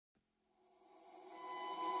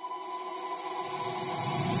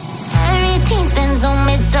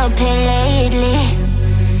up here lately.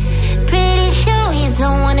 Pretty sure you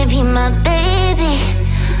don't wanna be my baby.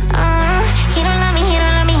 He don't love me, he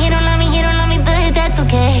don't love me, he don't love me, he don't love me, but that's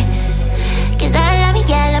okay. 'Cause I love me,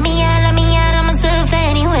 yeah, love me, yeah, love me, yeah, love myself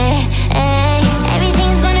anyway. Hey,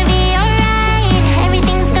 everything's gonna be alright,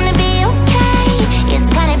 everything's gonna be okay. It's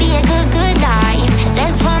gonna be a good, good life.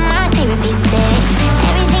 That's what my therapist said.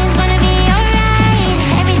 Everything's gonna be alright,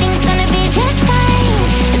 everything's gonna be just fine.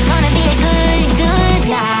 It's gonna be a good, good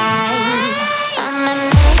life. I'm a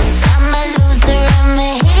mess, I'm a loser, I'm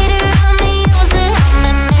a hater, I'm a user, I'm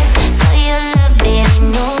a mess for your love, baby,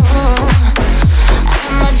 no.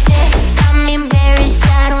 I'm obsessed, I'm embarrassed,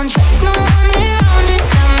 I don't trust no one around us.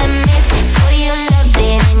 I'm a mess for your love,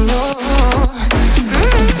 baby, no.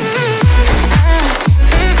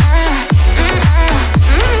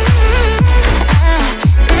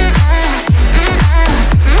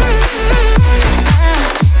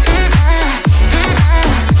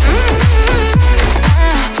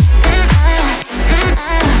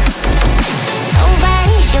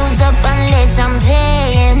 Nobody shows up unless I'm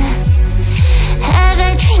paying. Have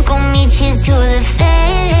a drink on me, cheers to the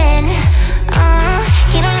failing.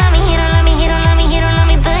 He don't love me, he don't love me, he don't love me, he don't love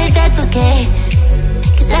me, but that's okay.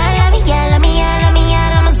 'Cause I love me, yeah, love me, yeah, love me,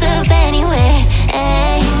 yeah, love myself anyway.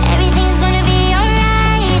 Hey, everything's gonna be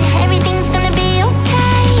alright, everything's gonna be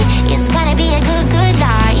okay. It's gonna be a good, good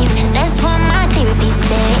life. That's what my therapist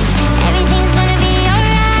said. Everything's gonna be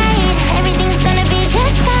alright, everything's gonna be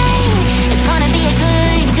just fine. It's gonna be a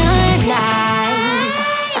good, good life.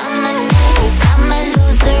 I'm a mess, I'm a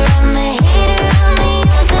loser, I'm a hater, I'm a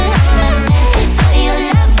user, I'm a mess for your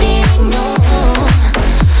love, baby, no.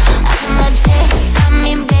 I'm obsessed, I'm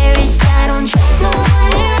embarrassed, I don't trust no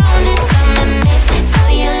one around us. I'm a mess for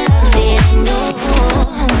your love, baby, no.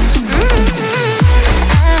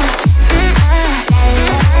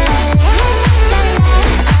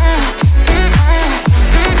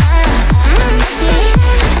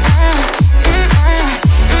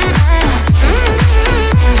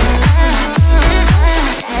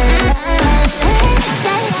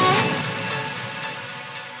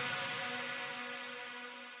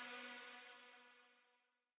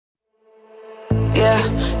 Yeah,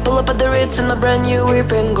 pull up at the Ritz in a brand new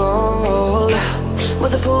whip in gold,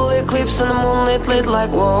 with a full eclipse and the moonlit lit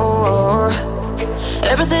like whoa.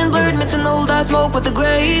 Everything blurred, mixing old eyed smoke with the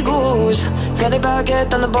grey goose. Fanny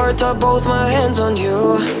baguette on the bar top, both my hands on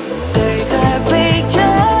you. Take a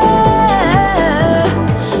picture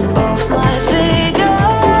of my figure.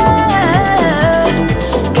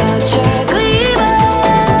 Gotcha gleamer.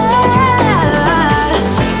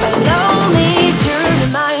 Allow me to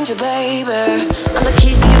remind you, baby, I'm the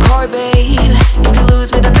keys to your car, babe. If you lose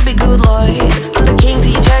me, then that'd be good luck. I'm the king to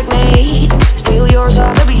your checkmate. Steal yours,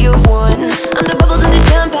 oh baby, you've won. I'm the bubbles in the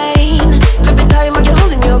champagne, gripping tight like you're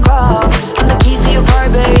holding your cup. I'm the keys to your car,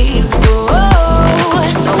 babe. Whoa,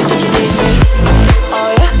 oh, did you need me? Oh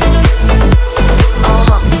yeah. Oh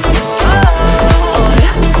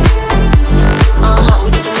yeah.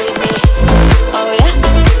 Did you need me? Oh yeah.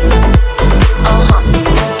 Oh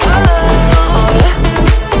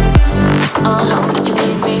yeah. Did you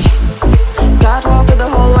need me? Catwalk to the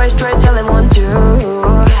hallway, straight telling 1, 2,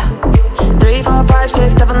 3, 4, 5,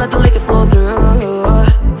 6, 7, let the liquor flow through.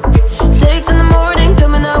 6 in the morning, tell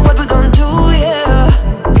me now what we gonna do, yeah.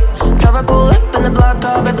 Driver pull up in the block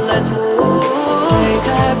car, baby, let's move. Take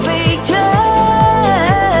a picture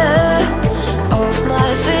of my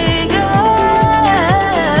figure.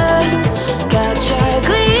 Gotcha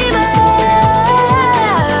gleamer.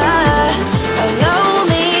 Allow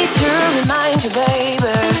me to remind you,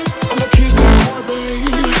 baby, I'm the keys to your heart,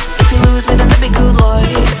 babe. If you lose me, then that'd be good luck.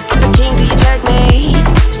 I'm the king to your checkmate.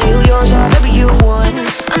 Steal yours, oh baby, you've won.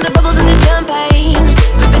 I'm the bubbles in the champagne,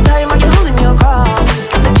 gripping tight like you're holding your cup.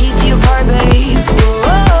 I'm the keys to your car, babe.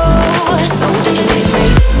 Whoa, oh, did you need me?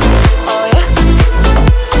 Oh yeah.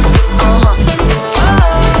 Oh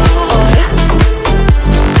yeah.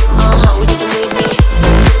 Did you need me?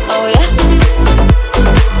 Oh yeah.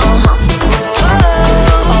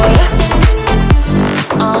 Oh yeah.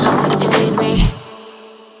 Did you need me?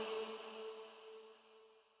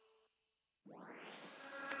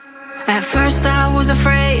 At first I was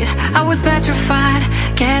afraid, I was petrified.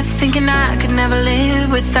 Kept thinking I could never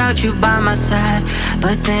live without you by my side.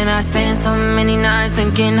 But then I spent so many nights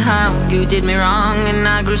thinking how you did me wrong, and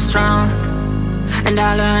I grew strong. And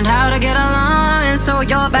I learned how to get along, and so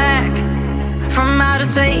you're back from outer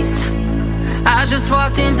space. I just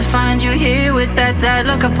walked in to find you here with that sad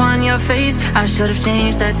look upon your face. I should have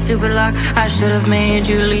changed that stupid lock, I should have made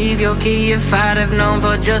you leave your key. If I'd have known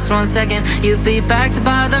for just 1 second you'd be back to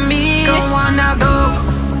bother me. Go on now, go,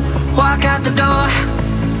 walk out the door.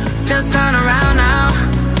 just turn around now,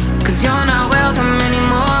 'cause you're not welcome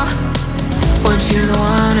anymore. Weren't you the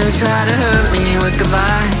one who tried to hurt me with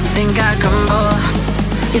goodbye? You think I'd crumble?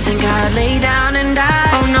 You think I'd lay down and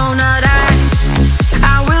die? Oh no, not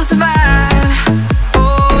I will survive.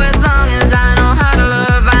 Oh, as long as I know how to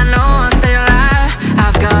love, I know I'll stay alive.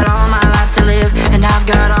 I've got all my life to live, and I've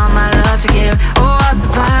got all my love to give. Oh, I'll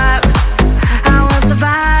survive, I will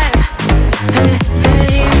survive. Hey,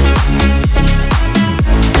 hey.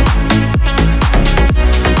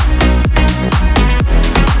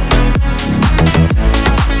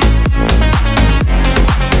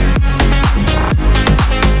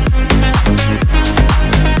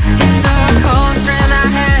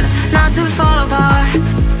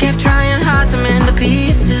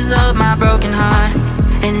 Pieces of my broken heart,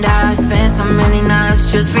 and I spent so many nights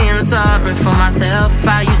just feeling sorry for myself.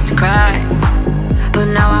 I used to cry, but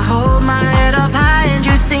now I hold my head up high and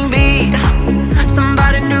you sing beat.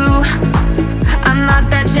 Somebody new, I'm not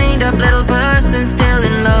that chained up little person still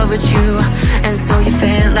in love with you. And so you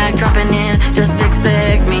felt like dropping in, just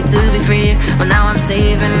expect me to be free. Well, now I'm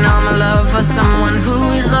saving all my love for someone who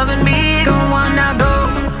is loving me. Go on now, go,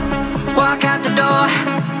 walk out the door.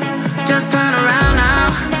 Just turn around now,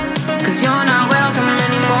 'cause you're not welcome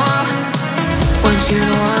anymore. Weren't you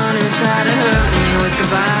the one who tried to hurt me with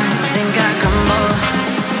goodbye? You think I'd crumble?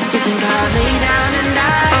 You think I'd lay down and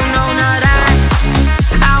die? Oh no, not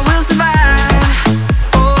I will survive.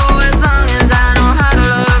 Oh, as long as I know how to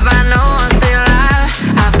love, I know I'll stay alive.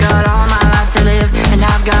 I've got all my life to live, and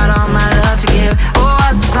I've got all my love to give. Oh,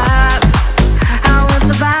 I'll survive, I will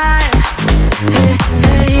survive. Hey,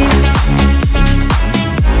 hey.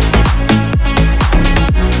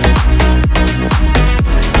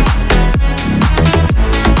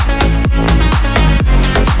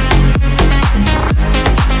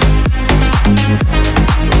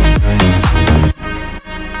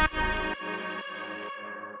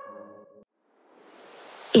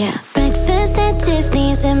 Yeah, breakfast at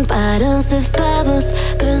Tiffany's and bottles of bubbles.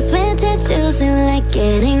 Girls with tattoos who like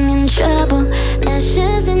getting in trouble.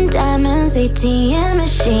 Lashes and diamonds, ATM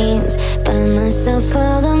machines. Buy myself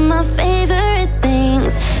all of my favorite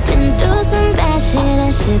things. Been through some bad shit,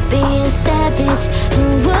 I should be a savage. Who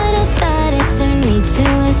would've thought it turned me to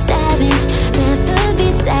a savage? Rather be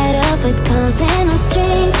tied up with calls and no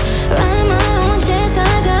strings. Write my own chest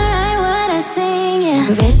like I write what I sing, yeah.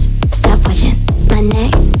 Wrist, stop watching. My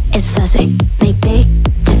neck is fuzzy, make big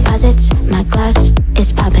deposits. My gloss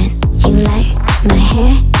is popping. You like my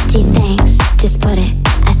hair? Gee, thanks. Just put it.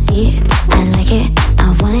 I see it. I like it. I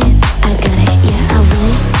want it. I got it. Yeah, I want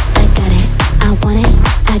it. I got it. I want it.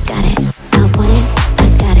 I got it. I want it. I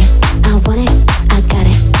got it. I want it. I got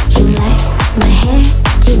it. You like my hair?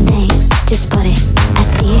 Gee, thanks. Just put it. I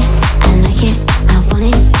see it. I like it. I want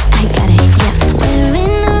it. I got it. Yeah,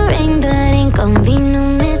 wearing a ring, but ain't gon' be no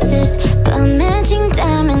misses. Matching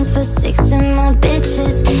diamonds for 6 of my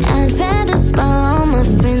bitches. I'd rather spoil all my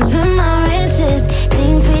friends with my riches.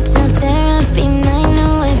 Think without therapy, my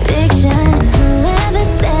new addiction. Whoever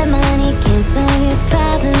said money can't solve your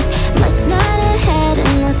problems must not have had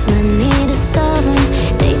enough money to solve them.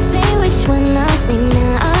 They say which one I'll sing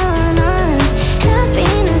now, on.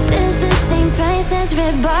 Happiness is the same price as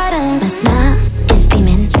red bottoms. My smile is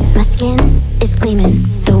beaming, my skin is gleaming.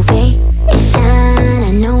 The way it shine,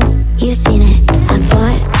 I know you've seen it. I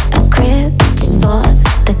bought a crib just for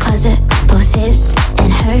the closet, both his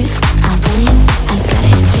and hers. I want it, I got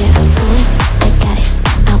it. Yeah, I want it, I got it.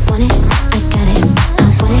 I want it, I got it. I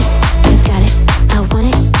want it, I got it. I want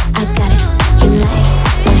it, I got it. You like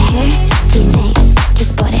my hair? Gee, thanks.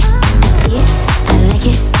 Just bought it. I see it, I like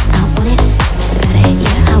it. I want it, I got it.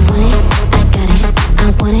 Yeah, I want it, I got it. I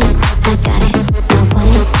want it, I got it. I want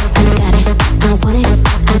it, I got it. I want it,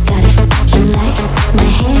 I got it. You like my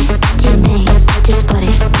hair? Gee, thanks. Just put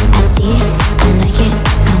it. I see it, I like it.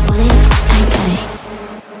 I want it, I got it.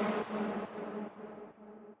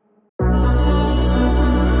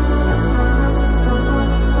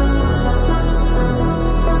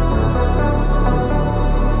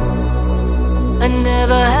 I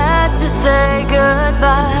never had to say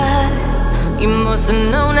goodbye. You must have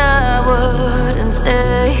known I wouldn't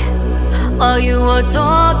stay. While you were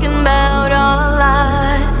talking about our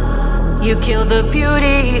life, you killed the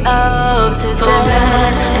beauty of today.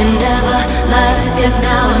 Forever and ever, life is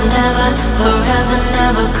now and never. Forever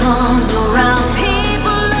never comes around.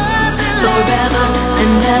 People love you. Forever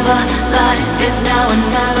and ever, life is now and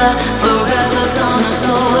never. Forever's gonna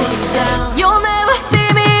slow you down. You'll never see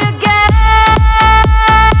me again.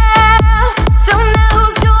 So now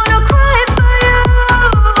who's gonna cry for you?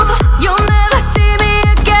 You'll never see me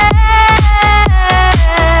again.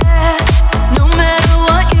 No matter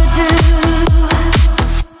what you do.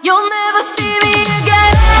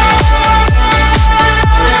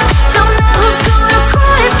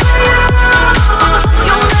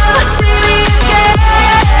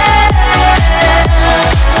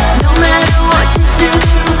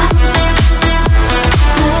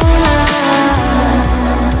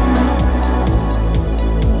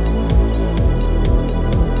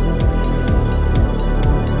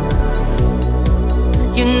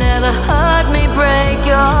 never hurt me, break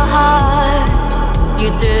your heart.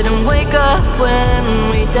 You didn't wake up when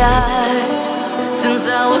we died. Since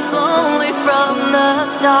I was lonely from the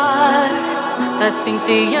start, I think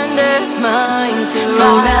the end is mine too.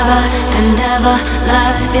 Forever and ever,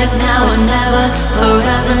 life is now or never.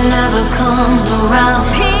 Forever never comes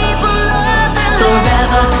around. People love and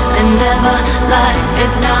forever and ever, life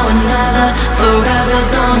is now or never. Forever's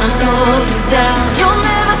gonna slow you down. You'll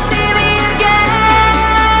never see me again.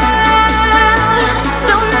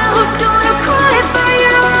 So now who's gonna cry for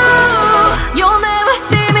you? You'll never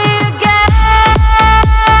see me again.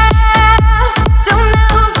 So now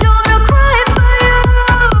who's gonna cry for you?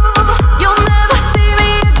 You'll never see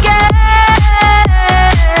me again.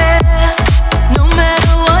 No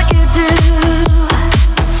matter what you do,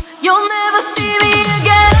 you'll never see me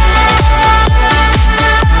again.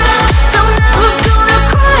 So now who's gonna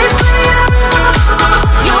cry for you?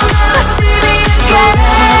 You'll never see me again.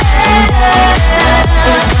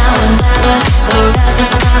 Now and never, forever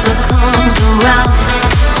never comes around.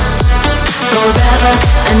 Forever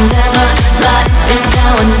and ever, life is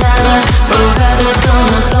now and never. Forever's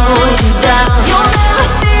gonna slow you down. You'll never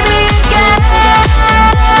see me again.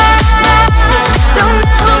 So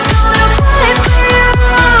now who's gonna cry for you?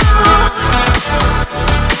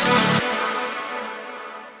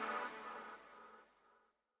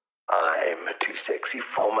 I'm too sexy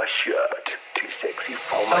for my shirt. Too sexy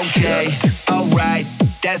for my Okay, alright,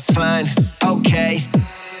 that's fine. Okay,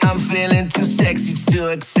 I'm feeling too sexy to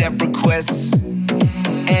accept requests,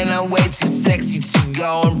 and I'm way too sexy to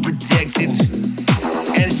go unprotected.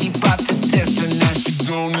 And she popped the test and now she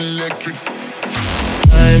going electric.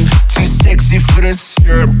 I'm too sexy for this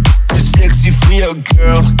syrup, too sexy for your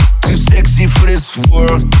girl, too sexy for this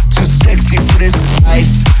world, too sexy for this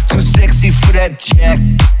ice, too sexy for that jack.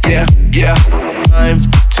 Yeah, yeah. I'm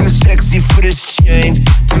too sexy for this chain,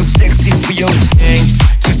 too sexy for your gang,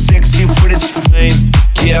 too sexy for this fame.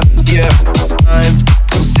 Yeah, yeah. I'm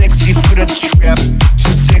too sexy for the trap,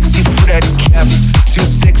 too sexy for that cap, too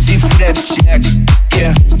sexy for that jack.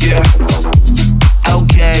 Yeah, yeah.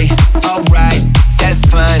 Okay, alright, that's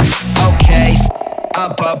fine. Okay,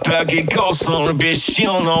 I pop out, get ghosts on the bitch, she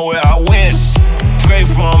don't know where I went. Pray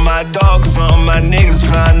for all my dogs, all my niggas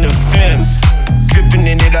behind the fence. Dripping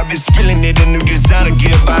in it, I've been spilling it, a new designer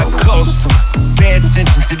gear by Coastal. Pay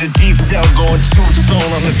attention to the detail, going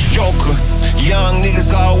two-tone on the Joker. Young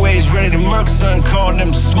niggas always ready to murk, son, call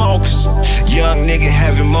them smokers. Young nigga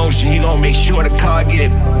have emotion, he gon' make sure the car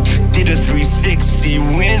get. Did a 360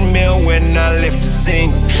 windmill when I left the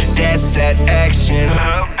scene. That's that action.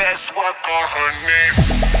 Her best work on her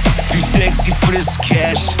knees. Too sexy for this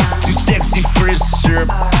cash, too sexy for this syrup,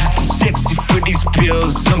 too sexy for these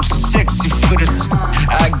pills, I'm too sexy for this.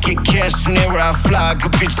 I get cash whenever I fly,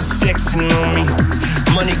 good bitches sexing on me.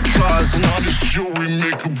 Money, cars, and all this jewelry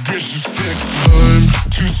make a bitch sexy. I'm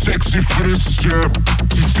too sexy for this syrup,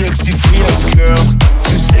 too sexy for your girl,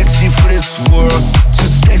 too sexy for this world,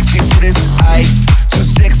 too sexy for this ice, too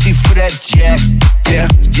sexy for that jack. Yeah,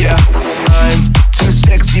 yeah. I'm too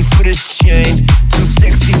sexy for this chain, too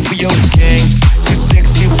sexy for your gang, too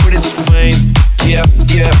sexy for this fame. Yeah,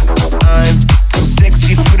 yeah. I'm too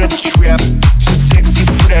sexy for the trap, too sexy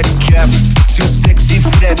for that cap, too sexy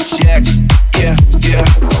for that jack. Yeah, yeah.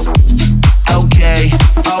 Okay,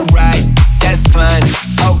 alright, that's fine.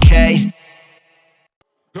 Okay.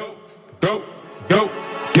 Go, go, go,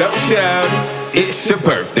 go, shout it. It's your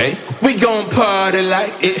birthday. We gon' party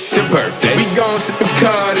like it's your birthday. We gon' sip a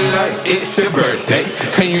Bacardi like it's your birthday.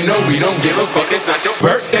 And you know we don't give a fuck, it's not your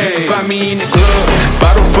birthday. You can find me in the club,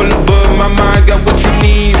 bottle full of bug. My mind got what you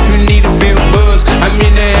need if you need to feel buzz. I'm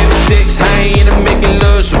in the having sex, I ain't into making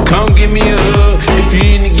love. So come give me a hug if you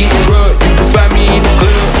into getting rubbed. You can find me in the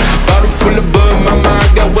club, bottle full of bug. My mind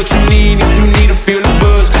got what you need if you need to feel the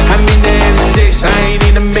buzz. I'm in the having sex, I ain't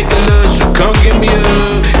into making love. So come give me a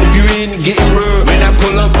hug if you into getting rubbed. When I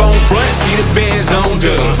pull up on front, see the bands on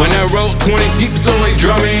dub. When I roll 20 deep, it's always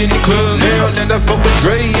drama in the club. Now that I fuck with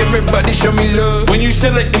Dre, everybody show me love. When you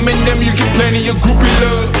sell an M&M, you get plenty of groupie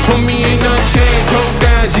love. Homie ain't none chain, close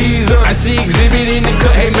down, G's up. I see exhibit in the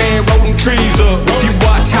cut, hey man, roll them trees up. If you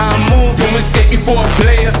watch how I move, you mistake me for a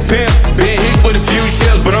player. Pimp, been hit with a few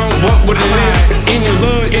shells, but I don't walk with a limp. In the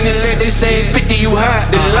hood, in the land, they say 50 you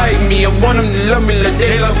hot. They like me, I want them to love me like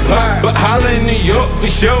they love pie. But holla in New York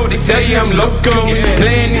for sure, they tell you I'm loco.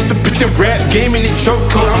 Plan is to put the rap game in the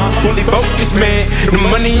chokehold. I'm fully focused, man. The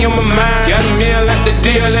money on my mind. Got a meal at the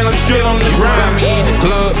deal and I'm still on the grind. Find me in the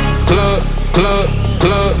club, club, club,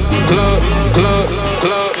 club, club, club,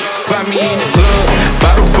 club. Find me in the club,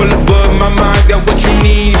 bottle full of bug. My mind got what you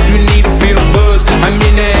need if you need to feel the buzz. I'm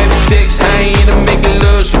in the having sex, I ain't into making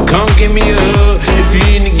love. So come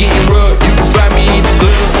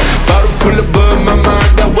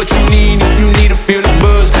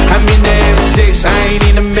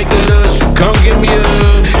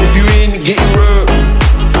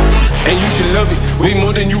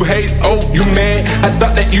hate, oh, you mad? I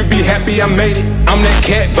thought that you'd be happy I made it. I'm that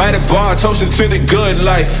cat by the bar, toasting to the good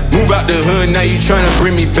life. Move out the hood, now you tryna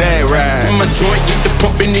bring me back, right? My joint get the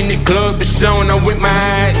pumping in the club, the showing. I'm with my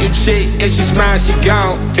eye, your chick, and she smile, she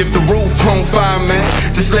gone. If the roof on fire, man,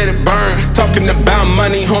 just let it burn. Talking about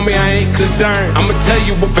money, homie, I ain't concerned. I'ma tell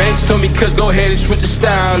you what banks told me, cause go ahead and switch the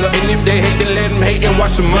style up. And if they hate, then let them hate and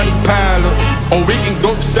watch the money pile up. Or we can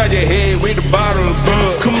go beside your head with a bottle of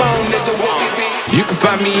bug. Come on, nigga, what we be? You can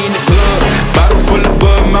find me in the club, bottle full of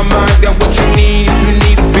bug. My mind got what you need if you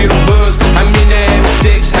need to feel the buzz. I'm in the having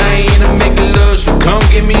sex, I ain't into making love, so come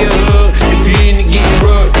give me a hug. If you into getting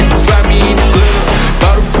rubbed, you can find me in the club,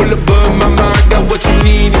 bottle full of bug. My mind got what you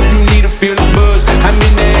need if you need to feel the buzz. I'm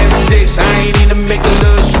in the having sex, I ain't into making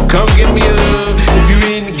love, so come give me a hug. If you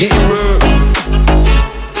into getting rubbed.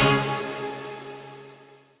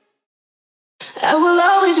 I will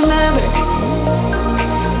always remember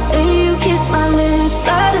the day you kissed my lips,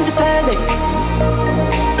 light as a feather.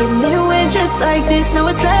 And it went just like this, no,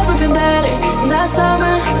 it's never been better. That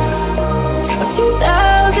summer of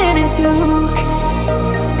 2002,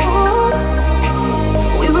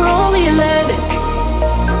 we were only 11,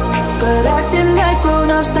 but acting like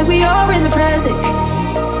grown-ups, like we are in the present.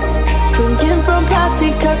 Drinking from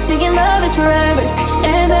plastic cups, singing love is forever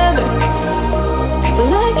and ever.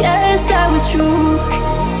 Well, I guess that was true.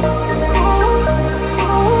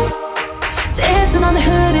 Dancing on the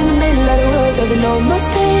hood in the middle of the woods of an old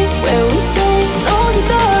Mustang, where we sang songs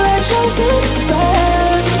with all our childhood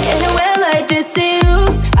friends. And it went like this,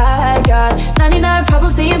 oops, I got 99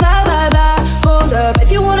 problems saying bye, bye, bye. Hold up,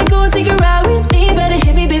 if you wanna go and take a ride with me, better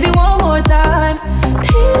hit me, baby, one more time.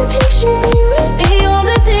 Paint a picture for you and me on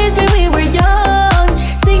the days when we were young,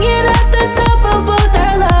 singing at the top of both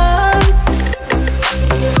our lungs.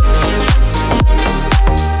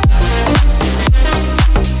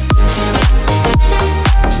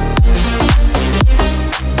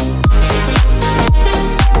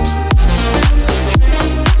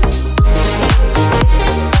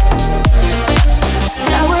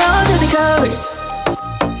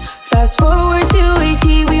 Fast forward to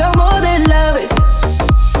 18, we are more than lovers.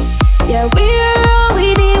 Yeah, we are all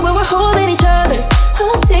we need when we're holding each other.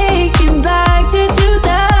 I'm taking back to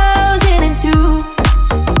 2002.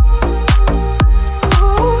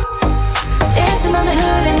 Dancing on the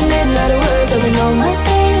hood in the middle of the woods of an old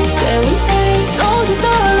Mustang, where we sang songs with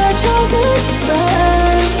all our childhood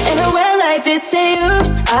friends. And it went like this, say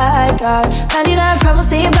oops, I got 99 problems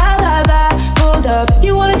saying bye, bye, bye. Hold up, if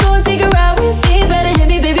you wanna go and take a ride with me, better hit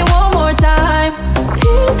me, baby, one more time.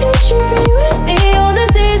 Paint a picture for you and me on the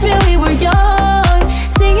days when we were young,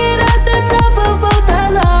 singing at the top of both our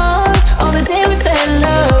lungs. On the day we fell in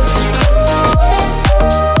love,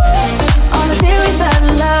 on the day we fell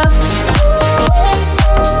in love,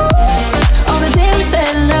 on the day we fell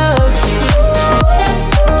in love,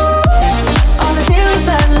 on the day we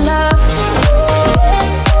fell in love.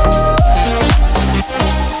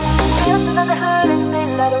 Dancing on the hood in the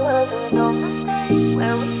middle of the world, doing no mistake,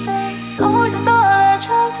 where we sang songs with all our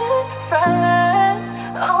childhood friends.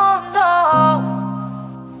 Oh no.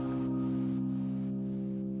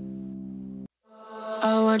 I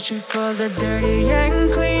want you for the dirty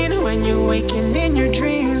and clean. When you're waking in your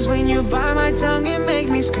dreams, when you bite my tongue and make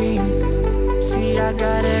me scream. See, I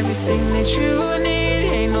got everything that you need.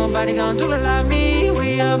 Ain't nobody gonna do it like me.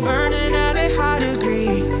 We are burning at a high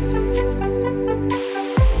degree.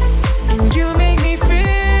 And you make me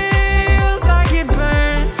feel like it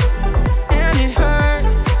burns and it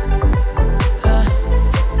hurts.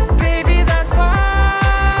 Baby, that's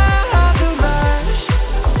part of the rush.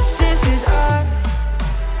 This is us.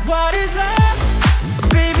 What is love?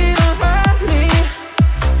 Baby, don't hurt me.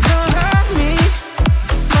 Don't hurt me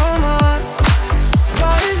no more.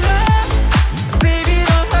 What is love? Baby,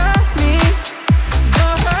 don't hurt me.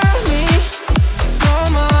 Don't hurt me no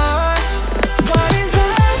more. What is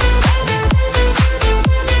love?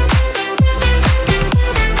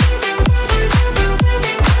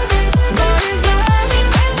 What is love?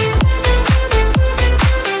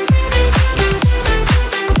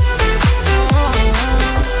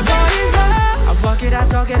 What is love? I walk it, I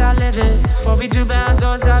talk it, I live it. Before we do bound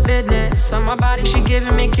doors, our business. On my body, she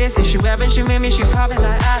giving me kisses. She wearing, she with me, she popping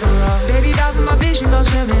like Adderall. Baby, down for my bitch, she go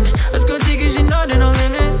swimming. Let's go dig it, you know there no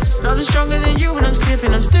limits. Nothing stronger than you when I'm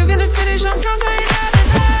sipping. I'm still gonna finish, I'm drunk, I ain't having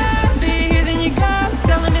that. Be here, then you go. It's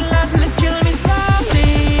telling me lies and it's killing me slowly.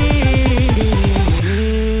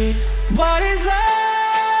 What is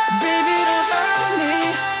love? Baby, don't hurt me.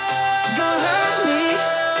 Don't hurt me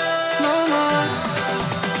no more.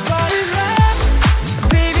 What is love?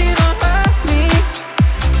 Baby, don't hurt me.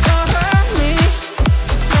 Don't hurt me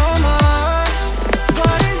no more.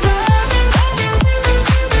 What is love?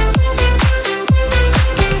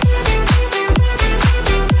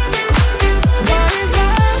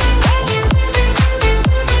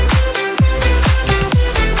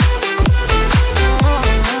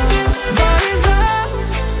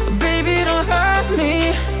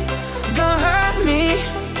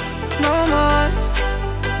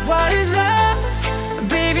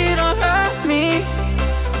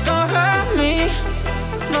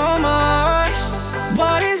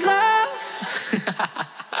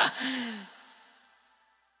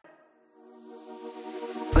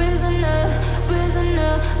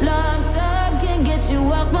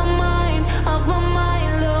 off my mind, off my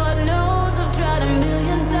mind. Lord knows I've tried a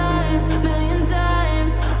million times, million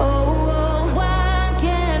times. Oh, why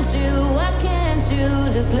can't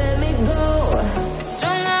you just let me go?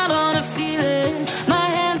 Strung out on a feeling, my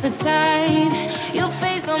hands are tied. Your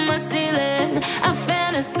face on my ceiling, I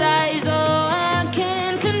fantasize. Oh, I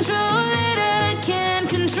can't control it, I can't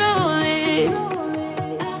control it.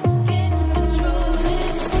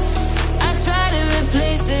 I try to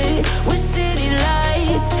replace it with city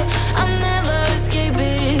lights. I'll never escape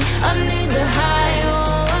it, I need the high.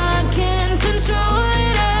 Oh, I can't control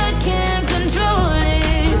it, I can't control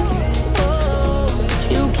it. Oh,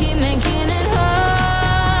 you keep making it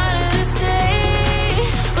harder to stay,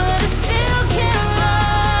 but I still can't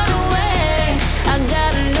run away. I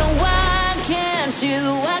gotta know why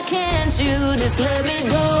can't you just let me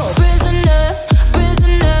go? Prisoner,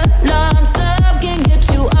 prisoner, locked up, can't get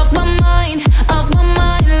you off my mind, off my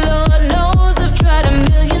mind. Lord knows I've tried a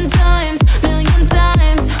million times, million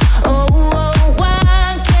times. Oh,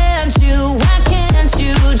 why can't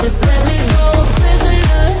you just let me go?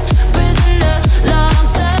 Prisoner, prisoner,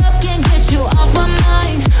 locked up, can't get you off my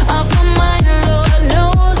mind, off my mind. Lord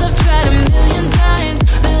knows I've tried a million times,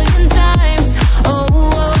 million times. Oh,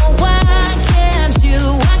 why can't you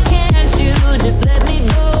just let me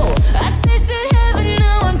go? I tasted heaven,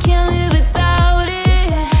 now I can't live without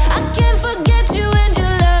it. I can't forget you and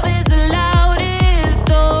your love is the loudest.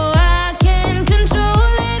 Oh, I can't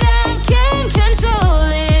control it, I can't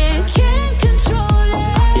control it, can't control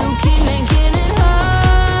it. You keep making it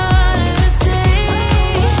harder to stay,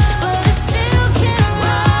 but I still can't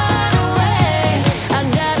run away. I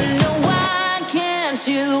gotta know why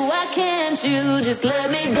can't you just let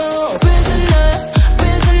me go? Prisoner,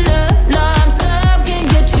 prisoner, locked up, can't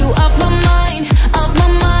get you off my mind, off my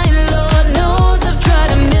mind. Lord knows I've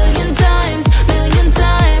tried a million times, million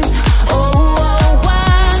times. Oh,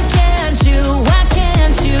 why can't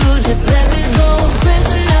you just let me go?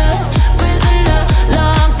 Prisoner, prisoner,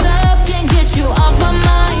 locked up, can't get you off my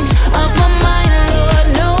mind, off my mind. Lord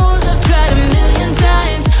knows I've tried a million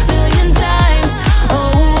times, million times. Oh,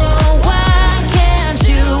 why can't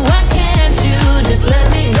you just let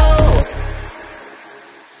me go?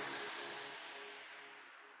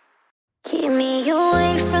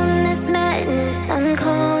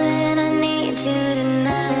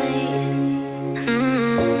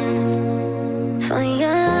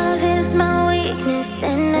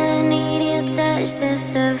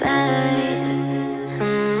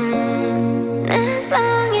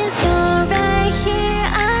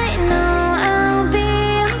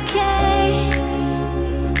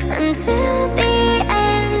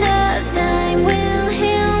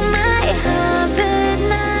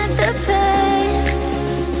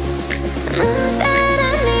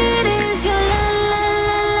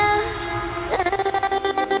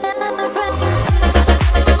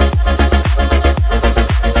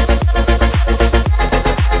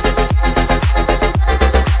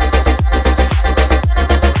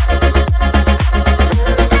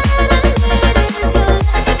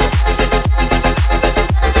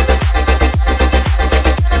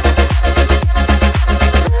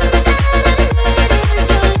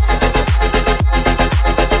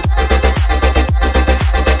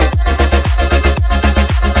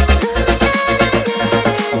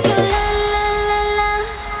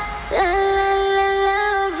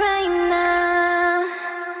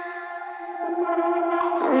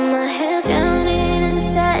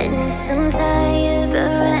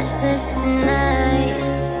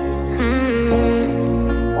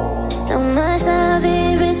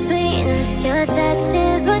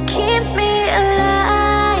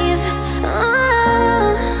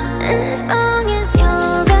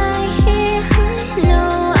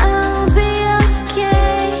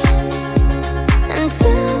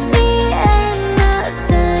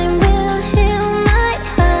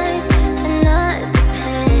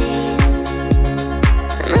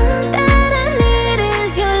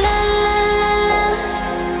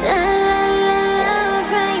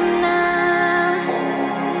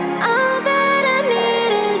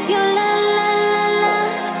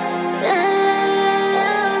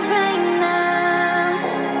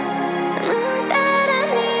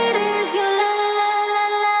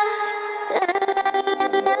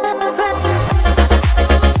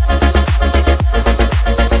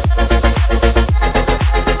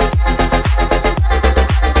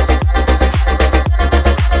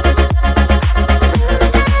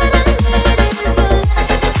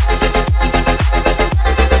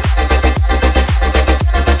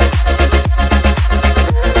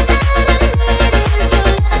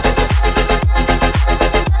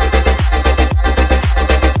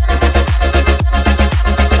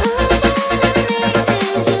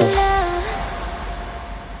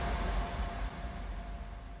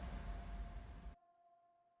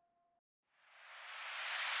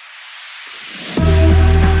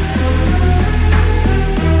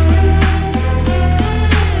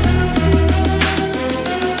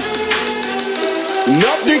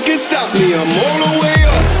 can stop me, I'm all the way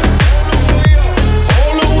up.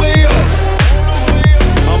 All the way up.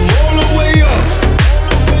 I'm all the way up.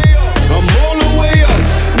 I'm all the way up.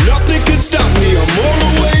 Nothing can stop me, I'm all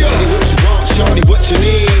the way up. Shorty, what you want, shorty, what you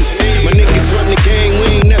need? My niggas run the game,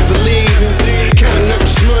 we ain't never leaving. Counting up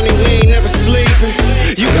this money, we ain't never sleeping.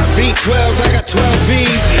 You got V12s, I got 12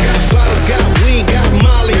 Vs. Got bottles, got weed, got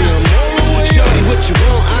Molly. Shorty, what you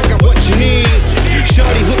want, I got what you need.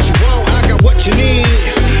 Shorty, what you want, I got what you need.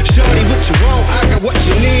 Shorty, what you want, I got what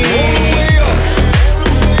you need. All the way up.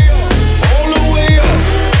 All the way up.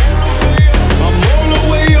 I'm all the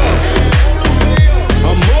way up.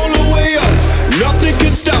 I'm all the way up. Nothing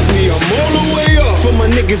can stop me, I'm all the way up. For my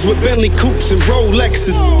niggas with Bentley coupes and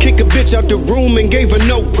Rolexes. Kick a bitch out the room and gave her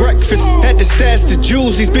no breakfast. Had to stash the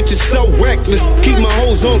jewels, these bitches so reckless. Keep my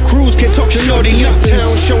hoes on cruise, can't talk to shorty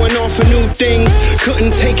uptown, showing off for new things.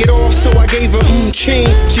 Couldn't take it off, so I gave her chain.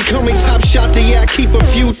 She call me top shot, yeah, I keep a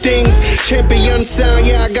few things. Champion sound,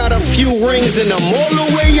 yeah, I got a few rings. And I'm all the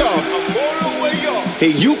way up. I'm all the way up.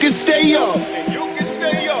 And you can stay up. And you can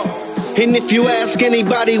stay up. And if you ask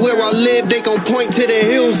anybody where I live, they gon' point to the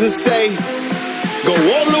hills and say, go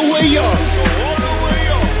all the way up.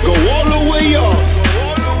 Go all the way up.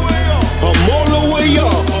 I'm all the way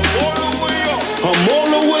up. I'm all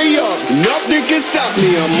the way up. Nothing can stop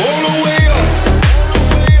me. I'm all the way up.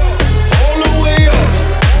 All the way up.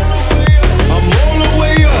 I'm all the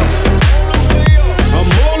way up. I'm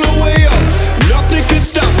all the way up. Nothing can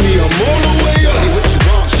stop me. I'm all the way up. Shorty, what you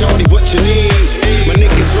want? Shorty, what you need? My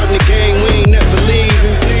niggas run the game, we ain't never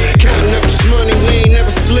leaving. Counting up this money, we ain't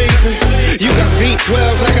never sleeping. You got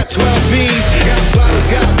V12s, I got 12 Vs. Got bottles,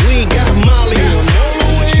 got weed, got Molly.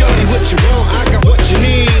 Shorty, what you want? I got what you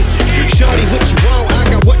need. Shorty, what you want? I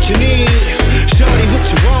got what you need. Shorty, what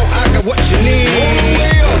you want? I got what you need. All the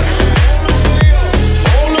way up.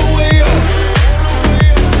 All the way up.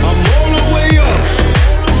 I'm all the way up.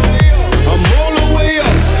 I'm all the way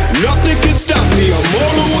up. Nothing can stop me. I'm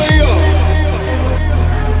all the way up.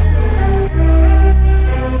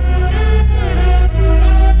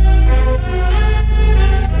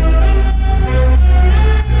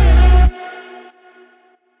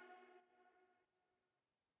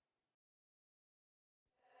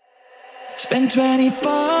 Spend 24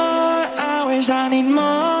 hours, I need more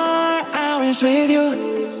hours with you.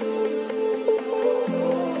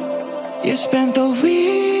 You spent the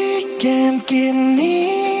weekend getting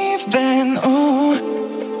even, oh.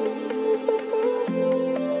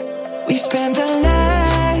 We spent the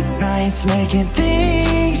late nights making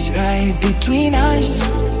things right between us.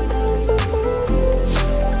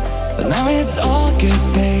 But now it's all good,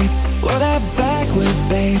 babe. Roll that backward,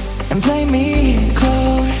 babe, and play me close.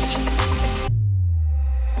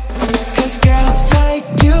 Girls like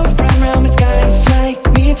you run around with guys like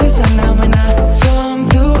me till sundown. When I come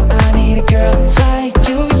through, I need a girl like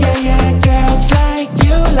you, yeah, yeah. Girls like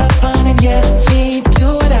you love fun and yeah, me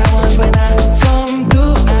do what I want. When I come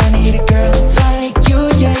through, I need a girl like you,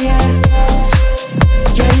 yeah, yeah.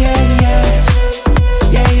 Yeah, yeah, yeah.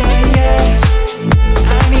 Yeah, yeah, yeah.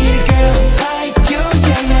 I need a girl like you,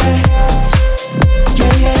 yeah, yeah.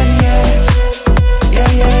 Yeah, yeah, yeah.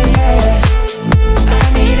 Yeah, yeah, yeah. I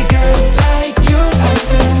need a girl like you. I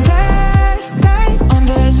spent last night on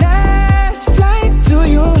the last flight to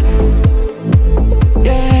you.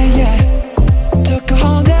 Yeah, yeah. Took a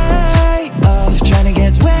whole day off trying to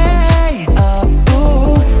get way up,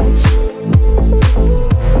 ooh.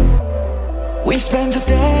 We spent the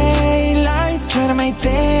daylight trying to make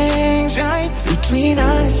things right between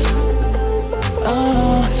us.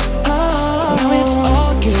 Oh, oh. Now it's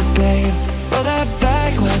all good, babe. Roll that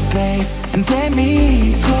backward, babe, and play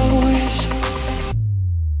me close.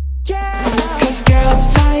 Yeah. Cause girls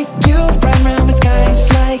like you run around with guys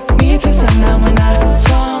like me till sundown. When I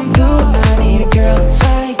come through, I need a girl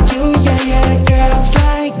like you, yeah, yeah. Girls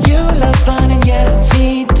like you love fun and yeah,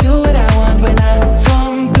 me do what I want. When I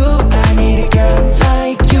come through, I need a girl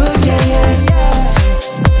like you, yeah, yeah.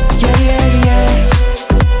 Yeah, yeah, yeah.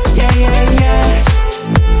 Yeah, yeah, yeah.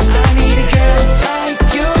 I need a girl like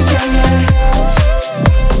you, yeah, yeah.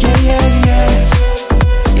 Yeah, yeah, yeah.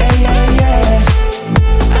 Yeah, yeah, yeah.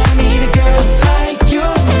 I need a girl like you.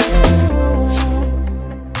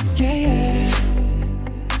 Yeah, yeah.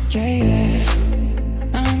 Yeah, yeah.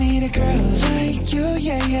 I need a girl like you,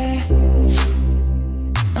 yeah, yeah.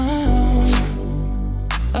 Oh,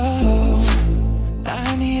 oh.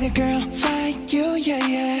 I need a girl like you, yeah,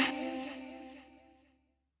 yeah.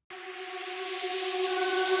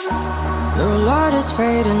 The light is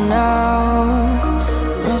fading now.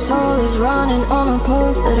 My soul is running on a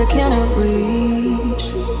path that I cannot reach.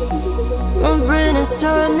 My brain is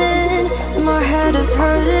turning, My head is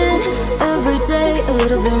hurting every day a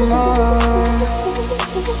little bit more.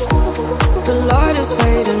 The light is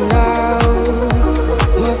fading now.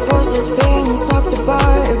 My force is being sucked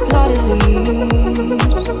apart bloodily.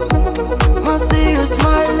 My fear is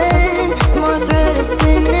smiling, my thread is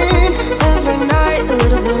thinning every night a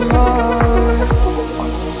little bit more.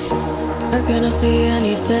 I cannot see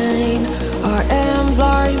anything, I am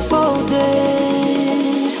blindfolded.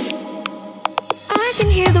 I can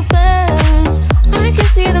hear the birds, I can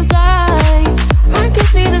see them fly, I can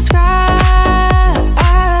see the sky.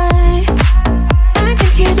 I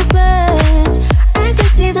can hear the birds, I can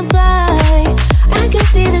see them fly, I can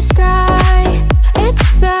see the sky. It's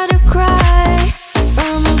better cry.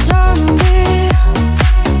 I'm a zombie,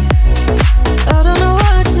 I don't know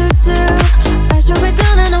what to do. I should be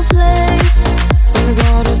down in a place. I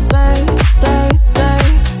gotta stay, stay, stay,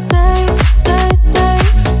 stay, stay, stay,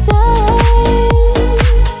 stay.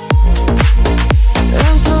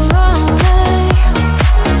 I'm so lonely,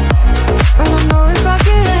 I don't know if I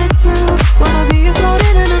get through. Wanna be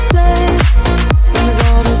floating in a space. I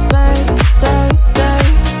gotta stay, stay, stay,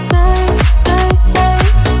 stay, stay, stay,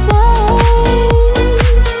 stay.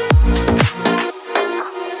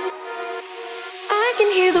 I can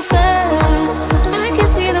hear the birds, I can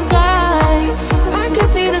see them fly, I can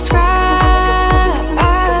see the sky.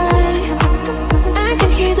 I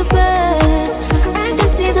can hear the birds, I can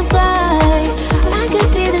see them fly, I can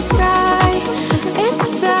see the sky. It's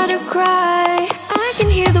better cry. I can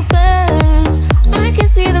hear the birds, I can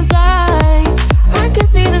see them fly, I can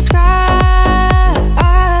see the sky.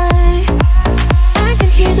 I can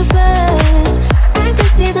hear the birds, I can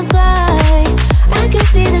see them fly, I can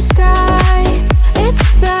see the sky. It's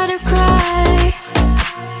better cry.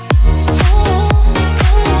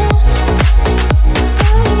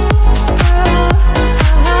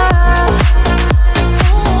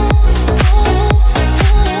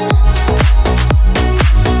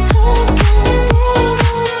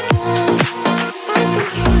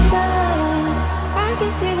 I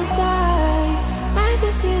can see them fly, I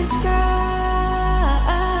can see the sky.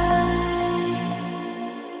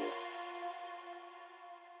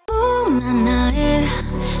 Ooh, na na, eh.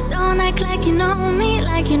 Don't act like you know me,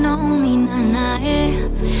 na na, eh.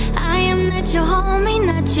 I am not your homie,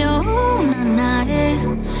 not your ooh, na na, eh.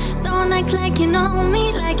 Don't act like you know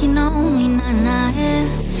me, na na, eh.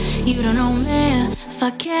 You don't know me,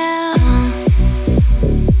 fuck yeah.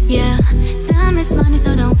 Yeah, time is money,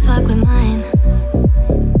 so don't fuck with mine.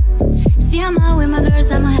 See, I'm out with my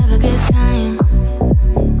girls, I'ma have a good time.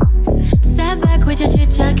 Step back with your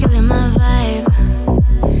chit-chat, killing my vibe.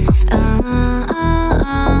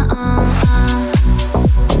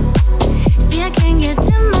 See, I can't get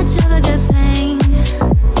too much of a good thing.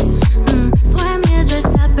 Swear me a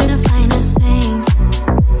dress up in the finest things.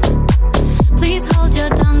 Please hold your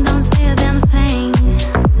tongue, don't say a damn thing.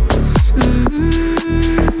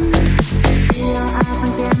 See your eyes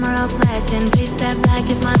on camera flashing. Please step back,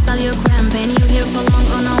 it's my style, you're cramping. You here for long,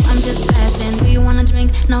 oh no, I'm just passing. Do you wanna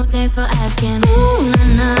drink? No, thanks for asking. Ooh, na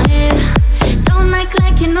na, eh. Don't act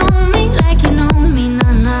like you know me,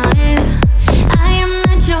 na na, eh. I am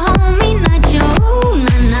not your homie, not your ooh,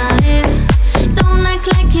 na na, eh. Don't act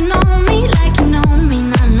like you know me,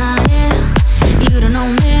 na na, eh. You don't know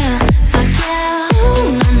me, fuck yeah,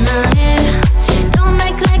 ooh, na na, eh. Don't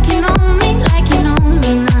act like you know me,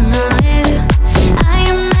 na na, eh. I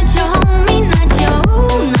am not your homie, not your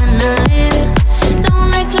ooh, na na, eh.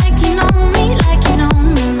 Don't act like you know me,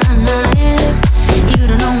 na na, eh. You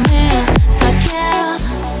don't know me, fuck yeah.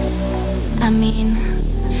 I mean,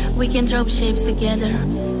 we can drop shapes together,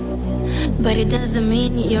 but it doesn't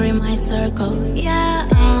mean you're in my circle. Yeah,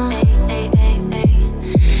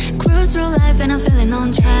 cruise through life and I'm feeling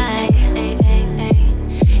on track.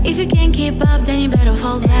 If you can't keep up, then you better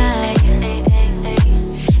fall back.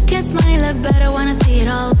 Guess money look better when I see it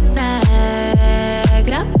all stacked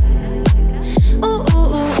up. Ooh,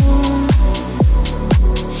 ooh, ooh, ooh.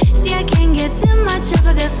 See, I can't get too much of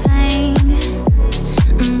a good thing.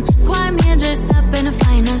 Swipe me a dress up in the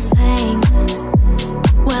finest things.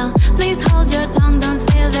 Well, please hold your tongue, don't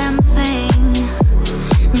say a damn thing.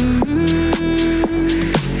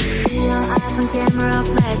 See your eyes on camera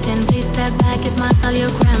flashing. Please step back, it's my style, you're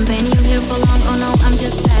cramping. You here for long, oh no, I'm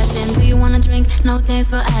just passing. Do you wanna drink? No, thanks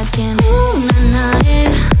for asking. Ooh, na na, eh.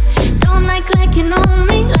 Don't act like you know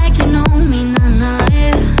me, na na,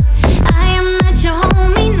 eh. I am not your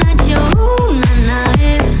homie, not your ooh, na na,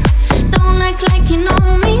 eh. Don't act like you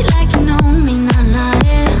know me, na na,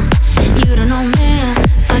 eh. You don't know me,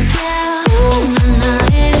 fuck yeah, ooh, na na,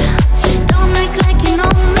 eh. Don't act like you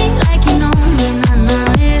know me, na na,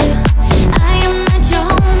 eh. I am not your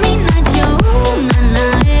homie, not your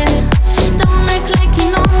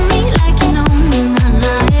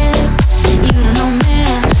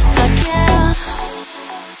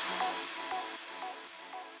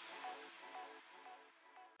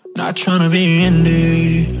Not tryna be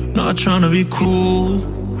indie, not tryna be cool,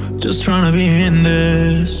 just tryna be in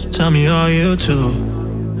this. Tell me, are you too?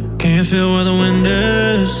 Can you feel where the wind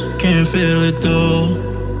is? Can you feel it though?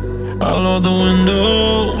 All of the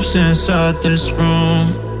windows inside this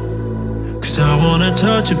room. Cause I wanna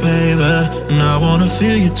touch you, baby, and I wanna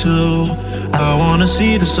feel you too. I wanna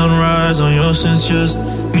see the sunrise on your sense, just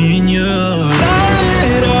me and you. Light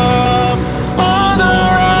it up on the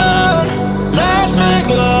run. Let's make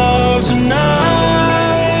love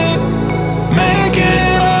tonight. Make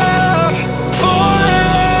it up for the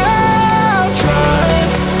last ride.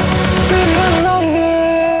 Baby, I'm right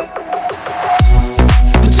here.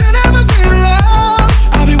 But you'll never be alone.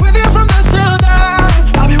 I'll be with you from dusk till dawn.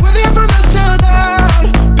 I'll be with you from dusk till dawn.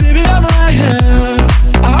 Baby, I'm right here.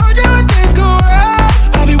 I heard you when things go wrong.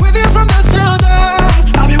 I'll be with you from dusk till dawn.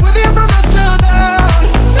 I'll be with you from dusk till dawn.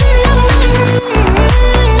 Baby, I'm right here.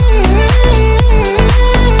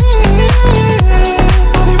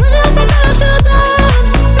 I'll be with you from dusk till dawn.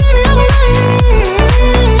 Baby, I'm right here.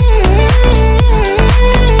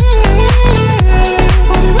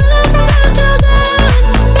 I'll be with you from dusk till dawn.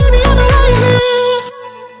 Baby, I'm right here.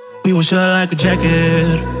 We will shine like a jacket,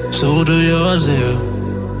 so do yours, yeah.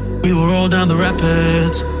 We will roll down the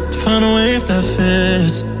rapids to find a wave that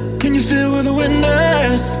fits. Can you feel where the wind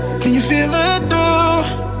is? Can you feel it through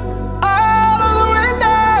all of the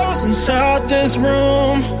windows inside this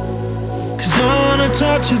room? Cause I wanna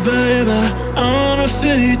touch you, baby, I wanna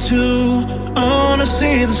feel you too. I wanna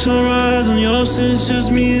see the sunrise on your sense,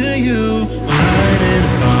 just me and you. Light it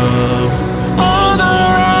up on the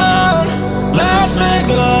run. Let's make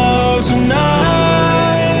love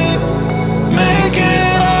tonight. Make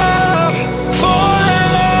it up for the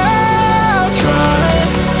last ride.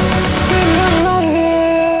 Baby, I'm right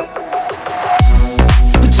here.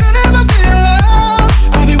 But you'll never be alone.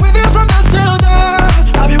 I'll be with you from dusk till dawn.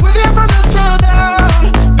 I'll be with you from dusk till dawn.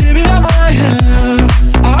 Baby, I'm right here.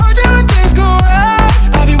 I heard you when things go wrong.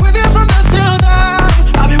 I'll be with you from dusk till dawn.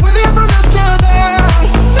 I'll be with you from dusk till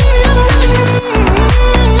dawn. Baby, I'm right here.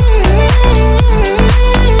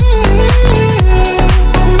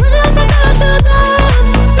 I'll be with you from dusk till dawn.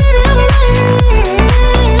 Baby, I'm right here.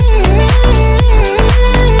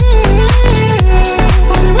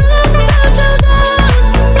 I'll be with you from dusk till dawn.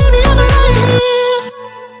 Baby, I'm right here.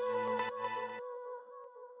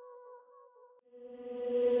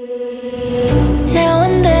 Now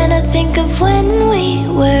and then I think of when we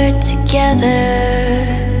were together.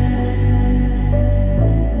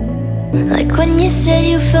 Like when you said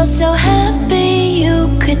you felt so happy you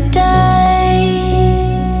could die.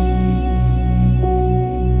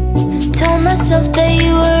 Told myself that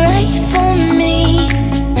you were right for me,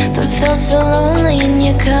 but felt so lonely in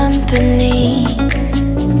your company.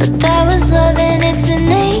 But that was love and it's an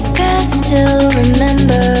ache I still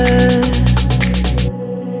remember.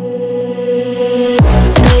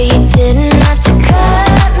 But you didn't have to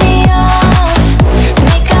cut me off.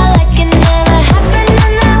 Make out like it never happened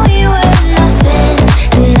and that we were nothing.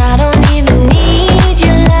 And I don't even need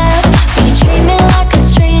your love, but you treat me like a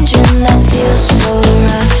stranger and that feels so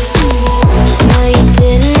rough. No, you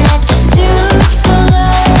didn't have to stoop so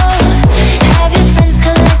low. Have your friends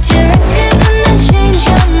collect your records and then change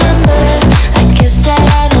your number. I guess that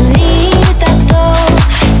I don't need that though.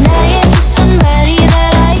 Now you're just somebody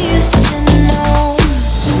that I used to know.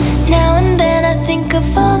 Now and then I think of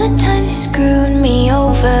all the times you screwed me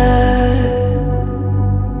over,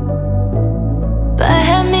 but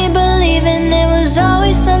had me believing it was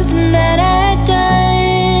always something that I'd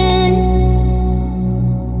done.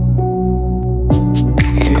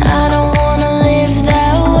 And I don't wanna live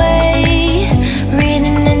that way,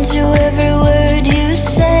 reading into every word you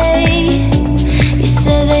say. You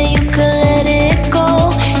said that you could let it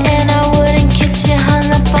go, and I wouldn't get you hung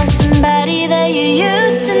up on somebody that you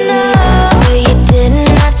used to know. But you didn't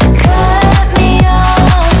have to cut me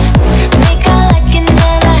off. Make out like it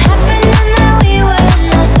never happened and that we were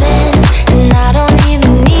nothing. And I don't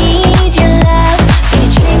even need your love, but you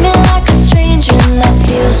treat me like a stranger and that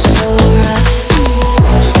feels so rough.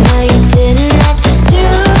 No, you didn't have to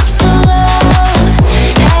stoop so low.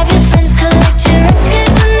 Have your friends collect your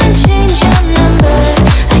records and then change your number.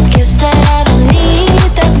 I guess that I don't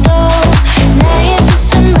need that though. Now you're just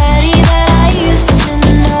somebody that I used to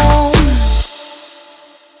know.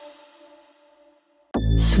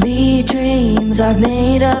 Sweet dreams are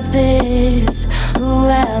made of this. Who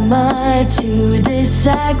am I to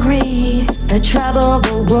disagree? I travel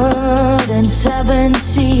the world and 7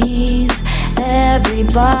 seas.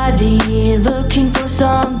 Everybody looking for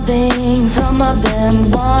something. Some of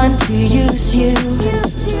them want to use you.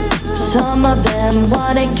 Some of them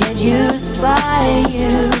wanna get used by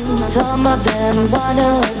you. Some of them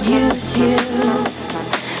wanna abuse you.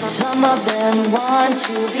 Some of them want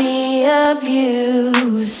to be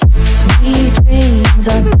abused. Sweet dreams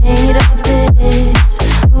are made of this.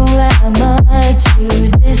 Who am I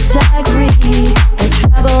to disagree? I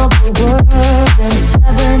travel the world in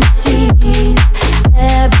 7 seas.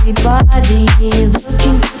 Everybody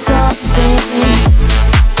looking for something.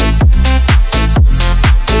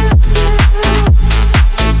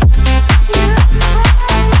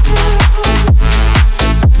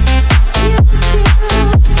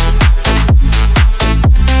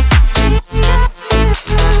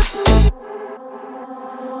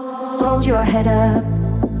 Hold your head up,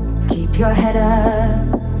 keep your head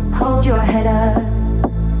up. Hold your head up,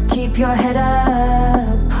 keep your head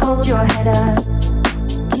up. Hold your head up,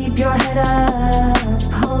 keep your head up.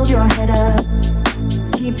 Hold your head up,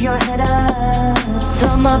 keep your head up.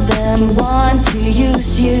 Some of them want to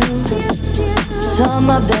use you. Some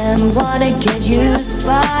of them wanna get used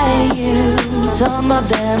by you. Some of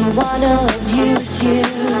them wanna abuse you.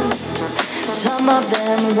 Some of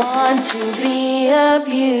them want to be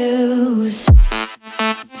abused.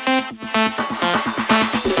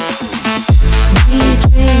 Sweet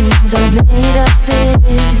dreams are made of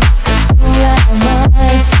this. Who am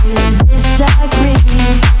I to disagree?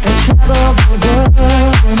 I travel the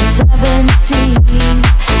world in 7 seas.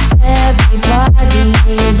 Everybody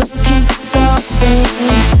looking for something.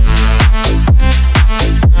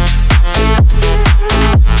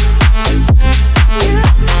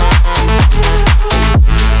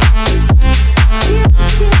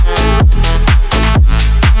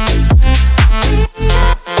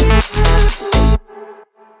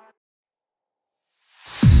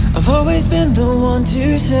 I've always been the one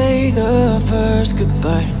to say the first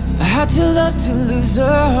goodbye. I had to love to lose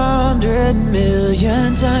 100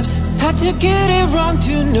 million times. Had to get it wrong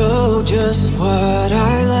to know just what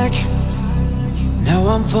I like. Now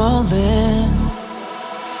I'm falling.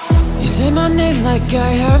 You say my name like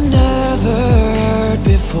I have never heard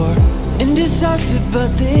before. Indecisive,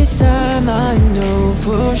 but this time I know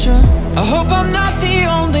for sure. I hope I'm not the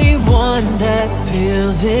only one that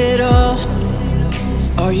feels it all.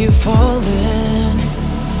 Are you falling?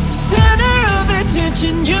 Center of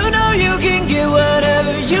attention, you know you can get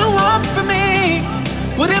whatever you want from me.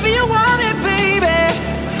 Whatever you want it, baby.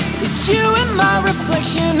 It's you and my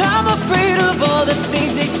reflection. I'm afraid of all the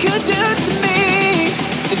things it could do to me.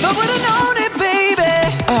 If I would've known it, baby,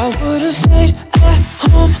 I would've stayed at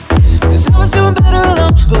home, 'cause I was doing better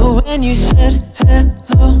alone. But when you said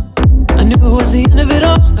hello, I knew it was the end of it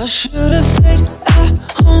all. I should've stayed at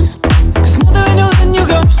home, 'cause now that I know, then you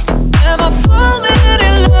go. Am I falling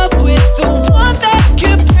in love with the one that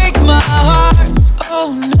could break my heart? Oh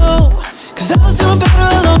no, 'cause I was doing better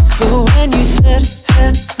alone. But when you said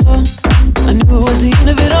hello, I knew it was the end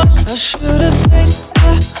of it all. I should've stayed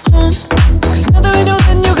at home, 'cause now that I know,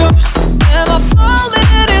 then you go. Am I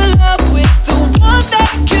falling in love with the one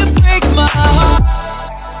that could break my heart?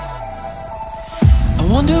 I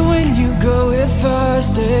wonder when you go if I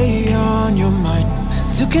stay on your mind.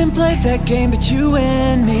 Two can play that game, but you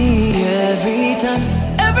and me every time.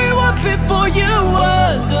 Everyone before you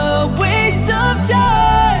was a waste of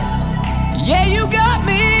time. Yeah, you got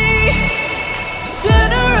me.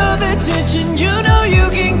 Center of attention, you know you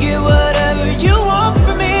can get whatever you want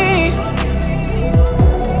from me.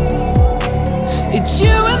 It's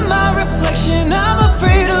you and my reflection. I'm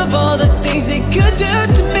afraid of all the things it could do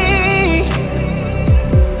to me.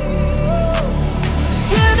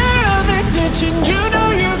 Center of attention, you know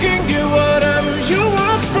you can get whatever you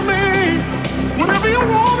want from me. Whatever you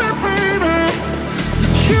want it, baby.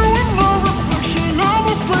 It's you and my reflection. I'm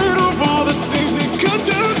afraid of all the things it could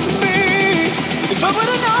do to me. If I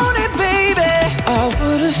would've known it, baby, I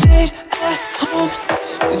would've stayed at home,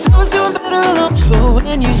 'cause I was doing better alone. But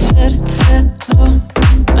when you said hello,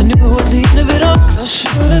 I knew it was the end of it all. I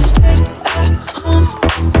should've stayed at home,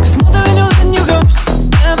 'cause now that I know, then you go.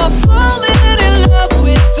 Am I falling in love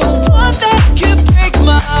with the one that could break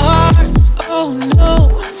my heart? Oh no,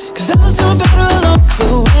 'cause I was doing better alone.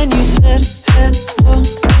 But when you said hello,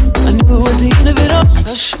 I knew it was the end of it all.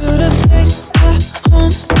 I should've stayed at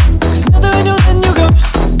home, 'cause now that I know, then you go.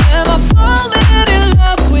 Am I falling in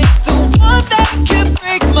love with the one that could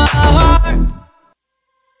break my heart?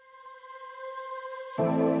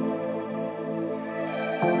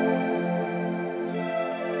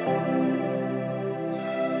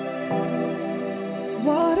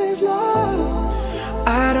 What is love?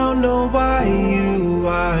 I don't know why you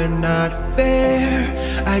are not fair.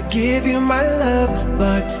 I give you my love,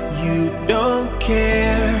 but you don't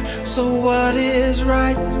care. So what is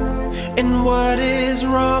right and what is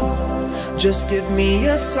wrong. Just give me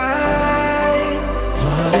a sign.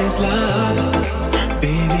 What is love?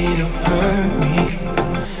 Baby, don't hurt me.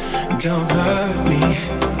 Don't hurt me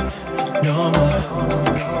no more.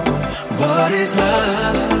 What is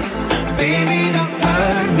love? Baby, don't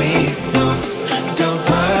hurt me. No, don't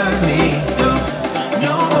hurt me. No,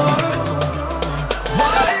 no more.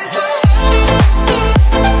 What is love?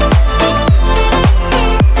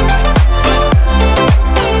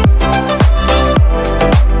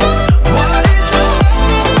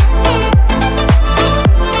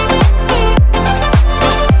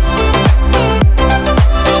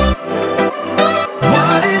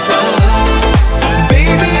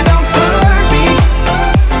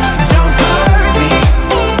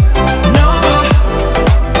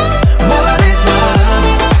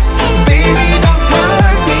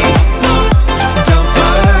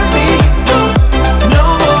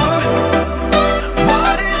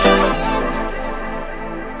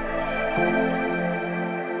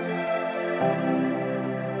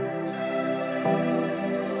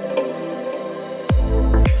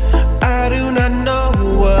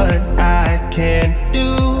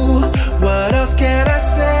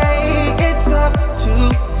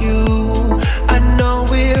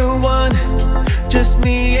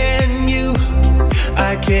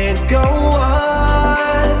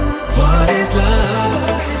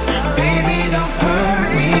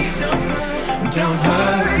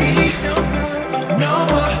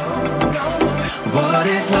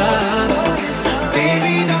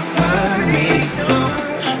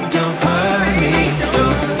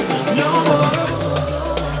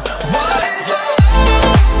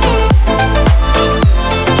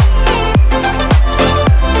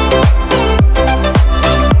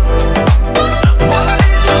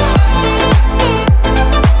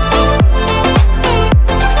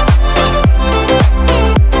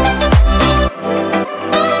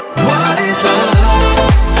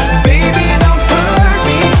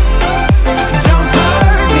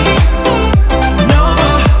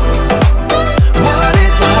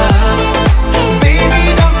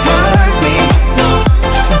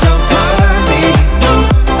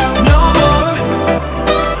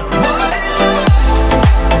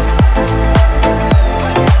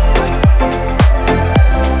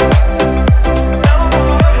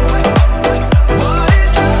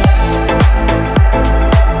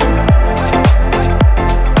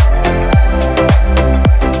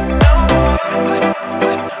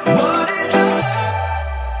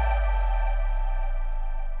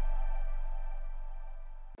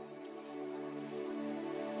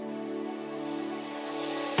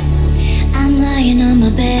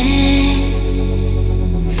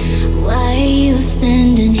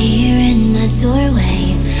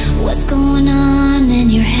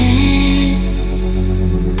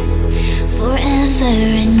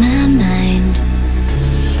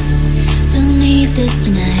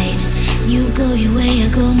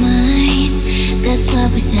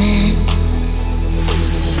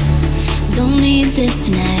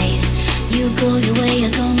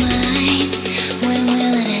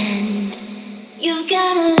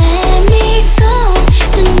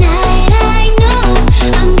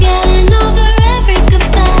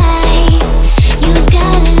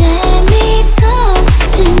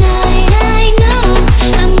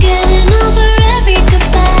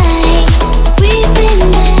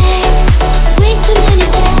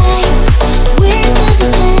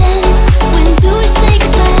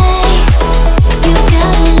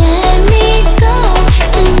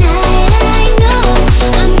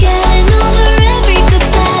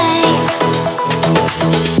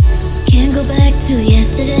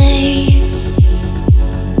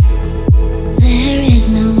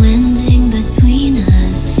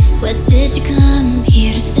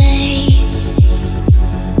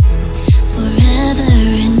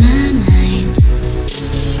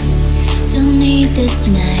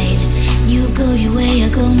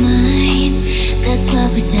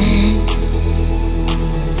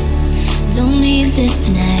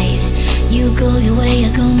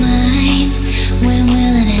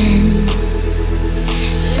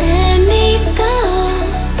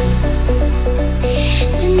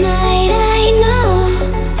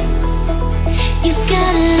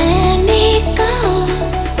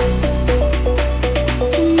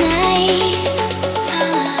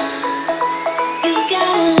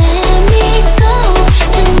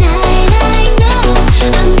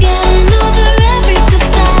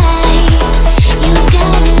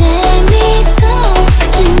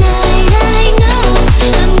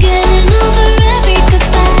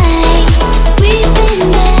 We've been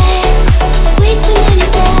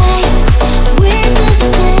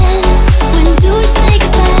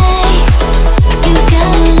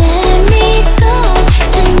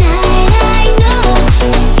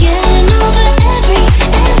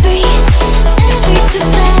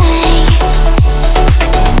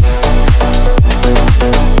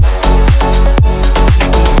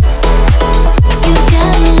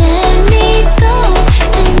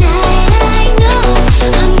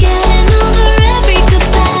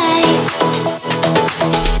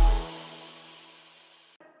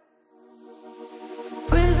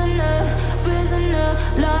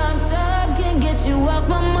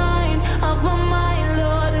off my mind.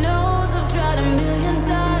 Lord knows I've tried a million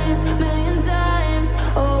times.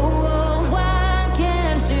 Oh, why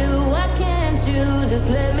can't you just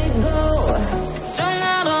let me go? Strung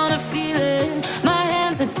out on a feeling, my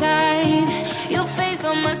hands are tied. Your face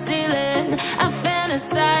on my ceiling, I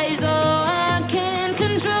fantasize. Oh, I can't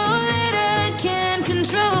control it, I can't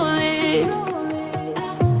control it.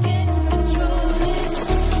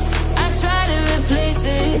 I try to replace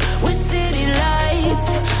it with city lights.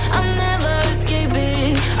 I'll never escape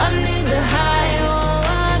it, I need the high. Oh,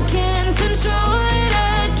 I can't control it,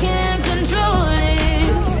 I can't control it.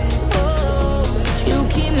 Oh, you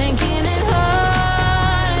keep making it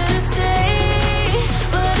harder to stay,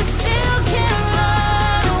 but I still can't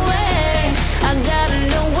run away. I gotta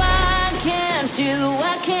know why can't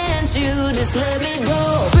you just let me go?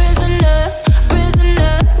 Prisoner,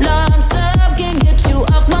 locked up, can't get you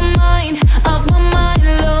off my mind.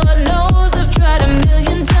 Lord knows I've tried a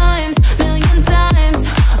million times.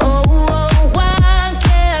 Oh, why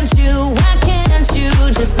can't you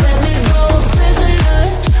just let me go?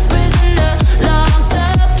 Prisoner, locked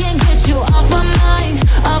up, can't get you off my mind.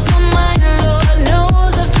 Lord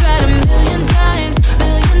knows I've tried a million times.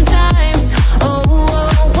 Oh,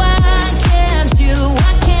 why can't you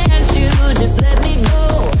just let me go?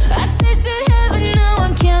 I tasted heaven, now I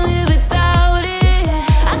can't live without it.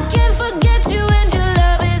 I can't forget you and your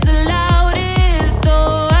love is the loudest.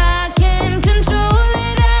 Oh, I can't control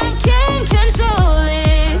it, I can't control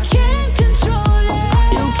it.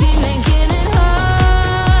 You keep making it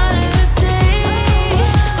harder to stay,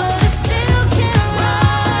 but I still can't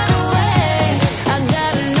run away. I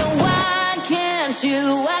gotta know why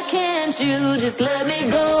can't you just let me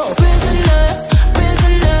go? Prisoner,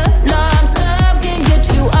 locked up, can't get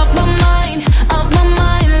you off my mind.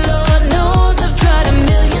 Lord knows I've tried a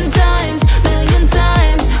million times.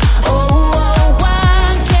 Oh, why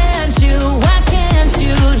can't you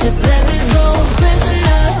just let me go?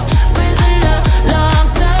 Prisoner,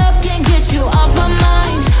 locked up, can't get you off my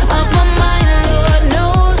mind. Lord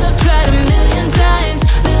knows I've tried a million times.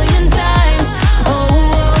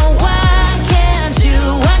 Oh, why can't you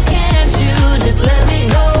just let me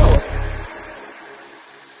go?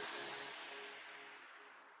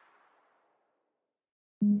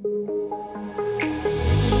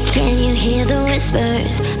 Can you hear the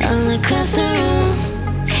whispers all across the room?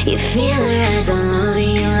 You feel her eyes all over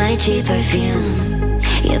you like cheap perfume.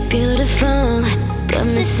 You're beautiful, but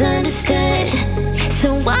misunderstood. So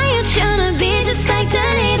why you tryna be just like the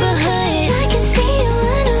neighborhood? I can see you,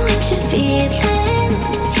 I know what you're feeling.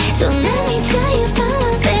 So let me tell you about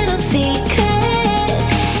my little secret.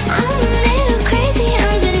 I'm a little crazy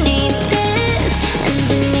underneath this.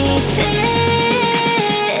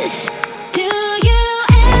 Do you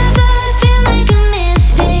ever feel like a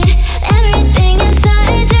misfit? Everything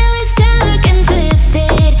inside you is dark and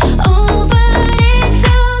twisted. Oh, but it's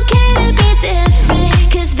okay to be different,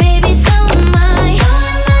 'cause baby, so am I.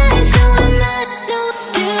 Do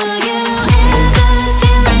you ever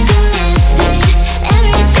feel like a misfit?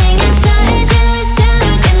 Everything inside you is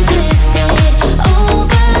dark and twisted. Oh,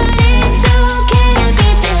 but it's okay to be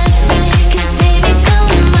different, 'cause baby, so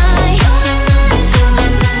am I.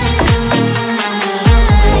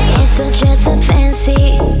 You're so dressed up fancy,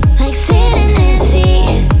 like Sid and Nancy.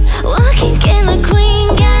 Walking killer queen,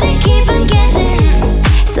 gotta keep on guessing.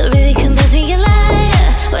 So baby, come pass me your lighter,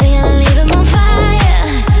 we're gonna leave them on fire.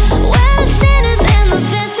 We're the sinners and the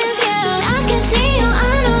blessings, girl. I can see you,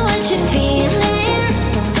 I know what you're feeling.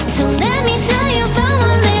 So let me tell you about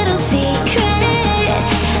my little secret.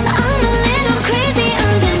 I'm a little crazy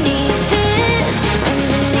underneath this.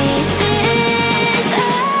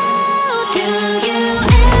 Oh, do you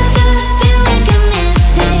ever feel like a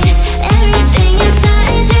misfit? Everything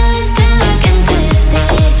inside you is dark and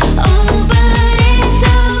twisted. Oh, but it's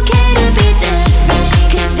okay to be different,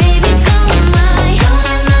 'cause baby, so am I. Do you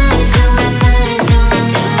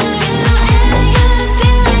ever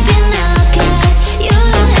feel like an outcast? You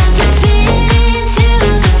don't have to fit into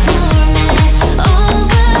the format. Oh,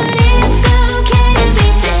 but it's okay to be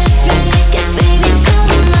different, 'cause baby, so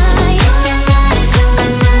am I.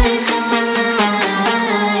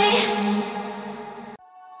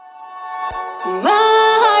 My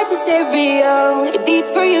heart's a stereo, it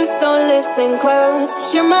beats for you, so listen close.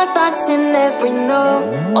 Hear my thoughts in every note.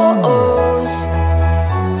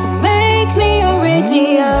 Make me your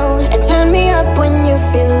radio and turn me up when you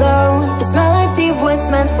feel low. This melody was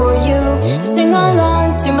meant for you, so sing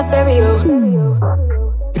along to my stereo.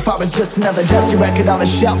 If I was just another dusty record on the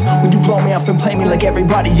shelf, would you blow me off and play me like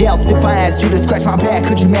everybody else? If I asked you to scratch my back,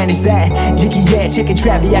 could you manage that? Yicky, yeah, chicken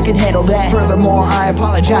Travie, I can handle that. Furthermore, I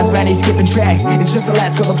apologize for any skipping tracks. It's just the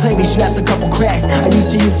last girl that played me, she left a couple cracks. I used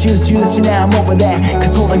to, now I'm over that.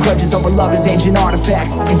 Cause holding grudges over love is ancient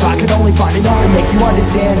artifacts. If I could only find it all to make you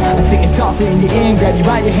understand, I'd sing it softly in your ear and grab you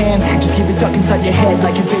by your hand. Just keep it stuck inside your head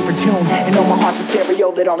like your favorite tune. And know my heart's a stereo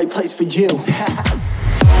that only plays for you.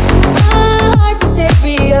 My heart's a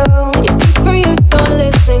stereo, it beats for you, so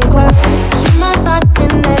listen close. Hear my thoughts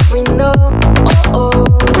in every note.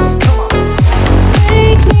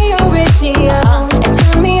 Make me your radio and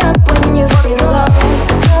turn me up when you feel low.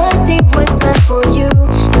 Cause all I did was meant for you,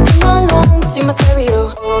 so sing along to my stereo.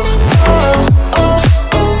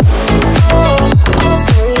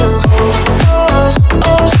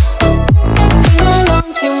 Sing along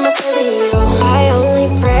to my stereo. I only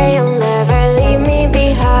pray you'll never leave me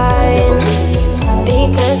behind,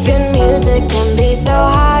 because good music can be so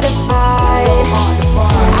hard to find.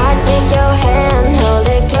 I take your hand, hold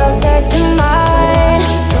it closer to mine.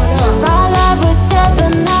 Thought love was dead,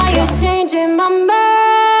 but now you're changing my mind.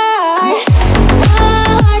 My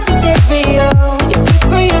heart's a stereo, it beats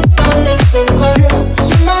for you, so listen close.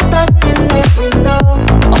 Hear my thoughts in every note.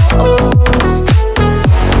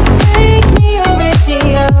 Make me your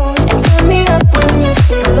radio and turn me up when you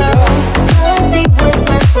feel low. Cause all I did was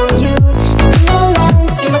meant for you, so sing along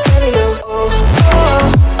to my stereo.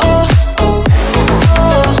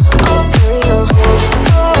 Stereo.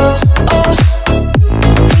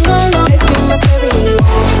 Sing along to my stereo.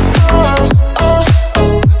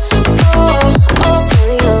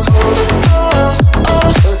 Stereo.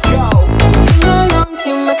 Let's go. Sing along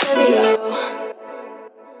to my stereo.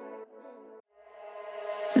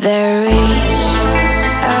 There is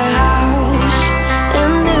a house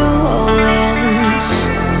in New Orleans.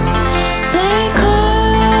 They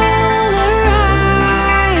call the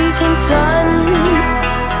rising sun,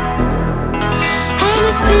 and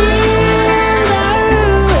it's been the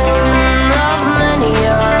ruin of many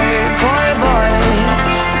a poor boy.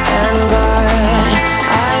 And God,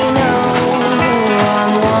 I know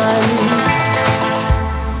I'm one.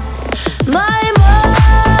 My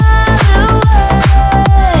mother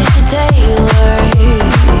was a tailor.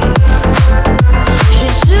 She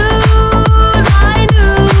sewed my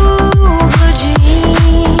new blue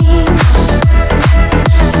jeans.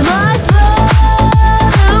 My father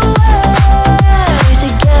was a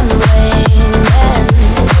gambling man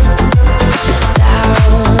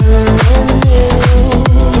down in New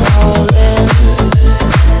Orleans.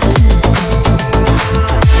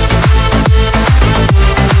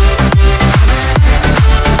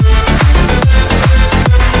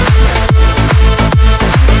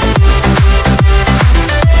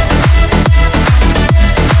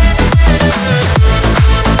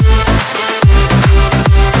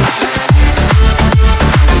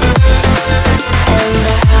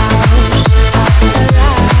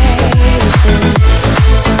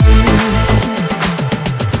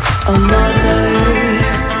 A mother,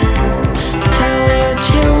 tell your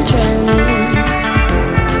children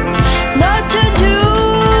not to do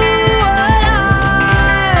what I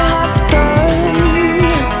have done.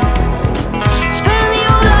 Spend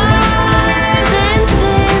your lives in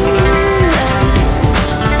sin and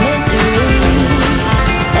misery,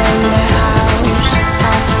 and the house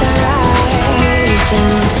of the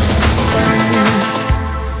rising sun.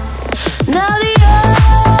 Now the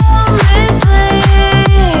only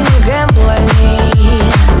thing a gambler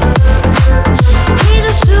need is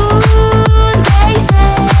a suitcase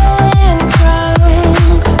and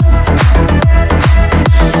trunk,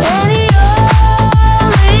 and the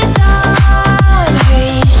only time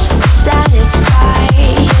he's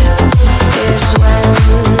satisfied is when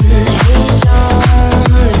he's on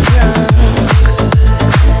the drunk.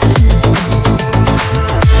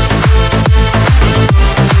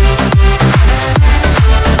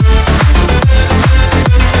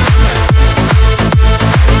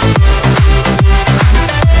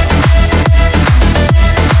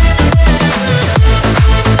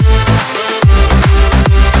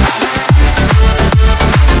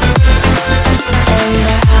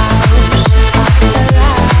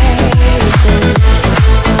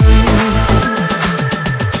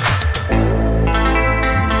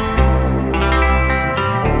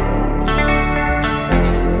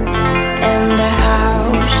 In the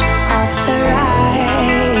house of the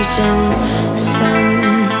rising sun.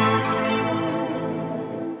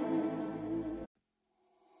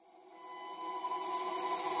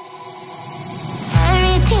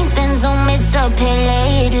 Everything's been so messed up here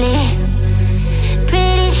lately.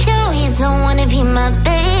 Pretty sure you don't wanna be my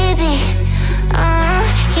baby.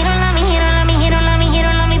 You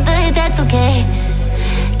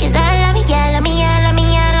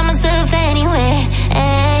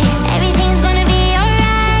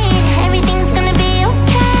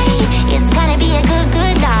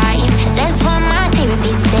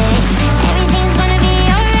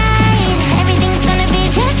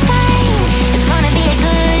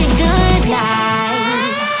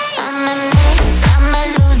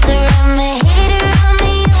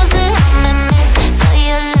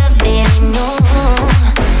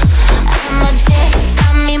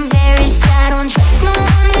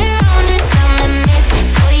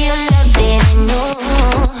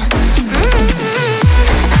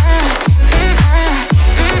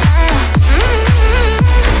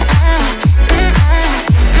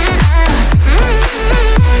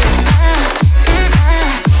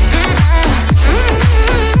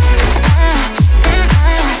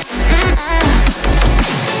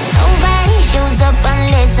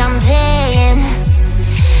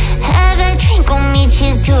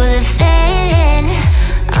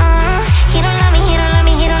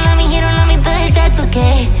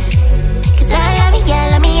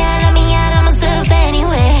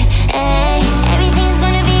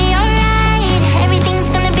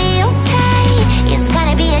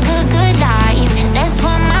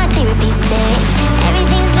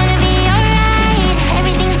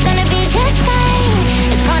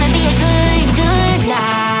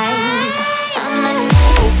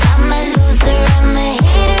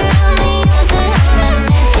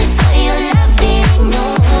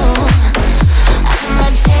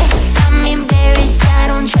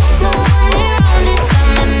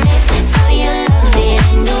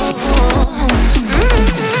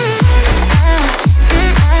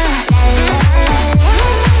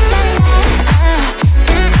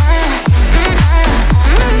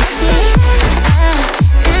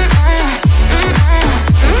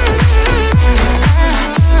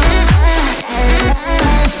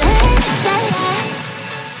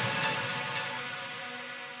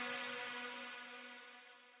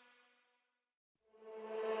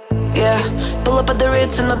yeah. Pull up at the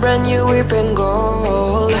Ritz in a brand new whip in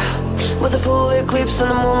gold, with a full eclipse and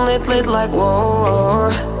the moonlit lit like whoa.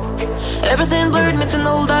 Everything blurred, mixing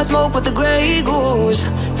old eyed smoke with the grey goose.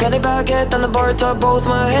 Fanny baguette on the bar top, both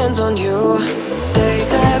my hands on you.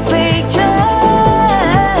 Take a picture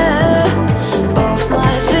of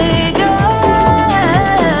my figure,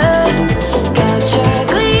 gotcha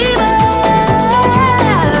gleamer.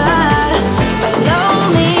 Allow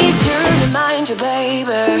me to remind you,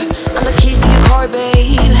 baby, I'm the keys to your car,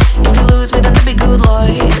 babe. If you lose me, then that'd be good luck.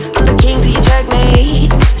 I'm the king to your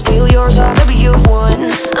checkmate. Steal yours, oh baby, you've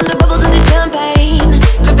won. I'm the bubbles in the champagne,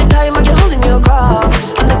 grip it tight like you're holding your cup.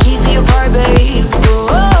 I'm the keys to your car, babe. Whoa,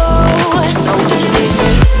 oh, did you need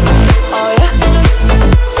me? Oh yeah.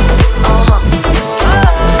 Oh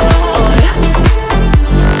yeah.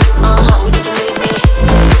 Did you need me?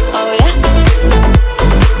 Oh yeah.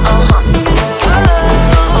 Oh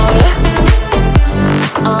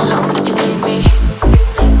yeah. Did you need me?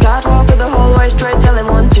 Catwalk to the hallway, straight telling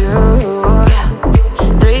 1, 2,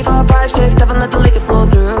 3, 4, 5, 6, 7, let the liquor flow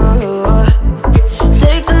through.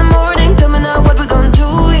 6 in the morning, tell me now what we gonna do,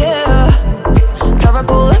 yeah. Driver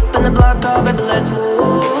pull up in the block car, baby, let's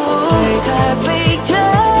move. Take a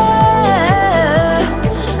picture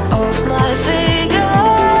of my figure,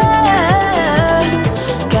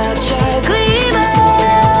 gotcha gleamer.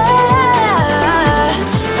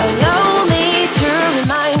 Allow me to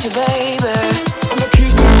remind you, baby, I'm the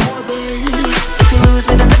keys to your heart, baby. If you lose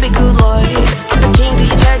me, then that'd be good luck. I'm the king to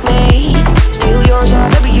your checkmate. Steal yours, oh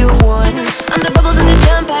baby, you've won. I'm the bubbles in the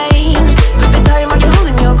champagne, grip it tight like you're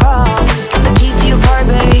holding your cup. I'm the keys to your car,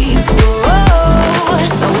 babe. Whoa,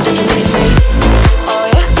 oh, did you need me? Oh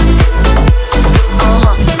yeah.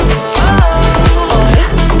 Oh yeah.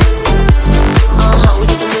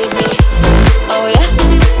 Did you need me? Oh yeah.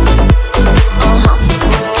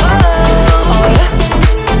 Oh yeah.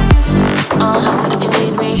 Did you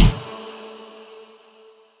need me?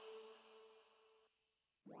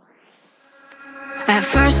 At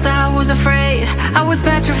first I was afraid, I was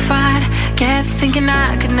petrified. Kept thinking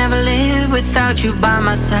I could never live without you by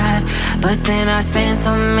my side. But then I spent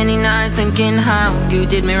so many nights thinking how you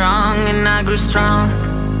did me wrong, and I grew strong,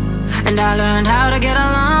 and I learned how to get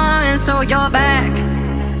along. And so you're back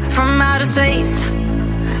from outer space.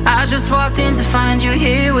 I just walked in to find you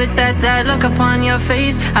here with that sad look upon your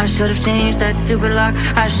face. I should have changed that stupid lock,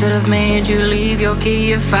 I should have made you leave your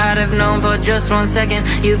key. If I'd have known for just 1 second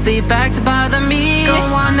you'd be back to bother me. Go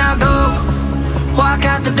on now, go, walk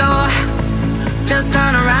out the door. Just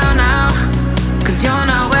turn around now, cause you're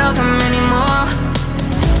not welcome anymore.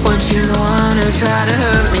 Weren't you the one who tried to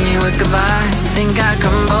hurt me with goodbye? You think I'd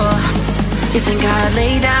crumble? You think I'd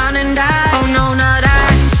lay down and die? Oh no, not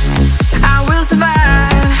I will survive.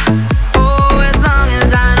 Oh, as long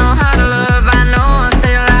as I know how to love, I know I'll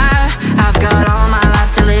stay alive. I've got all my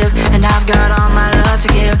life to live, and I've got all my love to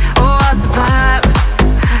give. Oh, I'll survive,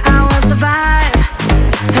 I will survive.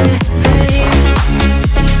 Hey, hey.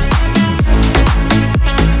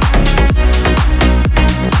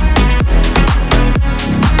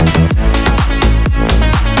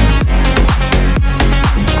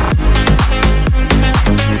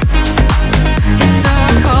 It's a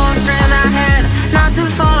cold strand I had, not to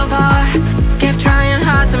fall apart. Kept trying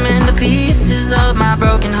hard to mend the pieces of my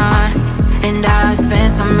broken heart. And I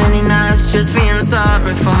spent so many nights just feeling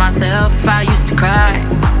sorry for myself. I used to cry,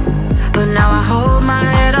 but now I hold my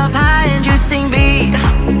head up high and you sing beat.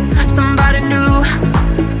 Somebody new,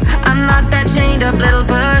 I'm not that chained up little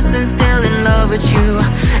person still in love with you.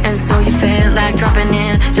 And so you felt like dropping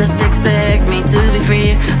in, just expect me to be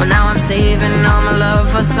free. Well now I'm saving all my love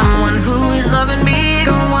for someone who is loving me.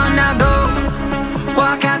 Go on now, go,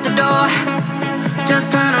 walk out the door.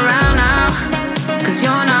 Just turn around now, cause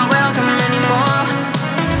you're not welcome anymore.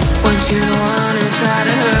 Weren't you the one who tried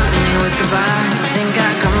to hurt me with goodbye? You think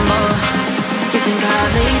I'd crumble? You think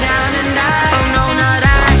I'd lay down and die? Oh no, not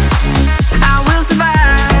I will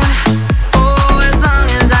survive. Oh, as long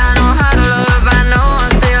as I know how to love, I know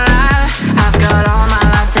I'll stay alive. I've got all my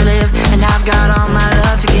life to live, and I've got all my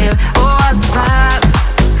love to give. Oh, I'll survive,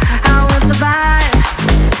 I will survive.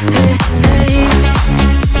 Hey, hey.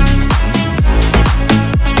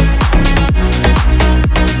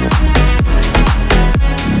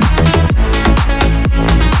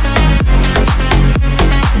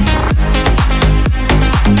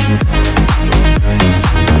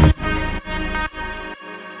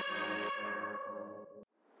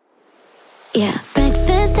 Yeah,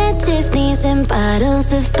 breakfast at Tiffany's and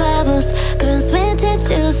bottles of bubbles. Girls with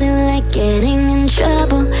tattoos who like getting in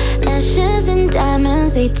trouble. Lashes and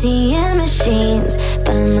diamonds, ATM machines.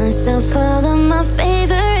 Buy myself all of my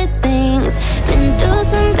favorite things. Been through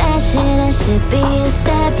some bad shit,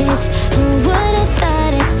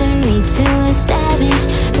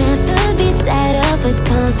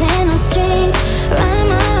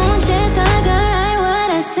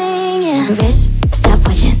 wrist, stop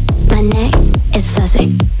watching. My neck is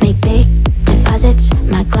fuzzy. Make big deposits.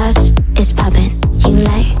 My gloss is popping. You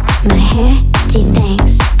like my hair? Gee,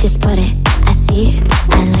 thanks. Just put it. I see it.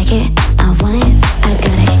 I like it. I want it. I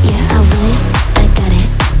got it. Yeah, I want it. I got it.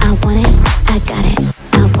 I want it. I got it.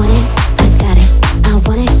 I want it. I got it. I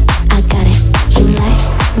want it. I got it. You like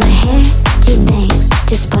my hair? Gee, thanks.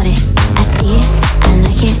 Just put it. I see it. I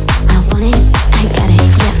like it. I want it. I got it.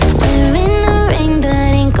 Yeah. Wearing a ring,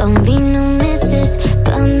 but ain't gon' be no misses.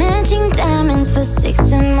 But matching diamonds for 6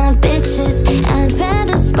 of my bitches. I'd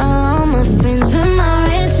rather spoil all my friends with my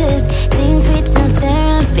riches. Think retail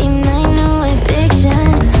therapy, my new addiction.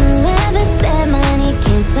 Whoever said money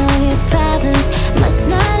can't solve your problems must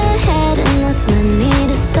not have had enough money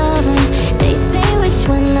to solve them. They say which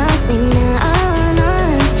one I'll sing now on.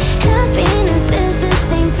 Happiness is the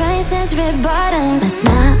same price as red bottoms. My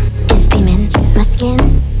smile is beaming, my skin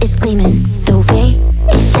is gleaming. The way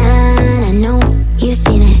it shine, I know you've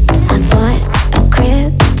seen it. I bought a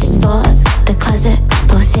crib just for the closet,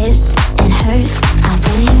 both his and hers. I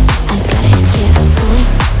want it, I got it, yeah, I want it,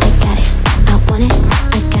 I got it. I want it,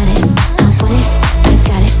 I got it, I want it, I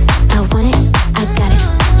got it. I want it, I got it.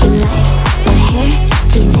 You like my hair?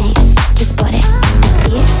 Gee, thanks, just bought it. I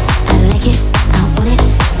see it, I like it, I want it,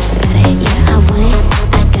 I got it, yeah, I want it,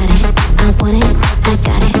 I got it. I want it, I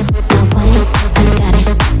got it, I want it, I got it.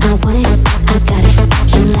 I want it, I got it.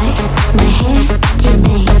 You like my hair? Gee,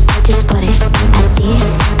 thanks, just bought it. I see it,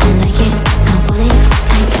 I like it, I want it,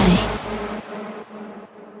 I got it.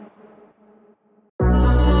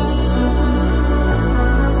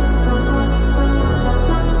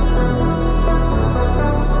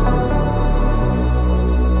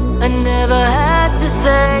 I never had to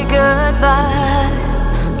say goodbye.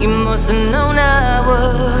 You must have known I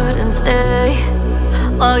wouldn't stay.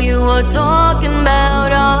 While you were talking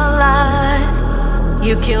about our life,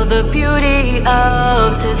 you killed the beauty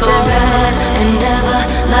of today. Forever and ever,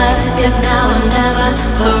 life is now and never.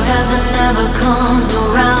 Forever never comes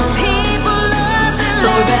around. People love you.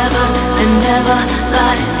 Forever and ever,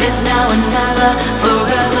 life is now and never.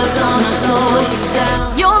 Forever's gonna slow you down.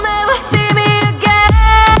 You'll never see me again.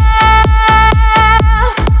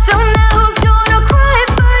 So now who's gonna cry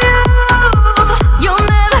for you? You'll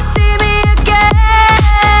never see me again.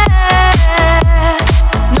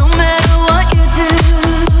 No matter what you do,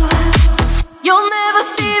 you'll never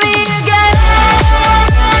see me again.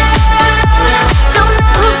 So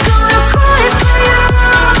now who's gonna cry for you?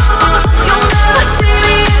 You'll never see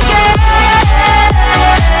me again.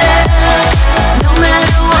 No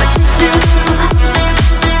matter what you do.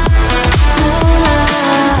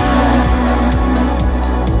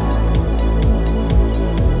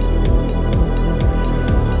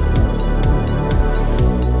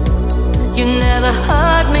 You never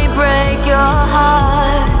heard me break your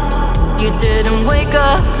heart. You didn't wake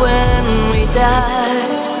up when we died.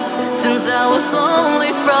 Since I was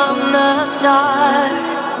lonely from the start,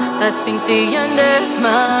 I think the end is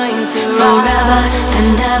mine too. Forever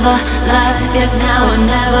and ever, life is now and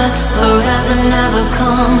never. Forever never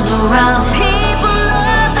comes around. People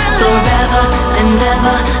love you. Forever and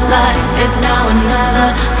ever, life is now and never.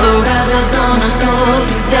 Forever's gonna slow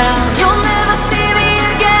you down. You'll never see me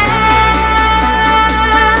again.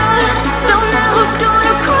 So now who's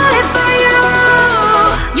gonna cry for you?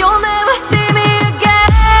 You'll never see me again.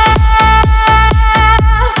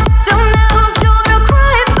 So now who's gonna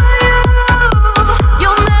cry for you?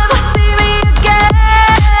 You'll never see me again.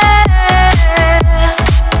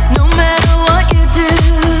 No matter what you do,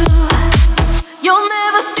 you'll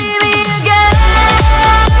never see me again.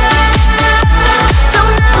 So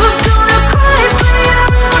now who's gonna cry for you?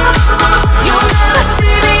 You'll never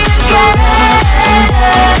see me again.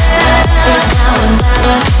 Now and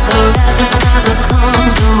never, forever never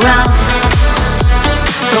comes around.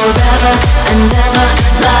 Forever and ever,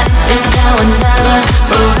 life is now and never.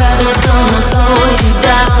 Forever's gonna slow you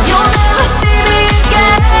down. You'll never see me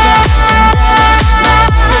again.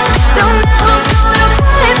 So now who's gonna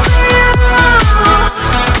cry for you?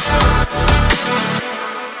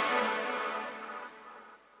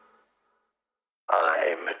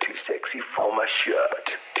 I'm too sexy for my shirt.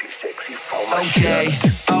 Too sexy for my Okay,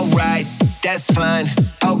 shirt. alright, that's fine,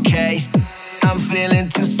 okay. I'm feeling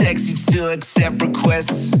too sexy to accept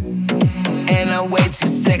requests. And I'm way too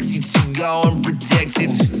sexy to go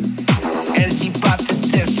unprotected. And she popped the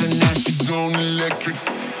test and now she going electric.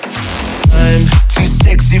 I'm too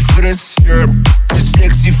sexy for this shirt. Too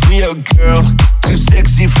sexy for your girl. Too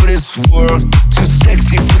sexy for this world. Too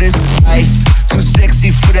sexy for this ice. Too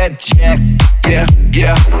sexy for that jack. Yeah,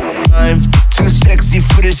 yeah. I'm too sexy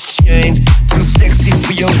for this chain. Too sexy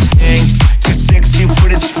for your gang. Too sexy for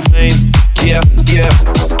this fame.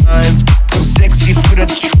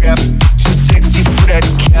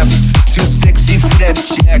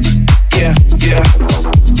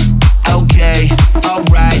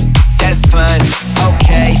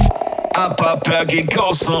 I pop out, get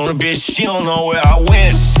ghosts on the bitch, she don't know where I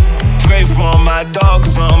went. Pray for all my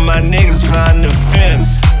dogs, all my niggas behind the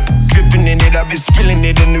fence. Dripping in it, I've been spilling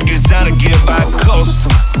it, a new designer gear by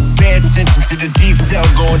Coastal. Pay attention to the detail,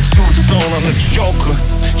 going two-tone on the choker.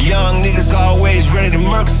 Young niggas always ready to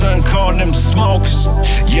murk, son, call them smokers.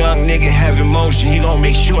 Young nigga have emotion, he gon'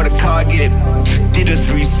 make sure the car get. Did a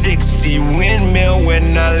 360 windmill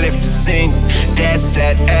when I left the scene. That's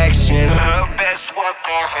that action. Her best work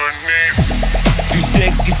on her knees. Too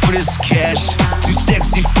sexy for this cash, too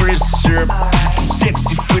sexy for this syrup, too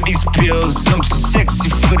sexy for these pills, I'm too sexy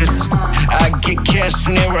for this. I get cash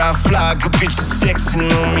whenever I fly, good bitches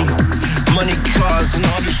sexing on me. Money, cars, and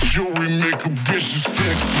all this jewelry make a bitch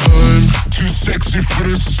sexy. I'm too sexy for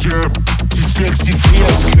this syrup, too sexy for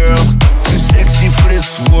your girl, too sexy for this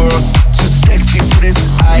world, too sexy for this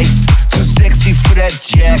ice, too sexy for that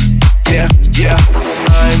jack. Yeah, yeah,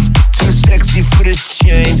 I'm too sexy for this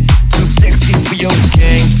chain, too sexy for your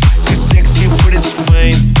gang, too sexy for this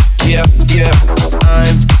fame. Yeah, yeah,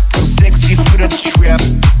 I'm too sexy for the trap,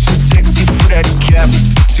 too sexy for that cap,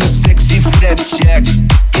 too sexy for that jack.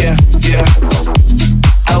 Yeah, yeah.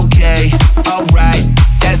 Okay, alright,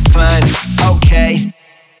 that's fine. Okay.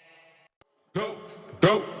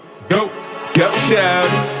 Go,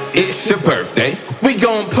 shout it, it's your birthday. We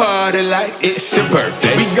gon' party like it's your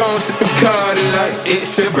birthday. We gon' sip and party like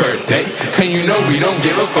it's your birthday. And you know we don't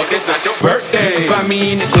give a fuck, it's not your birthday. You can find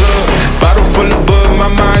me in the club, bottle full of bug.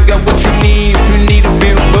 My mind got what you need if you need to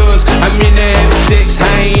feel the buzz. I'm in the having sex,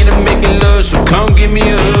 I ain't into making love. So come give me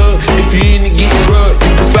a hug if you into getting rough.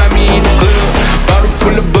 You can find me in the club, bottle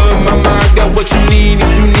full of bug. My mind got what you need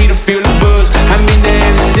if you need to feel the buzz. I'm in the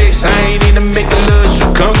having sex, I ain't into making love. So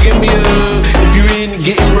come give me a hug if you into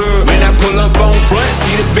getting rough. When I pull up on front,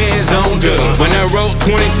 see the bands on dub. When I roll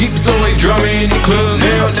 20 deep, so always drama in the club.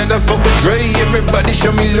 Now that I fuck with Dre, everybody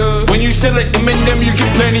show me love. When you sell it, M&M, you get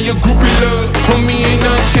plenty of groupie love. Homie ain't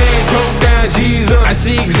none chain, roll down, G's up. I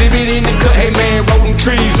see exhibit in the cut, hey man, roll them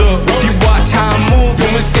trees up. If you watch how I move, you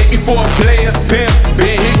mistake me for a player. Pimp,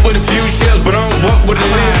 been hit with a few shells, but I don't walk with a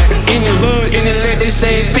limp. In the hood, in the land, they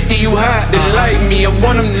say 50 you hot. They like me, I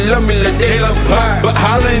want them to love me like they love pie. But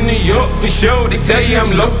holla in New York for sure, they tell you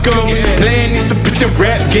I'm loco. Plan is to put the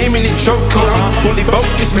rap game in the chokehold. I'm fully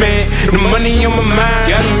focused, man. The money on my mind.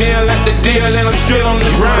 Got a meal at the deal and I'm still on the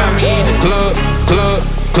grind. Find me in the club.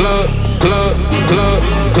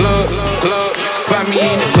 Find me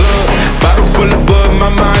in the club. Bottle full of bug.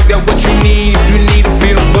 My mind got what you need if you need to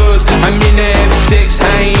feel the buzz. I'm in the having sex,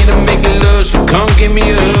 I ain't into making love. So come give me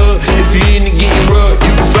a hug if you into getting rough.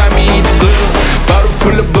 You can find me in the club. Bottle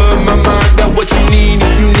full of bug. My mind got what you need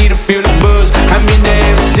if you need to feel the buzz. I'm in the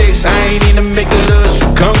having sex, I ain't into making love.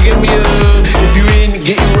 So come give me a hug if you into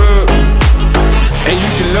getting rough. And you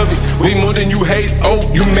should love it, way more than you hate it. Oh,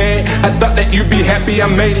 you mad? I thought that you'd be happy I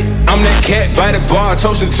made it. I'm that cat by the bar,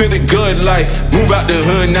 toasting to the good life. Move out the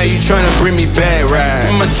hood, now you tryna bring me bad ride.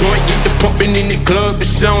 My joint get the pumping in the club,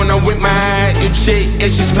 it's showing. I'm with my eye, you chick, and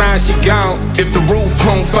she smile, she gone. If the roof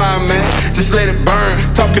on fire, man, just let it burn.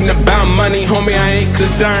 Talking about money, homie, I ain't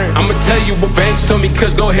concerned. I'ma tell you what banks told me,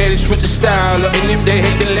 cause go ahead and switch the style up. And if they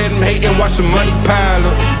hate, then let them hate and watch the money pile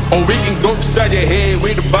up. Or we can go beside your head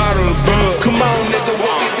with a bottle of bug. Come on, nigga,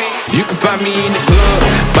 what we be? You can find me in the club,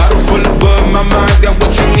 bottle full of bug. My mind got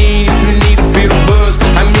what you need if you need to feel the buzz.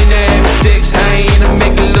 I'm in the having sex, I ain't into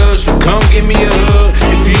making love. So come give me a hug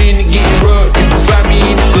if you into getting rough. You can find me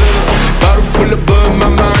in the club, bottle full of bug.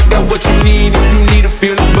 My mind got what you need if you need to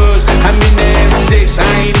feel the buzz. I'm in the having sex, I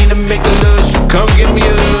ain't into making love. So come give me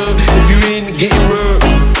a hug if you into getting rough.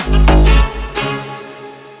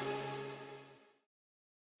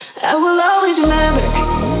 I will always remember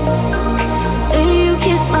the day you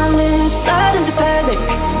kissed my lips, light as a feather.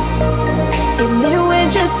 And it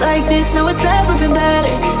went just like this, no, it's never been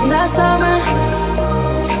better. That summer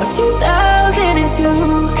of 2002,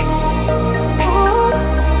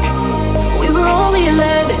 we were only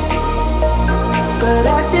 11, but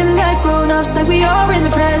acting like grown-ups, like we are in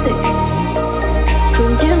the present.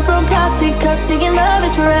 Drinking from plastic cups, singing love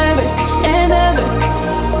is forever and ever.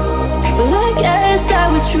 Well, I guess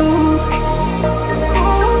that was true.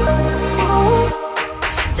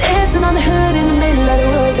 Dancing on the hood in the middle of the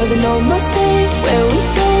woods of an old Mustang, where we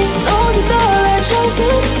sang songs with all our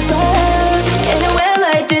childhood friends. And it went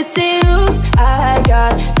like this, oops, I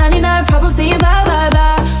got 99 problems saying bye, bye,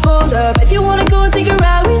 bye. Hold up, if you wanna go and take a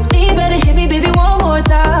ride with me, better hit me, baby, one more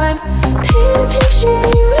time. Paint a picture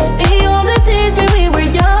for you and me on the days when we were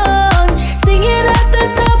young, singing at the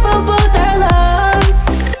top of both our lungs.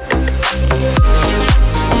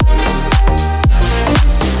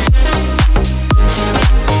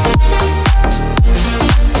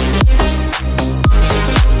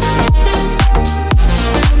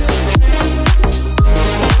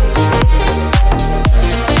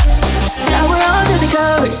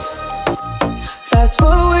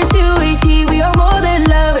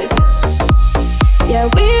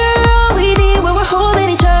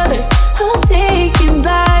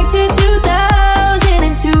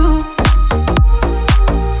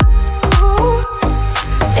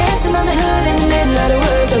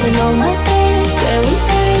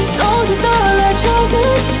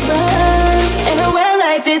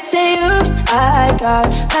 got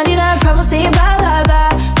 99 problems saying bye, bye,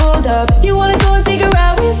 bye. Hold up, if you wanna go and take a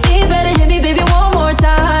ride with me, better hit me, baby, one more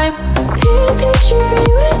time. Paint a picture for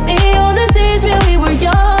you and me on the days when we were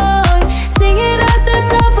young, singing at the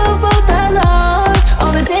top of both our lungs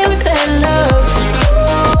on the day we fell in love.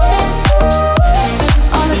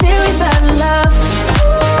 On the day we fell in love.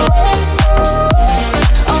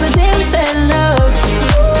 On the day we fell in love.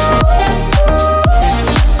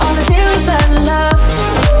 On the day we fell in love.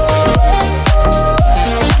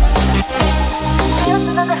 Just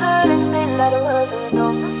another hurting thing that it wasn't no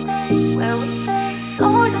mistake. Where we say it's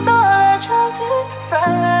always with all our childhood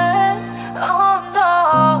friends. Oh no.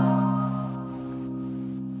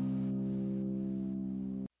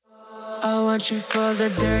 I want you for the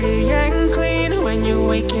dirty and clean. When you're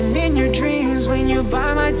waking in your dreams, when you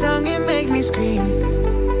bite my tongue and make me scream.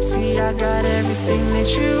 See, I got everything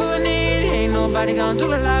that you need. Ain't nobody gonna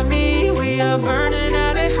do it like me. We are burning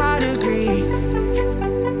at a high degree.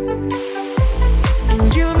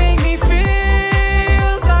 And you make me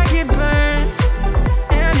feel like it burns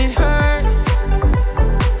and it hurts.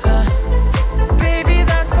 Baby,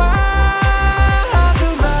 that's part of the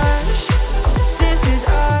rush. This is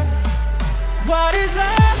us. What is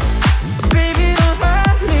love? Baby, don't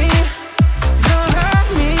hurt me. Don't hurt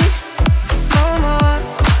me no more.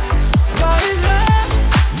 What is love?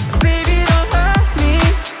 Baby, don't hurt me.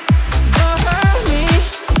 Don't hurt me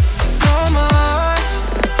no more.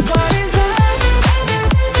 What is love?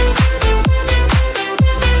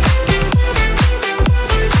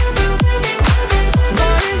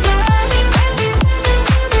 What is love?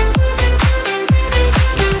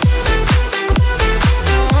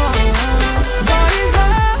 What is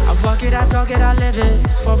love? I walk it, I talk it, I live it.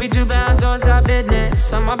 Before we do bound doors, our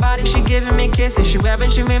business. On my body, she giving me kisses. She wearing,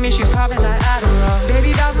 she with me, she popping like Adderall.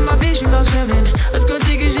 Baby, down for my bitch, she go swimming. Let's go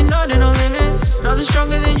dig it, you know there no limits. Nothing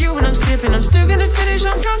stronger than you when I'm sipping. I'm still gonna finish,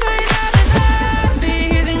 I'm drunk, I ain't having that.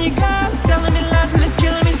 Be here, then you go. It's telling me last and it's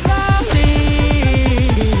killing me slowly.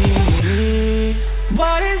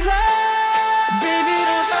 What is love? Baby,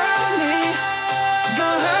 don't hurt me.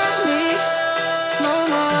 Don't hurt me no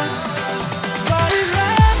more. What is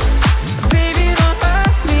love? Baby, don't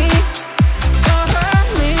hurt me. Don't hurt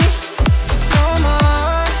me no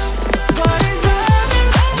more. What is love?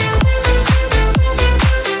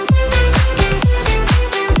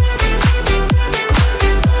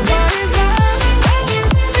 What is love?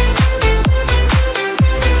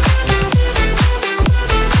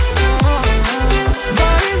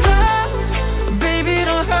 What is love? Baby,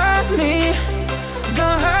 don't hurt me.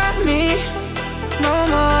 Don't hurt me no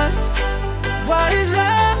more. What is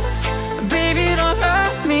love? Baby, don't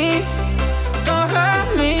hurt me. Don't hurt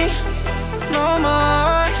me no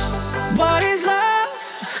more. What is love?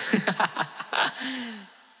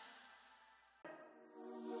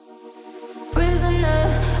 Prisoner,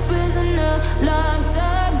 prisoner, locked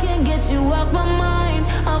up, can't get you off my mind,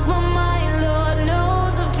 off my mind. Lord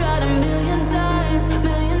knows I've tried a million times,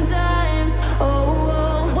 million times. Oh,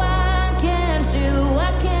 oh, why can't you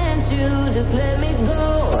just let me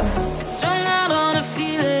go? Strung out on a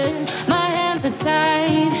feeling, my hands are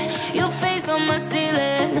tied, your face on my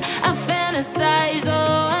ceiling, I fantasize.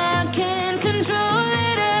 Oh, I can't control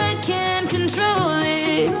it, I can't control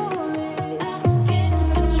it.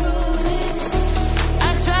 I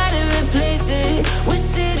try to replace it with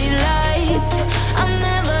city lights. I'll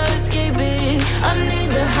never escape it. I need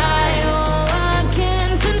the high. Oh, I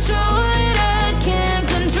can't control it. I can't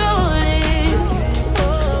control it.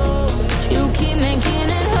 Oh, you keep making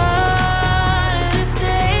it harder to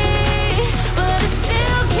stay, but I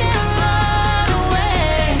still can't run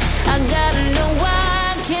away. I gotta know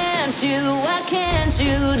why can't you? Why can't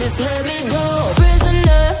you just let me go?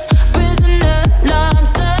 Prisoner, prisoner,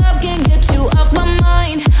 locked up, can't get you off my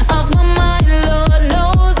mind, off my mind. Lord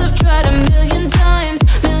knows I've tried a million times,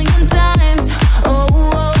 million times. Oh,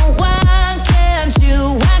 oh, why can't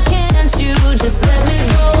you? Why can't you just let me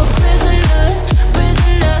go? Prisoner,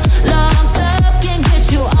 prisoner, locked up, can't get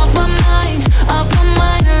you off my mind, off my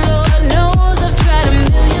mind. Lord knows I've tried a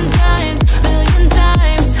million times, million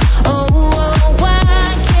times. Oh, oh, why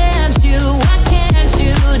can't you? Why can't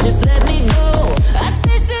you just let me go?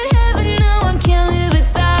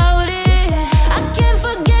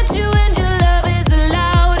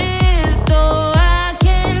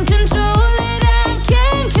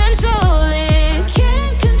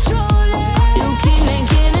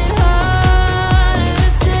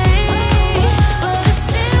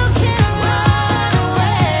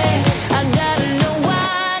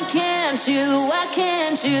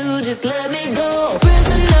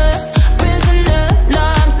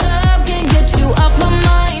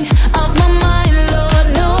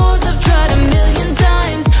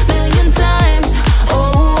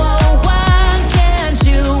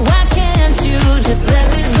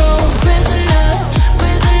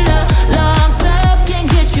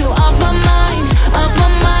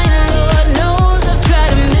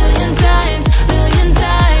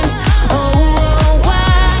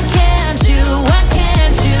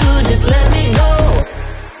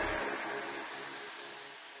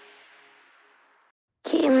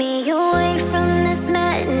 Keep me away from this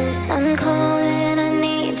madness. I'm cold and I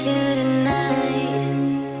need you tonight.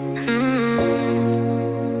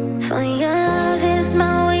 For your love is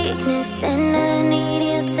my weakness, and I need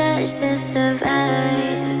your touch to survive.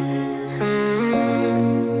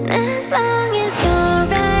 As long as you're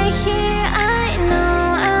right here, I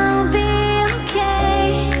know I'll be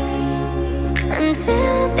okay.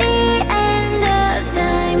 Until the end of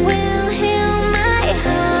time, we'll heal my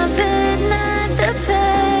heart, but not the pain.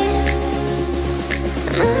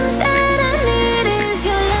 All that I need is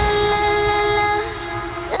your love,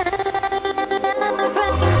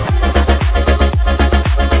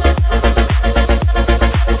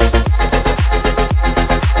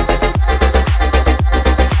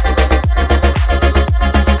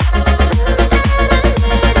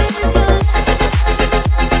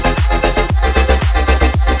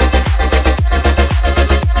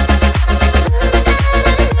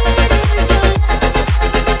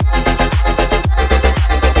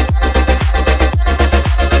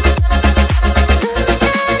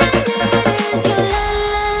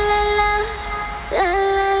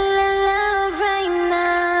 right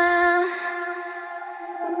now.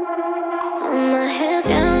 My head's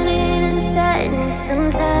drowning in sadness. I'm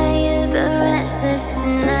tired but restless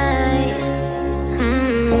tonight.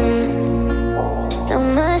 So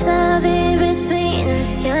much love in between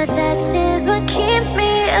us. Your touch is what keeps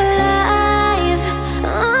me alive.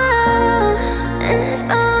 Oh, as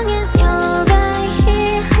long as you're right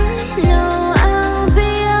here, I know I'll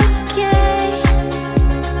be okay.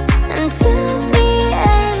 Until the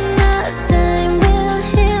end of time, we'll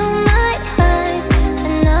heal my heart,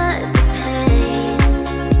 but not the pain.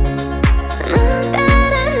 All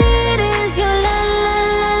that I need is your love,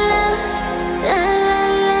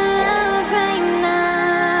 right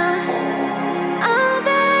now. All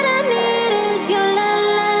that I need is your love,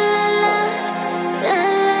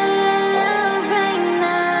 right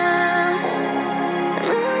now.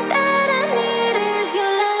 All that I need is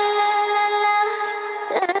your love, right now.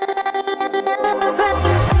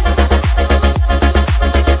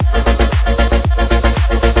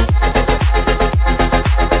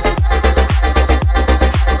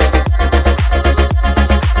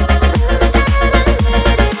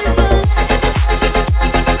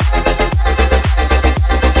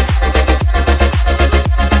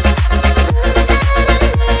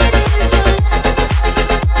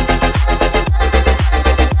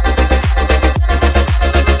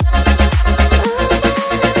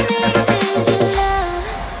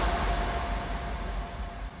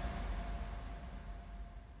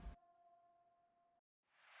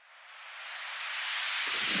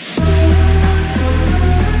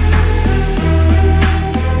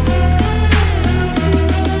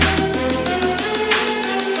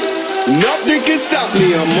 Nothing can stop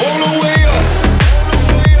me, I'm all the way up.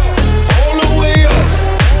 All the way up.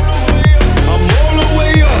 I'm all the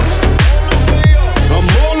way up. I'm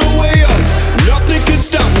all the way up. Nothing can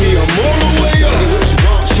stop me, I'm all the way up. Shorty, what you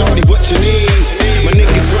want, shorty, what you need? My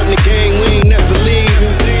niggas run the game, we ain't never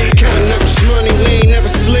leaving. Counting up this money, we ain't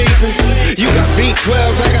never sleeping. You got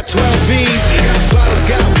V12s, I got 12 Vs. Got bottles,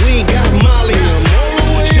 got weed, got Molly.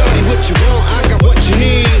 Shorty, what you want, I got what you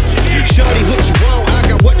need. Shorty, what you want, I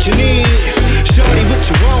got what you need. Shorty, what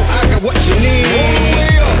you want, I got what you need. All the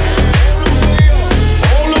way up.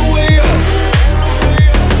 All the way up.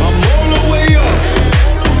 I'm all the way up.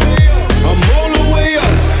 I'm all the way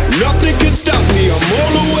up. Nothing can stop me, I'm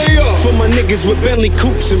all the way up. For my niggas with Bentley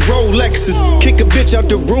coupes and Rolexes. Kick a bitch out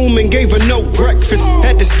the room and gave her no breakfast.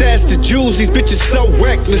 Had to stash the jewels, these bitches so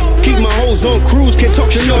reckless. Keep my hoes on cruise, can't talk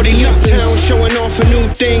to shorty uptown, showing off her new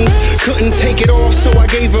things. Couldn't take it off, so I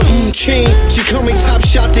gave her chain. She call me top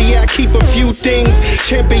shot, yeah, I keep a few things.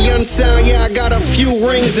 Champion sound, yeah, I got a few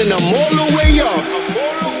rings. And I'm all the way up. I'm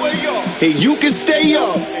all the way up. And you can stay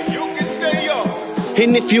up. And you can stay up.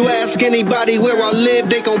 And if you ask anybody where I live,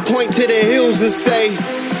 they gon' point to the hills and say,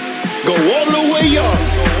 go all the way up.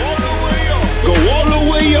 Go all the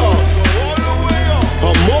way up.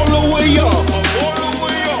 I'm all the way up.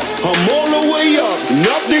 I'm all the way up.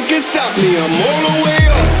 Nothing can stop me, I'm all the way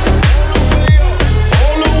up.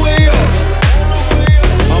 All the way up.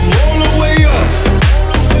 I'm all the way up.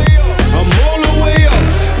 I'm all the way up.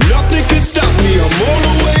 Nothing can stop me, I'm all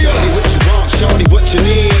the way up. Shorty, what you want, shorty, what you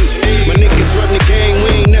need? My niggas run the game, we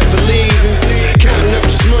ain't never leaving. Counting up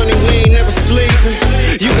this money, we ain't never sleeping.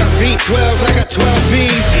 You got V12s, I got 12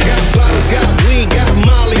 Vs. Got bottles, got weed, got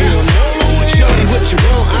Molly. Shorty, what you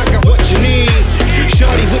want, I got what you need.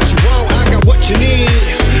 Shorty, what you want, I got what you need.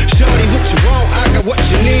 Shorty, what you want, I got what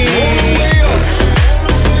you need.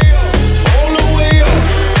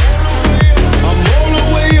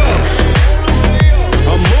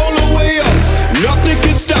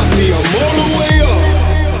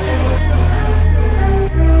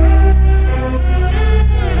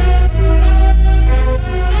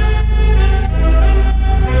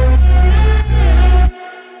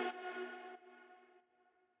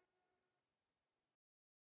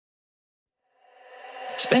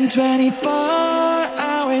 Spend 24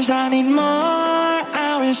 hours, I need more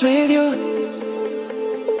hours with you.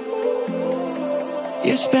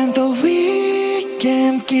 You spent the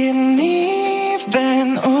weekend getting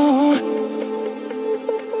even, ooh.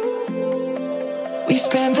 We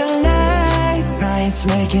spent the late nights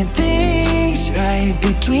making things right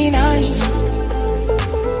between us.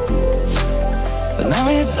 But now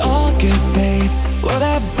it's all good, babe. Roll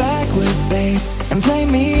that backward, babe, and play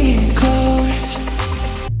me close.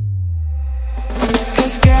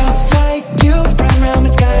 Cause girls like you run around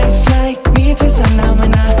with guys like me till sundown.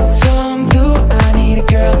 When I come through, I need a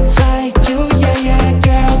girl like you, yeah, yeah.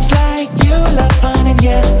 Girls like you love fun and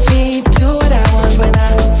yeah, me do what I want. When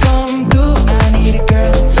I come through, I need a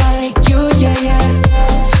girl like you, yeah, yeah.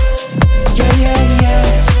 Yeah, yeah, yeah.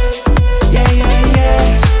 Yeah, yeah, yeah.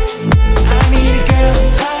 I need a girl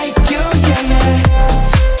like you, yeah, yeah.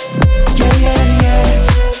 Yeah, yeah, yeah.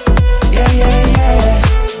 Yeah, yeah, yeah.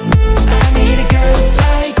 I need a girl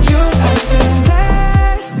like you. I spent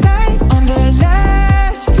last night on the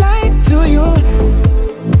last flight to you.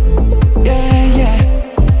 Yeah, yeah.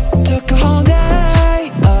 Took a whole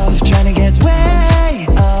day off trying to get way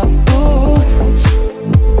up, ooh.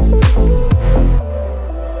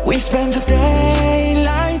 We spent the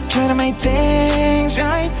daylight trying to make things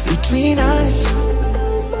right between us.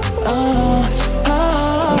 Oh,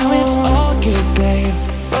 oh. Now it's all good, babe.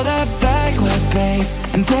 Roll that backward, babe,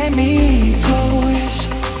 and play me close.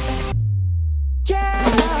 Yeah.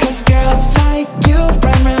 Cause girls like you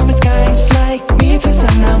run around with guys like me till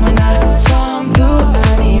sundown. When I come through,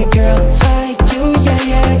 I need a girl like you, yeah,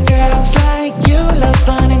 yeah. Girls like you love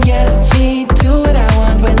fun and yeah, me do what I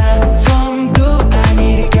want. When I come through, I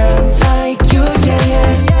need a girl like you, yeah,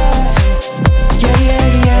 yeah. Yeah, yeah,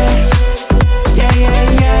 yeah. Yeah, yeah,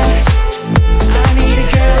 yeah. I need a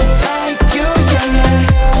girl like you, yeah, yeah.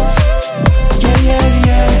 Yeah, yeah,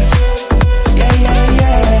 yeah. Yeah, yeah,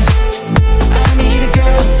 yeah. I need a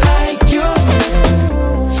girl like you.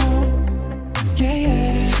 Yeah,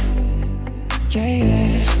 yeah. Yeah,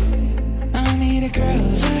 yeah. I need a girl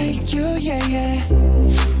like you, yeah, yeah.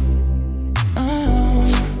 Oh,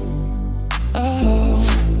 oh.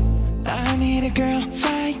 I need a girl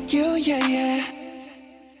like you, yeah, yeah.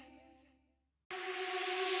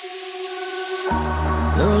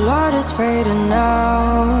 The light is fading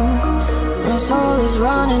now. My soul is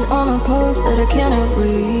running on a path that I cannot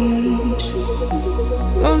reach.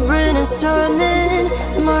 My brain is turning,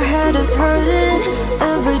 my head is hurting.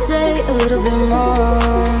 Every day a little bit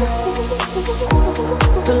more.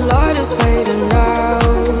 The light is fading now.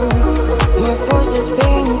 My voice is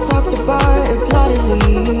being sucked by a bloody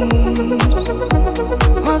lead.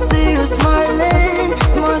 My fear is smiling,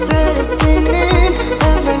 my thread is singing.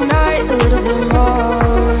 Every night a little bit more.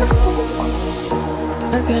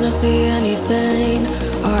 I cannot see anything,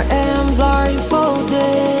 I am blindfolded.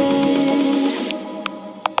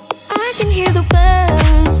 I can hear the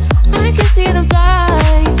birds, I can see them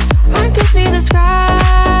fly, I can see the sky.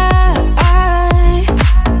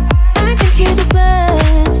 I can hear the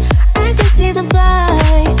birds, I can see them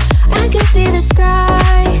fly, I can see the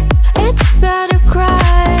sky. It's better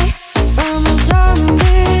cry. I'm a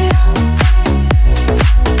zombie,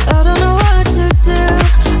 I don't know what to do.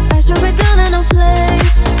 I should be down in a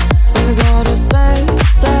place where God is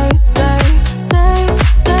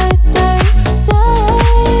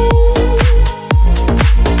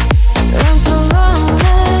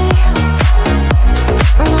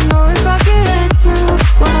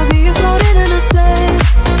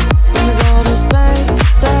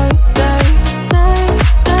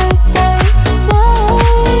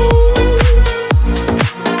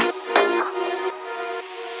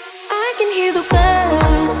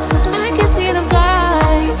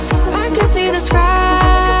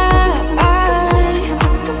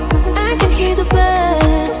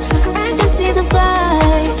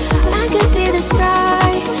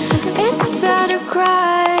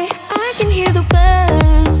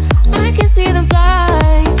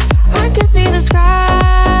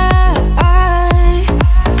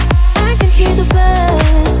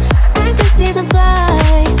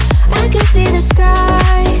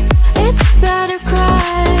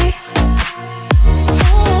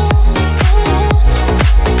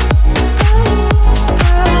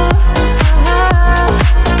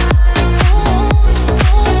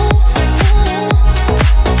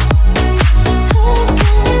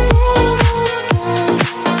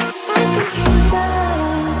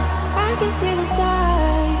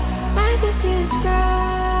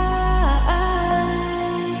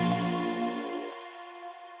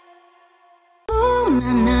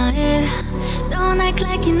nah, nah, yeah. Don't act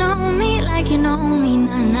like you know me,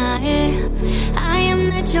 nah, nah, yeah. I am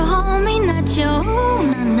not your homie, not your,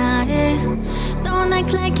 nah, nah, yeah. Don't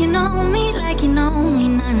act like you know me,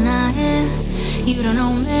 nah, nah, yeah. You don't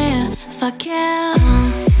know me, fuck yeah.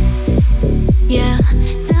 Yeah,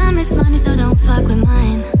 time is money, so don't fuck with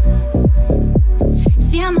mine.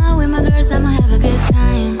 See, I'm out with my girls, I'ma have a good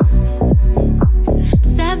time.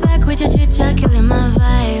 Step back with your chit-chat, killing my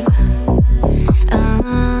vibe.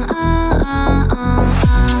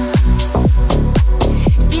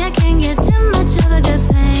 See, I can't get too much of a good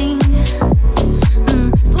thing.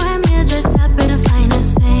 Swear me a dress up in the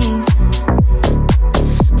finest things.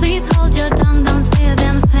 Please hold your tongue, don't say a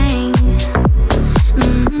damn thing.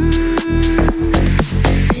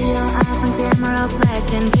 See your eyes on camera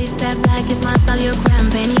flashing. Please step back, it's my style, you're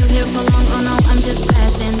cramping. You here for long, oh no, I'm just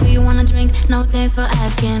passing. Do you wanna drink? No thanks for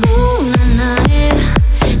asking. Ooh, nah, nah, yeah.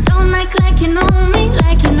 Don't act like you know me,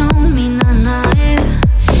 nah, nah, yeah.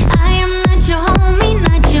 I am not your homie,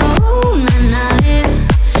 not your, ooh, nah, nah, yeah.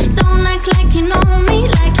 Don't act like you know me,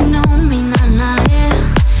 nah, nah, yeah.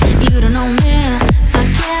 You don't know me,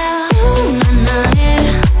 fuck yeah. Ooh, nah, nah, yeah.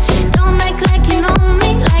 Don't act like you know me,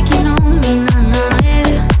 nah, nah, yeah.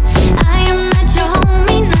 I am not your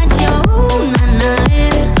homie, not your, ooh, nah, nah,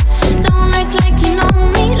 yeah. Don't act like you know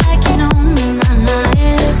me, nah, nah,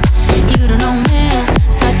 yeah. You don't know me,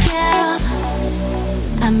 fuck yeah.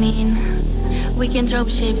 I mean, we can drop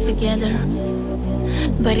shapes together,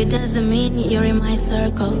 but it doesn't mean you're in my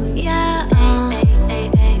circle. Yeah,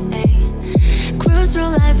 cruise through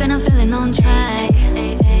life and I'm feeling on track.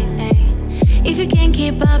 If you can't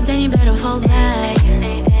keep up, then you better fall back.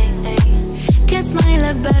 Guess money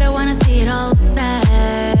look better when I see it all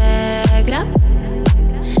stacked up.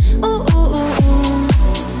 Ooh, ooh, ooh, ooh.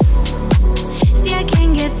 See, I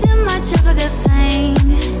can't get too much of a good thing.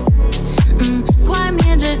 Swipe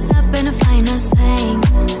me a dress up in the finest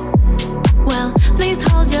things. Well, please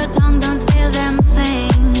hold your tongue, don't say a damn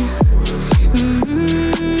thing.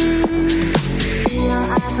 See your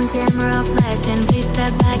eyes on camera flashing. Please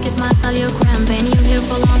step back, it's my style, you're cramping. You here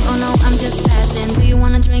for long, oh no, I'm just passing. Do you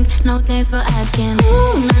wanna drink? No thanks for asking.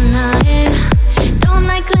 Ooh, nah, nah, yeah. Don't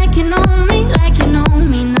act like you know me,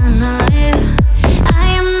 nah, nah, yeah. I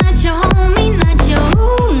am not your homie, not your,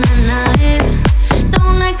 ooh, nah, nah, yeah.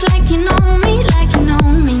 Don't act like you know me,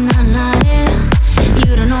 nah, nah, yeah.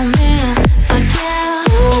 You don't know me, fuck yeah.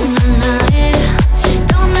 Ooh, nah, nah, yeah.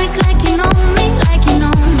 Don't act like you know me,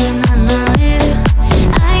 nah, nah, yeah.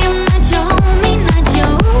 I am not your homie, not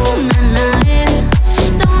your, ooh, nah, nah, yeah.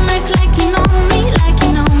 Don't act like you know me,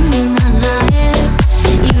 nah, nah, yeah.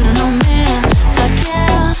 You don't know me, fuck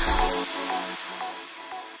yeah.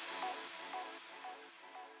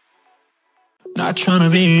 Not tryna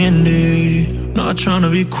be indie, not tryna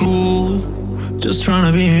be cool, just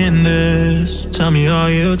tryna be in this. Tell me, are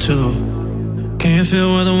you too? Can you feel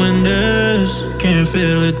where the wind is? Can you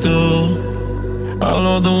feel it though? All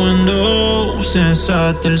of the windows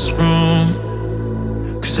inside this room.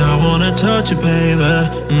 Cause I wanna touch you, baby,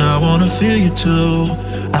 and I wanna feel you too.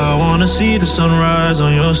 I wanna see the sunrise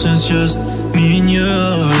on your sense, just me and you.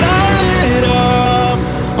 Light it up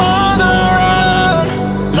on the run.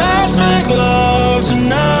 Let's make love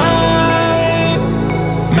tonight.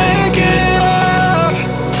 Make it up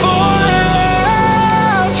for the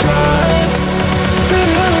love try.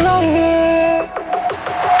 Baby, I'm right here.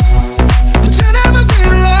 But you'll never be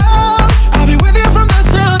alone. I'll be with you from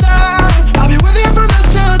dusk till dawn. I'll be with you from dusk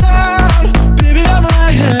till dawn. Baby, I'm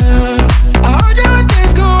right here. I heard you when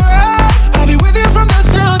things go wrong. I'll be with you from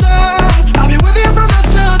dusk till dawn. I'll be with you from dusk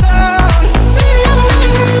till dawn. Baby, I'm right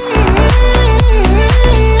here.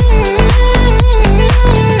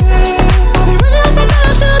 I'll be with you from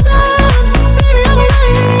dusk till dawn. Baby, I'm right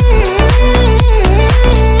here.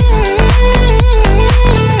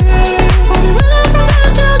 I'll be with you from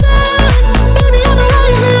dusk till dawn. Baby, I'm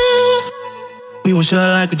right here. We were shot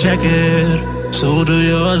like a jacket, so do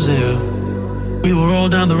yours, yeah. We will roll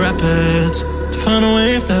down the rapids to find a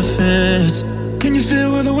wave that fits. Can you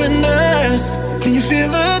feel where the wind is? Can you feel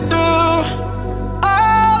it through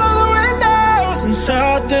all of the windows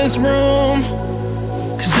inside this room?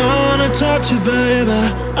 Cause I wanna touch you, baby,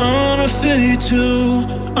 I wanna feel you too.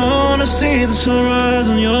 I wanna see the sunrise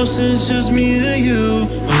on your sense, just me and you.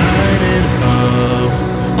 Light it up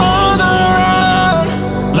on the run.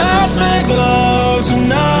 Let's make love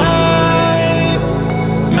tonight.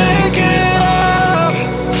 Make it up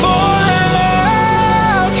for the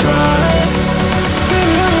love try.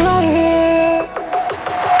 Baby, I'm right here.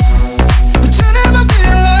 But you'll never be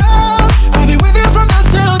alone. I'll be with you from dusk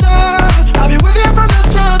till dawn. I'll be with you from dusk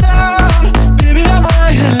till dawn. Baby, I'm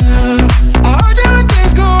right here. I heard you when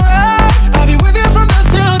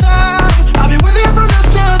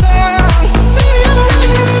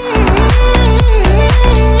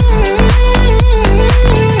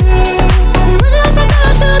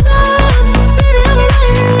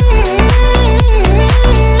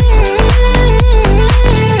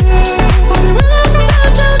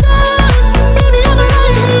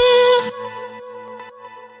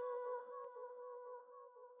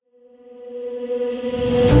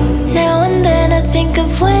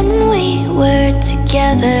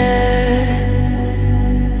together.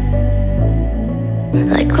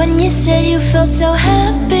 Like when you said you felt so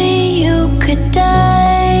happy you could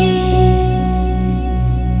die.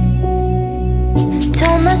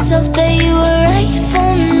 Told myself that you were right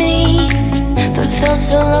for me, but felt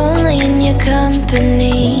so lonely in your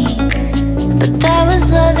company. But that was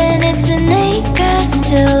love and it's an ache I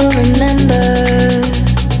still remember.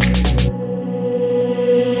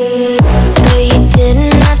 But you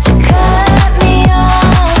didn't have to cut me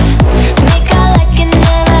off, make out like it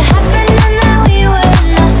never happened and that we were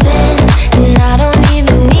nothing. And I don't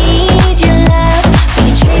even need your love, but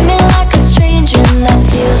you treat me like a stranger and that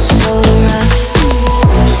feels so rough.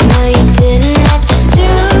 No, you didn't have to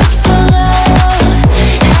stoop so low,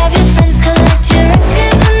 have your friends collect your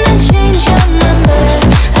records and then change your number.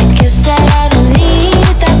 I guess that I don't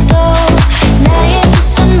need that though. Now you're just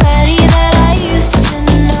somebody that I used to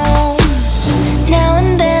know. Now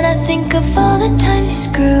and then I think of all the times you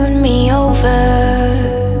screwed me over,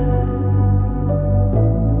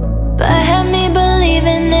 but had me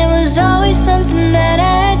believing it was always something that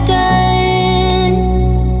I'd done.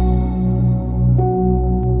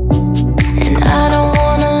 And I don't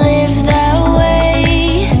wanna live that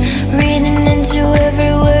way, reading into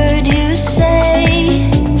every word you say.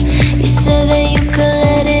 You said that you could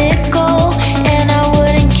let it go, and I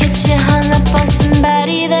wouldn't get you hung up on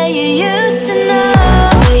somebody that you used to know.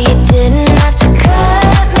 But you didn't have to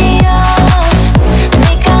cut me off,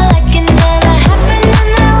 make out like it never happened and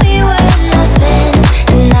that we were nothing.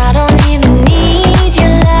 And I don't even need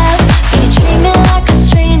your love, but you treat me like a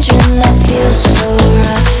stranger and that feels so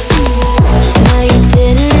rough. No, you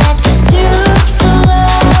didn't have to stoop so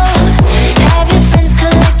low, have your friends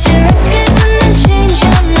collect your records and then change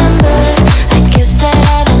your number. I guess that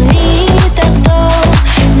I don't need that though.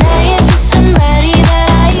 Now you're just somebody that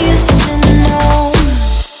I used to know.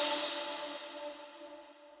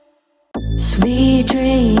 Sweet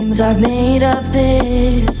dreams are made of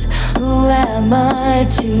this. Who am I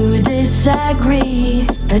to disagree?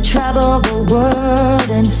 I travel the world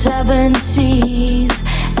and 7 seas.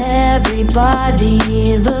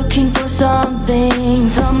 Everybody looking for something.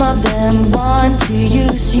 Some of them want to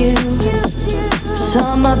use you,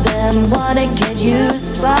 some of them wanna get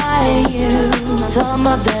used by you, some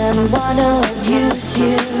of them wanna abuse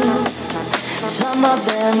you, some of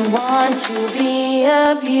them want to be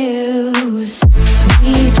abused.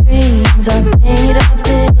 Sweet dreams are made of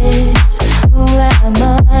this. Who am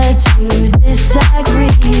I to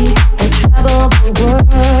disagree? I travel the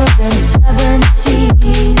world and 7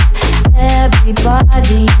 seas.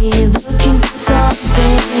 Everybody looking for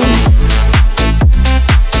something.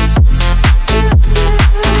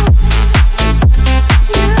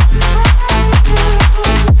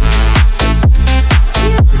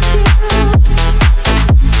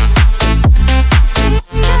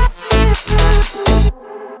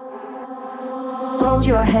 Hold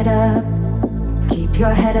your head up, keep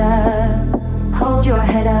your head up. Hold your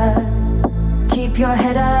head up, keep your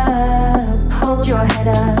head up. Hold your head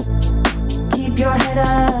up, keep your head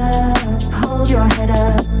up. Hold your head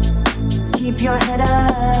up, keep your head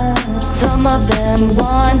up. Some of them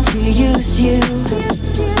want to use you,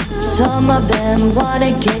 some of them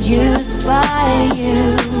wanna get used by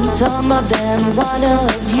you, some of them wanna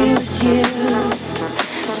abuse you,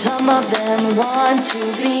 some of them want to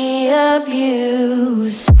be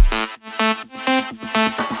abused.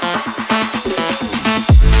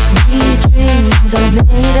 Sweet dreams are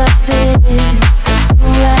made of this. Who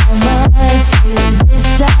am I to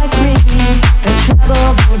disagree? I travel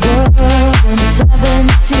the world in 7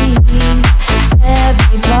 seas.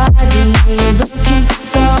 Everybody looking for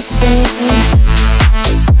something.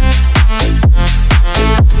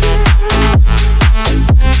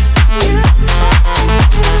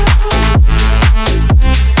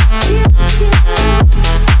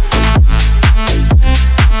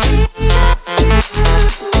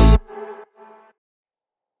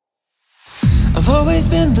 I've always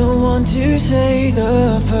been the one to say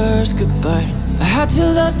the first goodbye. I had to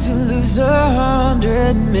love to lose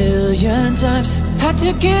 100 million times. Had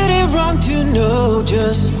to get it wrong to know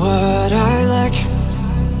just what I like.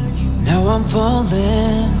 Now I'm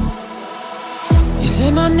falling. You say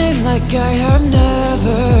my name like I have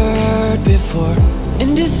never heard before.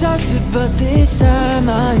 Indecisive, but this time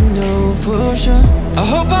I know for sure. I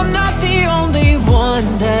hope I'm not the only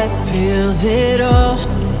one that feels it all.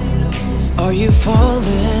 Are you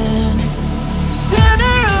falling?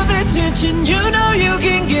 Center of attention, you know you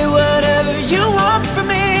can get whatever you want from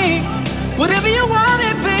me. Whatever you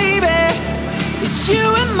wanted, baby. It's you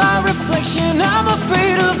and my reflection. I'm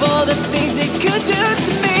afraid of all the things it could do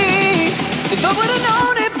to me. If I would've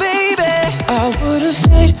known it, baby, I would've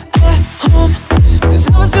should've stayed at home, cause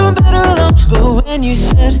I was doing better alone. But when you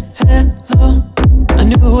said hello, I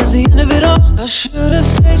knew it was the end of it all. I should've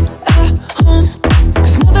stayed at home,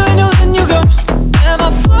 cause now that I know, then you go. Am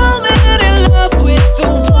I falling in love with the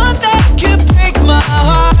one that could break my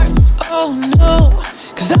heart? Oh no,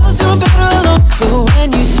 cause I was doing better alone. But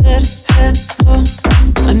when you said hello,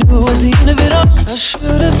 I knew it was the end of it all. I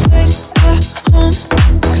should've stayed at home,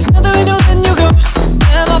 cause now that I know, then you go.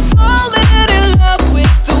 Am I falling in love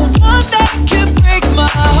with the one that could break my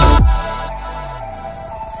heart?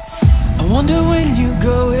 I wonder when you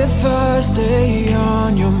go if I stay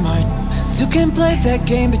on your mind. Two can play that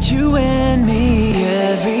game, but you and me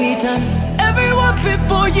every time. Everyone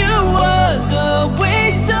before you was a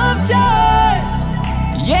waste of time.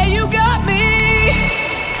 Yeah, you got me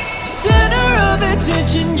center of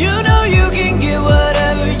attention. You know you can get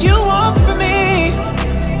whatever you want from me.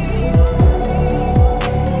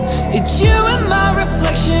 It's you and my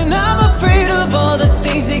reflection. I'm afraid of all the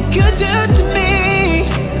things it could do to me.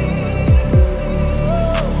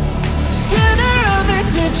 Center of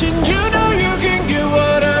attention. You know you can get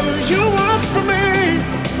whatever you want from me.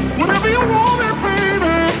 Whatever you want it,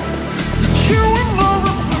 baby. It's you and my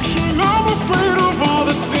reflection. I'm afraid of all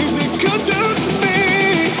the things it could do to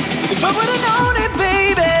me. If I would've known it,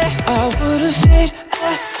 baby, I would've stayed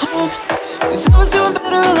at home, cause I was doing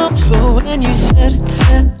better alone. But when you said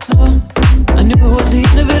hello, I knew it was the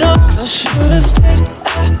end of it all. I should've stayed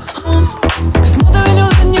at home, cause now that I know,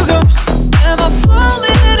 then you go. Am I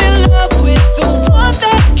falling in love with the one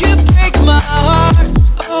that could break my heart?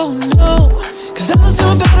 Oh no, cause I was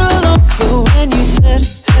doing better alone. But when you said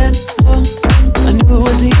hello, I knew it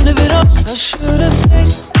was the end of it all. I should've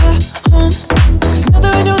stayed at home, cause now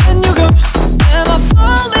that I know, then you go. Am I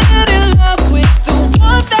falling in love with the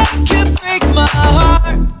one that could break my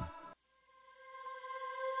heart?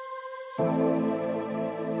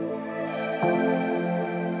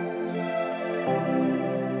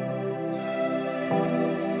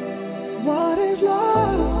 What is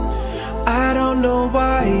love? I don't know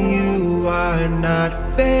why you are not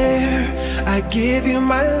fair. I give you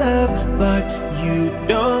my love, but you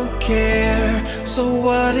don't care. So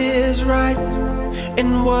what is right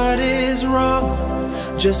and what is wrong?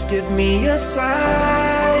 Just give me a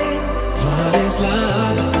sign. What is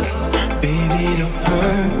love? Baby, don't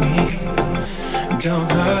hurt me.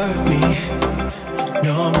 Don't hurt me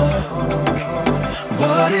no more.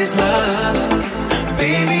 What is love?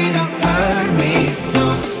 Baby, don't hurt me. No,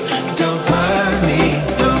 don't hurt me.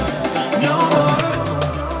 No, no more.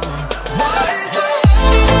 What is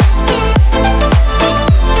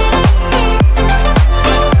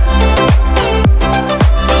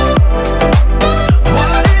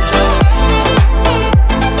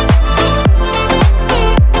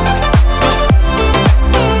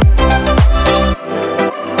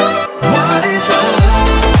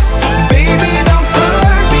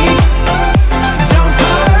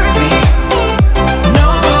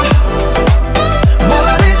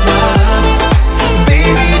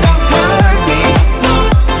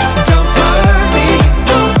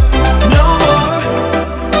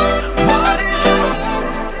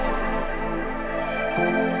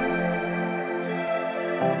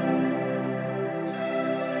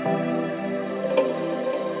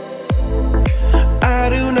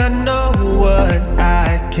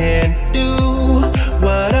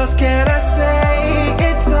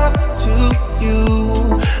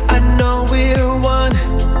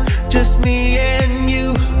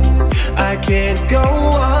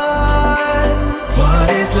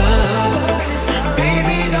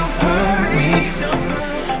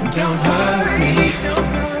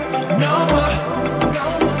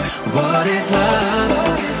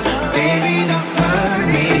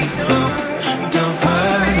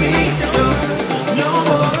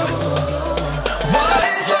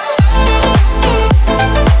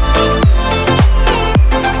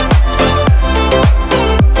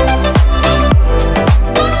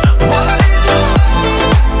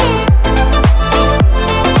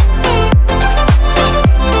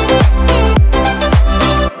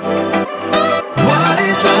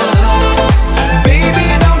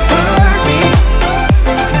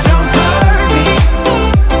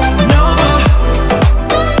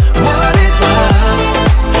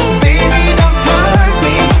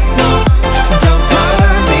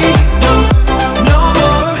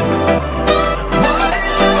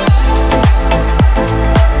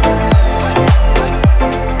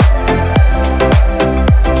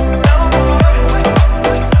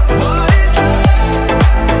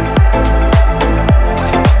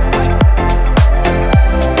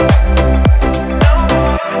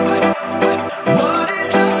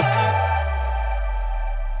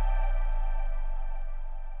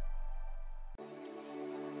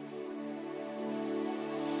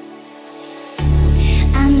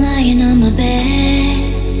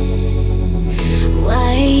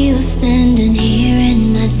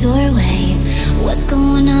what's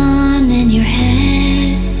going on in your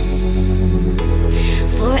head.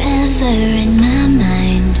 Forever in my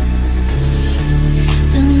mind.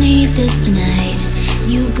 Don't need this tonight.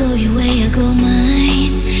 You go your way, I go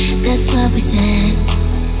mine. That's what we said.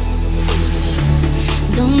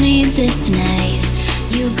 Don't need this tonight.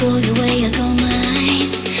 You go your way, I go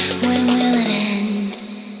mine. When will it end?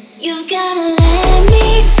 You've gotta let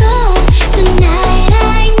me go tonight.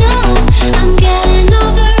 I know I'm getting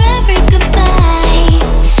over every goodbye.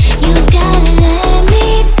 You've gotta let me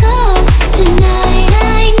go tonight.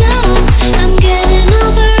 I know I'm getting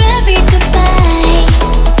over every goodbye.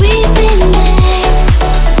 We've been there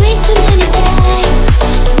way too many times.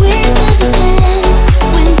 Where does this end?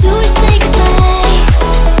 When do we say goodbye?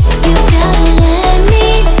 You've gotta let me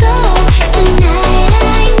go tonight.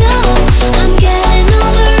 I know I'm getting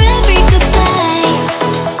over every goodbye.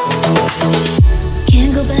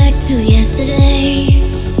 Can't go back to yesterday.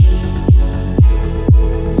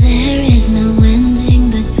 There is no ending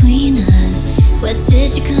between us. What did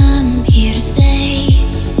you come here to stay?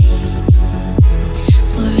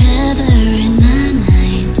 Forever in my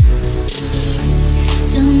mind.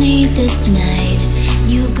 Don't need this tonight.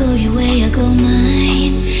 You go your way, I go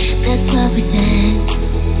mine. That's what we said.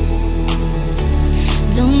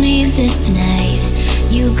 Don't need this tonight.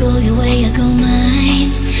 You go your way, I go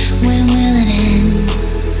mine. When will it end?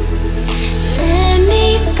 Let me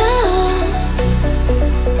go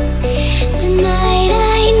tonight.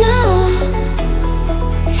 I know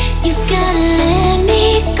you've gotta let me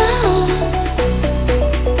go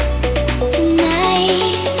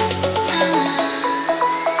tonight.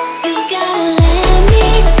 You've gotta let me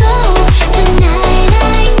go tonight.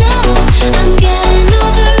 I know I'm getting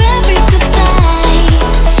over every goodbye.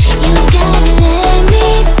 You've gotta let me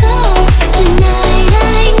go tonight.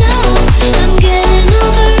 I know I'm getting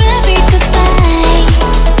over every goodbye.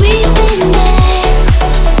 We've been there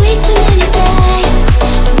way too many times.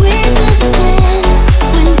 Where does this end?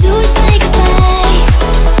 When do we say goodbye?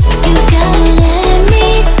 You've gotta let me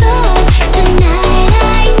go tonight.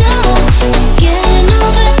 I know getting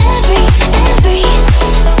over every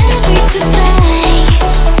goodbye.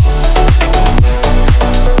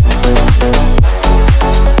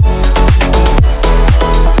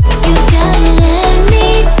 You've gotta let me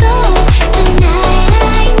go tonight.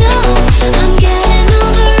 I know I'm getting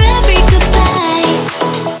over every goodbye.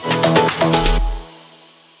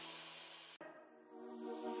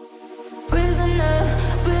 Prisoner,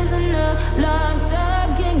 prisoner, locked up,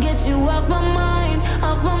 can't get you off my mind,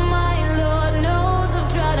 off my mind. Lord knows I've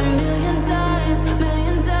tried a million times,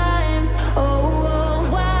 million times. Oh, oh,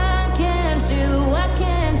 why can't you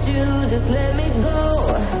just let me go?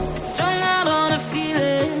 Strung out on a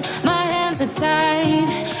feeling, my hands are tied.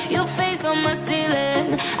 Your face on my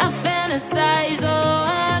ceiling, I fantasize. Oh,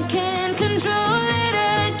 I can't control it,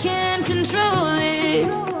 I can't control it.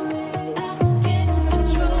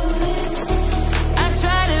 I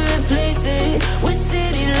try to replace it with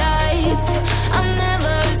city lights. I'll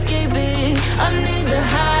never escape it. I need the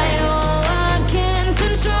high. Oh, I can't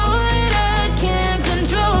control it. I can't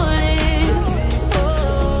control it.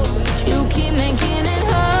 Oh, you keep making it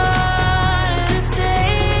harder to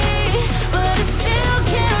stay, but I still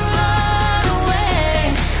can't run away.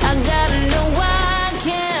 I gotta know why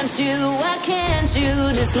can't you? Why can't you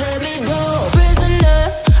just let me go? Prisoner,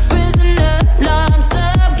 prisoner, locked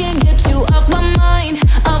up, can't get you off my mind,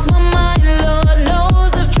 off my mind. Lord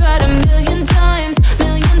knows I've tried a million times,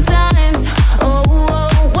 million times. Oh,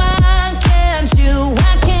 oh, why can't you?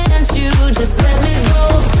 Why can't you just let me go?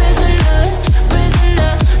 Prisoner,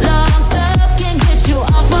 prisoner, locked up, can't get you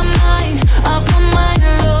off my mind, off my mind.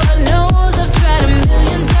 Lord knows I've tried a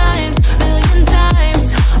million times, million times.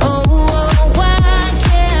 Oh, oh, why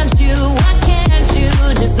can't you? Why can't you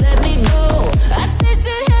just let me go? I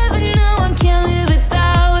tasted heaven, now I can't live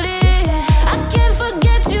without it. I can't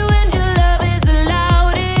forget you and your love is the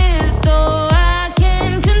loudest. Oh, I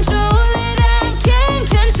can't control it, I can't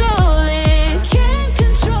control it, can't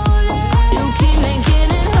control it. You keep making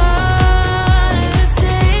it harder to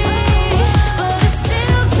stay, but I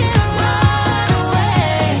still can't run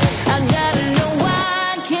away. I gotta know why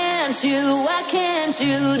can't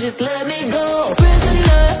you just let me go?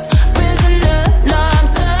 Prisoner, prisoner,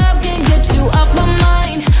 locked up, can't get you off my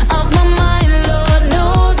mind, off my mind. Lord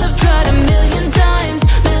knows I've tried a million times,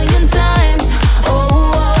 million times. Oh,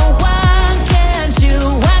 oh, why can't you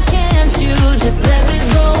just let me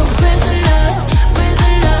go? Prisoner,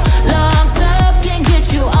 prisoner, locked up, can't get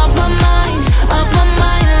you off my mind, off my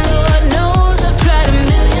mind. Lord knows I've tried a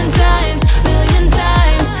million times, million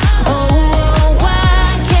times. Oh, oh,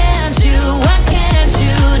 why can't you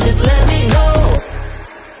just let me go?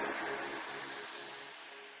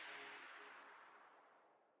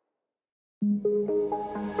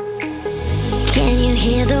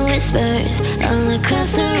 hear the whispers all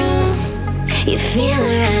across the room. You feel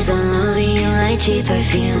her eyes all over you like cheap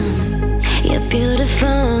perfume. You're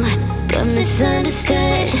beautiful, but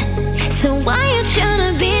misunderstood. So why you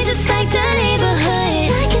tryna be just like the neighborhood?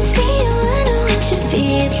 I can see you, I know what you're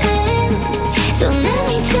feeling. So let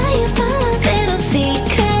me tell you about my little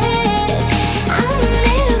secret. I'm a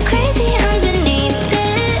little crazy underneath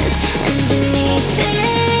this, underneath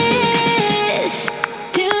this.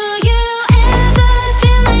 Do you ever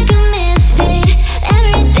feel like a misfit?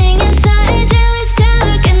 Everything inside you is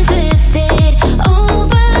dark and twisted. Oh,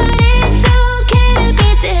 but it's okay to be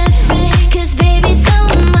different, 'cause baby, so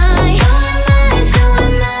am I. So am I, so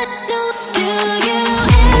am I. Don't do you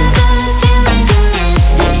ever feel like a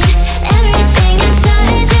misfit? Everything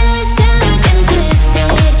inside you is dark and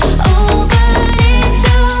twisted. Oh, but it's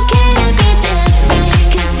okay to be different,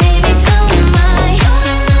 'cause baby, so am I. So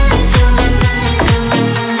am I, so am I, so am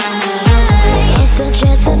I. You're so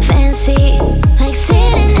dressed up fancy, like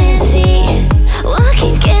Sid and Nancy.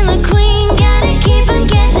 Walking killer queen, gotta keep on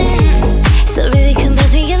guessing. So baby, come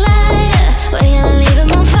pass me your lighter, we're gonna leave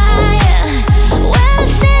him on fire. We're the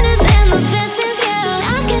sinners and the blessings, girl.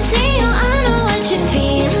 I can see you, I know what you're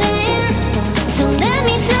feeling. So let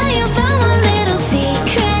me tell you about my little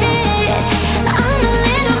secret. I'm a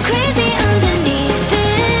little crazy underneath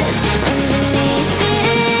this, underneath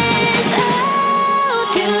this. Oh,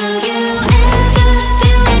 do you ever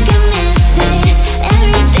feel like a misfit?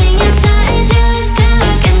 Everything inside you is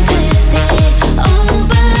dark and twisted. Oh,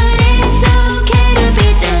 but it's okay to be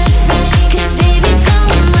different, 'cause baby, so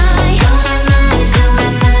am I. So am I, so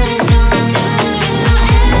am I, so am I. Do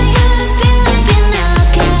you ever feel like an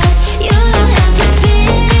outcast? You don't have to fit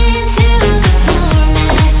into the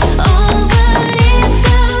format. Oh, but it's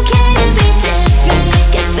okay to be different,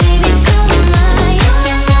 'cause baby, so am I. So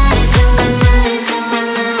am I, so am I, so am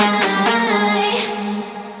I.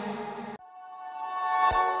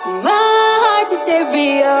 My heart's a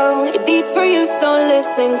stereo, it beats for you, so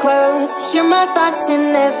listen close. Hear my thoughts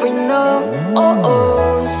in every note. Oh,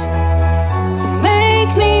 oh.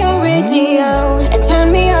 Make me your radio and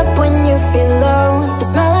turn me up when you feel low.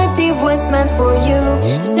 This melody was meant for you,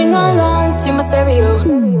 so sing along to my stereo.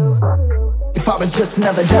 If I was just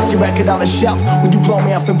another dusty record on the shelf, would you blow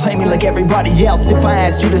me off and play me like everybody else? If I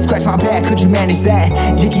asked you to scratch my back, could you manage that?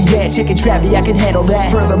 Yicky, yeah, chicken Travy, I can handle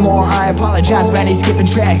that. Furthermore, I apologize for any skipping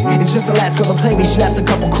tracks. It's just the last girl to play me, she left a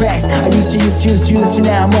couple cracks. I used to,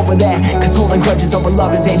 now I'm over that. 'Cause holding grudges over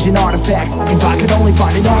love is ancient artifacts. If I could only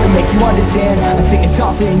find it hard to make you understand, I'd sing it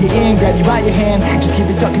softly in your ear and grab you by your hand. Just keep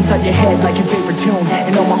it stuck inside your head like your favorite tune.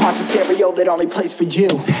 And know my heart's a stereo that only plays for you.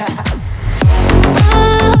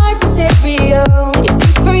 My heart's a stereo, it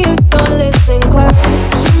beats for you, so listen close.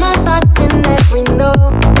 Hear my thoughts in every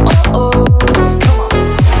note. Oh, oh.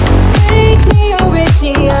 Make me your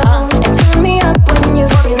radio and turn me up when you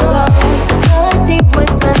feel low. This melody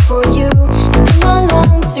was meant for you, so sing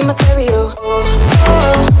along to my stereo. Oh,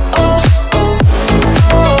 oh, oh,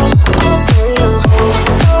 oh, oh, stereo.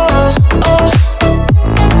 Oh, oh,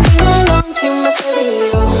 sing along to my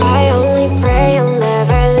stereo. I only pray you'll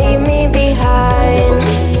never leave me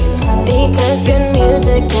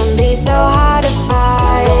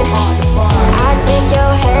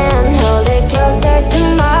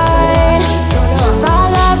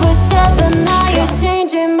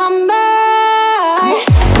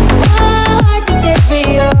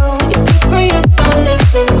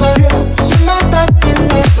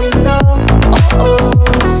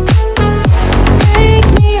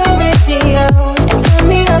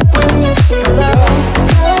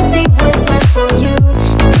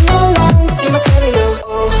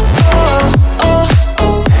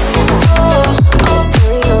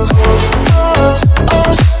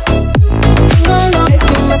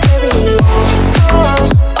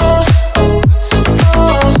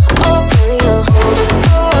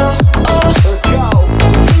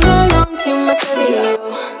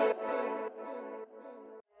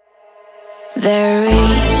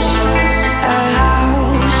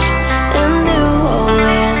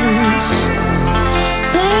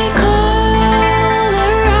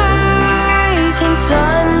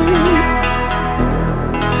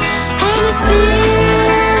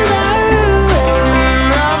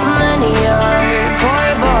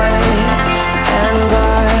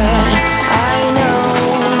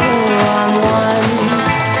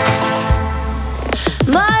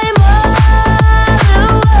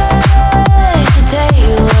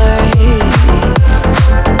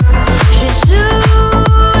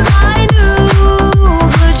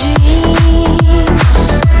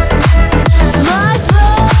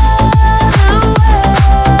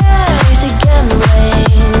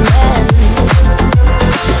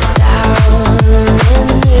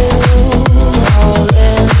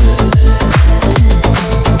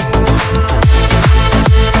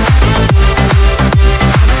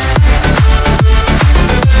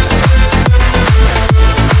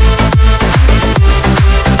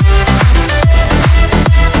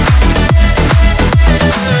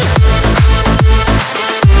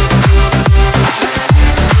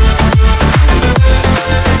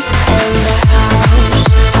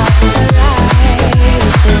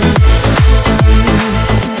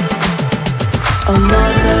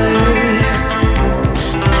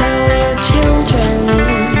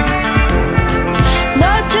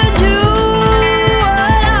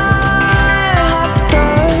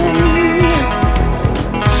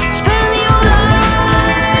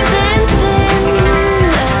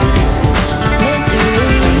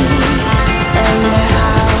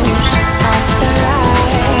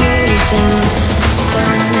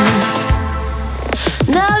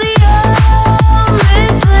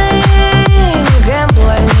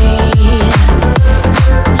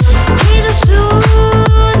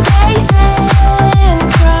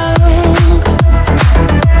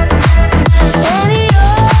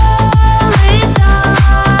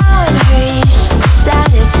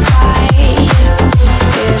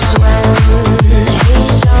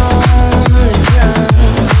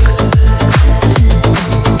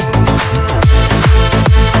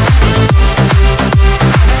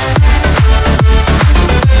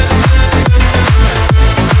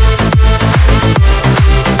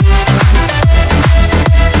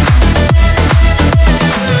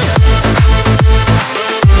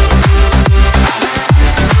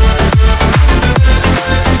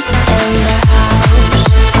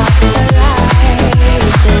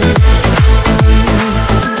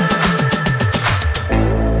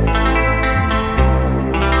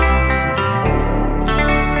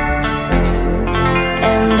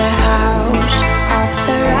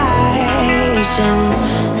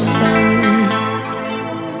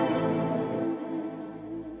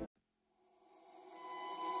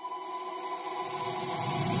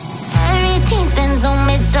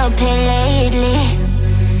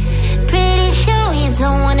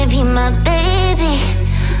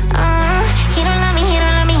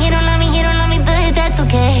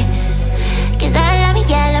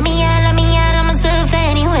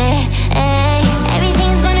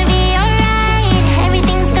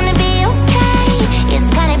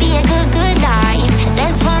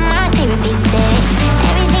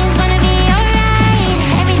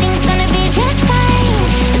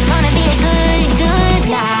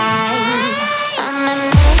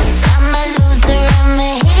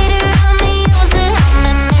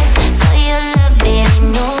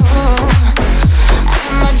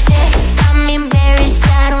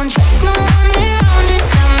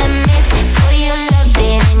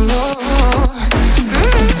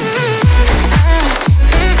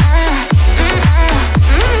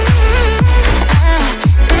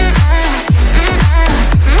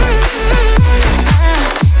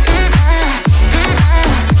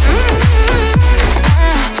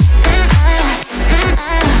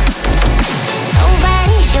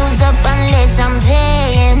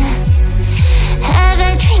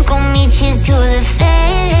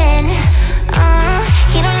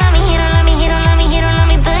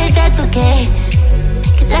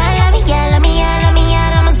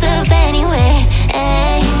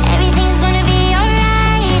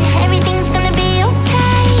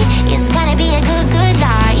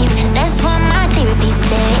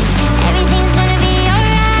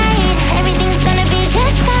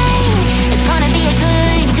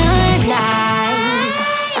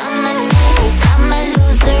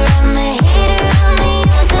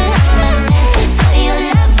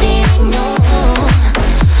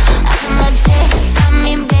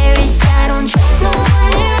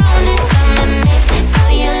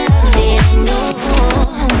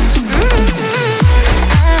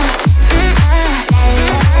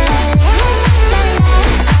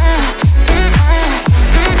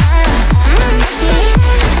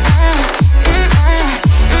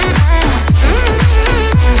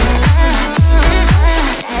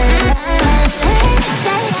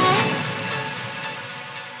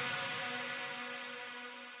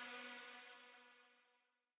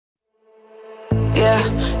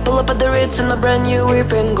Hunnits in a brand new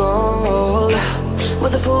whip in gold,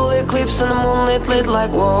 with a full eclipse and the moonlit lit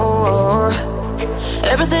like war.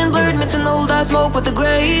 Everything blurred, meets an old eyed smoke with a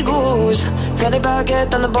grey goose. Fanny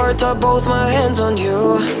baguette on the bar top, both my hands on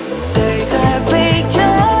you. Take a picture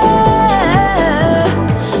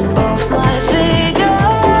of my figure.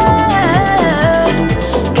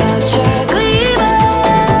 Gotcha gleamer.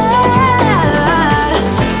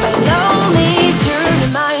 Allow me to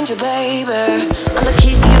remind you, baby, I'm the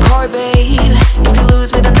keys to your car, babe. If you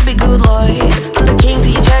lose me, then it'll be good luck. I'm the king to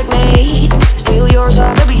your checkmate. Steal yours,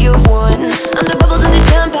 oh baby, you've won. I'm the bubbles in the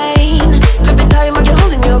champagne. Grip it tight like you're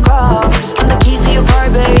holding your cup. I'm the keys to your car,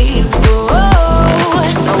 babe. Whoa,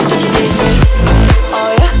 know that you need me. Oh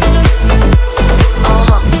yeah. Oh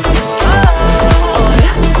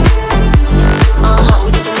yeah.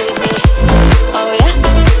 That you need me. Oh yeah.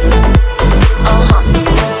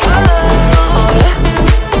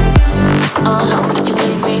 That you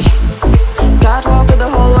need me. Catwalk to the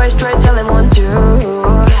hallway, straight telling 1, 2,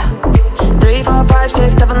 3, 4, 5,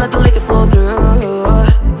 6, 7, let the liquor flow through.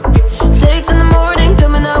 6 in the morning, tell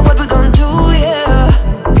me now what we gonna do, yeah.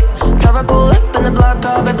 Driver pull up in the block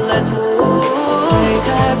car, baby, let's move. Take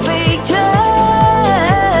a picture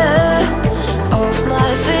of my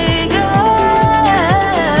figure.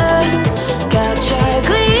 Gotcha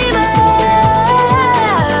gleamer.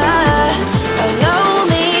 Allow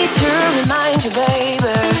me to remind you,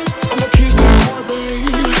 baby, I'm the keys to your heart,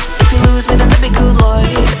 baby. If you lose me, then it'll be good luck.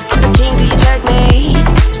 I'm the king to your checkmate.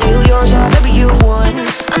 Steal yours, oh baby, you've won.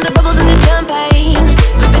 I'm the bubbles in the champagne.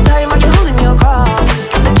 Grip it tight like you're holding your cup.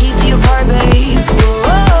 I'm the keys to your car, babe.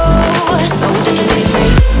 Whoa, know that you need me.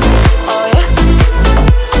 Oh yeah.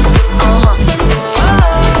 Oh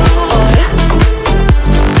yeah.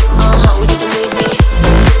 That you need me.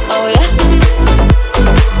 Oh yeah.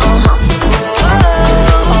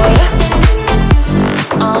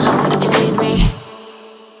 That you need me.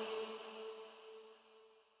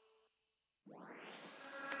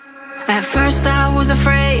 At first I was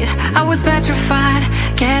afraid, I was petrified.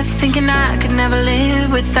 Kept thinking I could never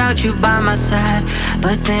live without you by my side.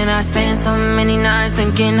 But then I spent so many nights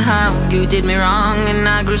thinking how you did me wrong, and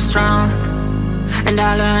I grew strong. And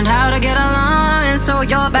I learned how to get along, and so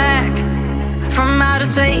you're back from outer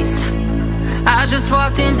space. I just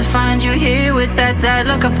walked in to find you here with that sad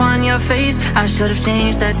look upon your face. I should have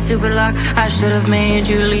changed that stupid lock. I should have made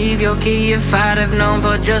you leave your key. If I'd have known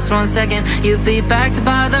for just 1 second you'd be back to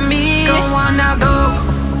bother me. Go on now, go,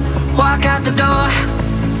 walk out the door.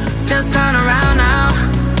 Just turn around now,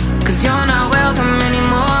 cause you're not welcome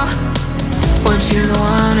anymore. Weren't you the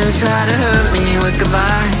one who tried to hurt me with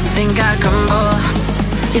goodbye? You think I'd crumble?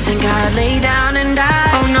 You think I'd lay down and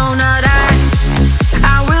die? Oh no, not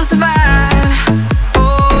I will survive.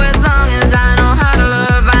 Oh, as long as I know how to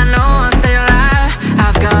love, I know I'll stay alive.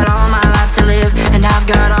 I've got all my life to live, and I've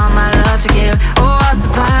got all my love to give. Oh, I'll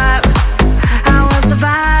survive. I will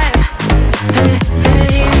survive. Hey,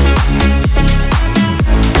 hey.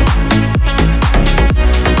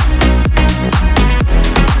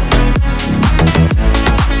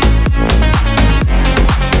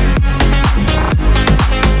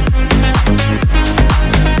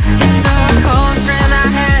 It's a cold strand I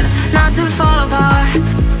had, not to fall apart.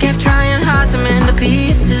 Kept trying hard to mend the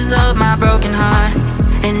pieces of my broken heart.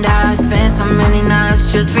 And I spent so many nights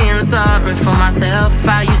just feeling sorry for myself.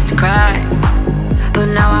 I used to cry, but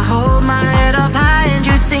now I hold my head up high and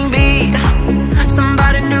you sing beat.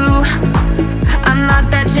 Somebody new, I'm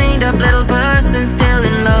not that chained up little person still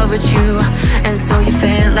in love with you. And so you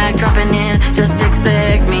felt like dropping in, just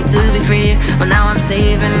expect me to be free. Well, now I'm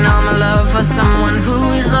saving all my love for someone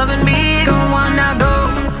who is loving me. Go on now, go,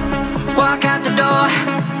 walk out the door.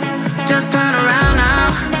 Just turn around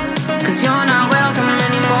now, cause you're not welcome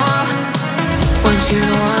anymore. Weren't you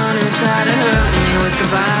the one who tried to hurt me with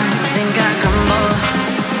goodbye? You think I'd crumble?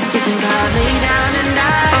 You think I'd lay down and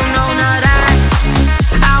die? Oh no, not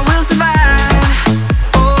I will survive.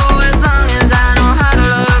 Oh, as long as I know how to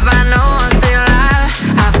love, I know I'll stay alive.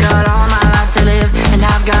 I've got all my life to live, and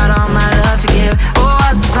I've got all my love to give. Oh,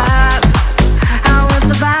 I'll survive. I will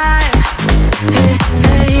survive. Hey,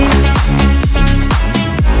 hey.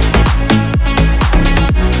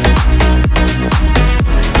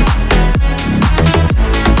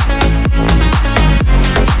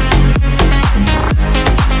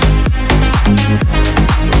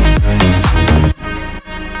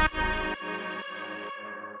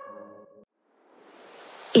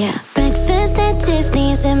 Yeah, breakfast at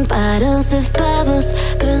Tiffany's and bottles of bubbles.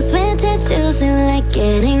 Girls with tattoos who like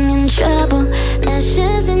getting in trouble.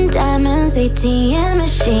 Lashes and diamonds, ATM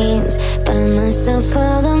machines. Buy myself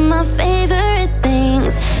all of my favorite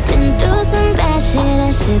things. Been through some bad shit,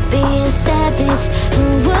 I should be a savage. Who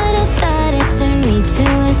would've thought it turned me to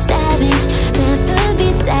a savage? Never be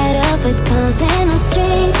tied up with calls in the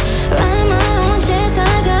streets. Write my own checks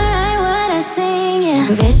like I write what I sing, yeah.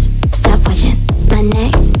 Wrist, stop watching, my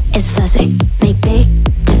neck is fuzzy. Make big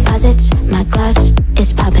deposits, my gloss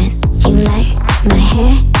is popping. You like my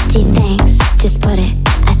hair? Do things, just put it.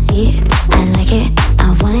 I see it, I like it, I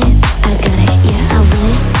want it, I got it. Yeah, I want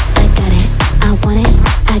it, I got it. I want it,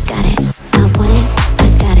 I got it. I want it, I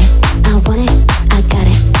got it. I want it, I got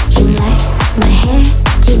it. You like my hair?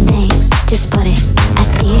 Do things, just put it. I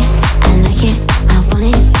see it, I like it, I want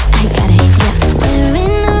it, I got it. Yeah,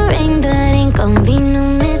 wearing a ring, but ain't gon' be no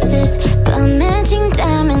misses. But matching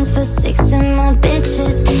diamonds for 6 of my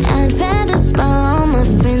bitches. I'd rather spoil all my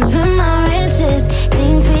friends with my riches.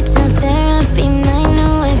 Think retail therapy, my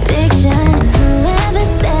new addiction. Whoever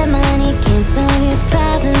said money can't solve your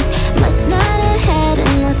problems must not have had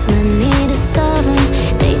enough money to solve them.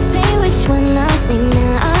 They say which one I'll sing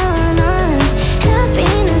now, all on.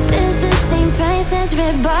 Happiness is the same price as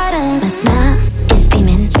red bottoms. My smile is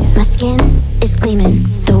beaming, my skin is gleaming.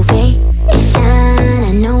 The way it shine,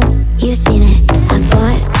 I know you've seen it. I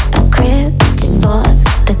bought a crib just for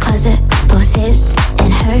the closet, both his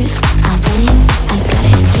and hers. I want it, I got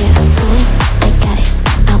it. Yeah, I want it, I got it.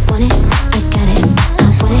 I want it, I got it. I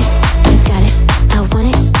want it, I got it. I want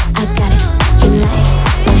it, I got it. You like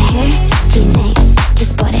my hair? Do things,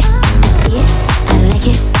 just bought it. I see it, I like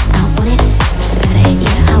it. I want it, I got it.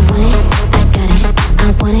 Yeah, I want it, I got it.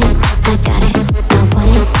 I want it, I got it. I want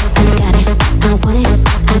it, I got it. I want it,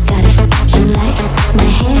 I got it. You like my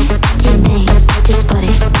hair? Do things, just bought it.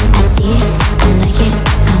 I see it, I like it.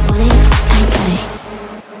 I want it, I got it.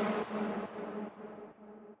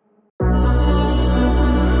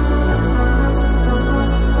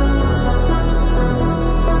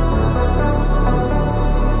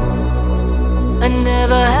 I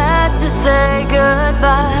never had to say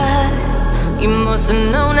goodbye. You must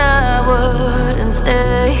have known I wouldn't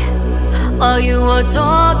stay. While you were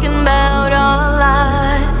talking about our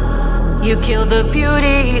life, you killed the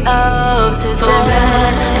beauty of today.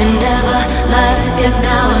 Forever and ever, life is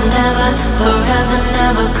now and never. Forever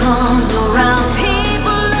never comes around.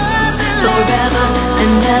 People love you forever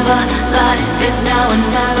and ever. Life is now and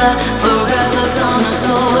never. Forever's gonna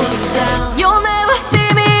slow you down. You'll never see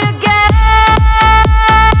me again.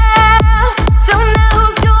 So now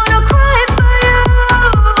who's gonna cry for you?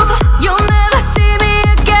 You'll never see me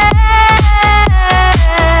again.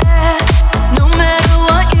 No matter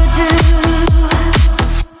what you do,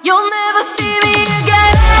 you'll never see me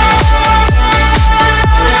again.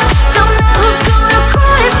 So now who's gonna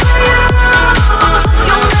cry for you?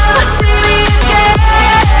 You'll never see me again.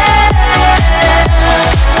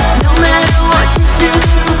 No matter what you do.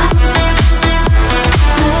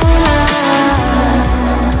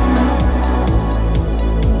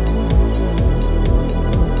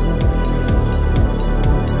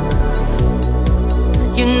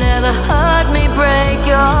 You never heard me break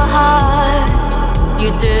your heart. You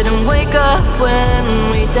didn't wake up when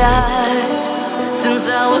we died. Since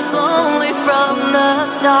I was lonely from the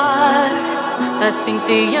start, I think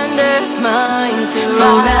the end is mine too.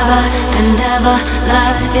 Forever and ever,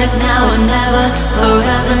 life is now and never.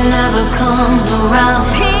 Forever never comes around.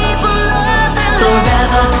 People love you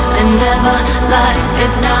forever and ever. Life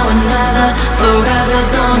is now and never. Forever's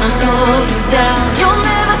gonna slow you down. You'll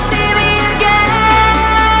never see me again.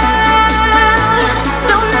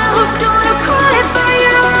 So now who's gonna cry for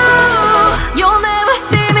you? You'll never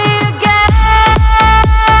see me again.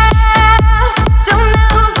 So now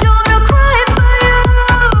who's gonna cry for you?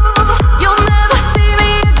 You'll never see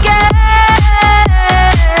me again.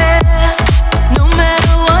 No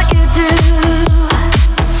matter what you do,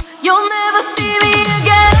 you'll never see me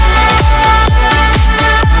again.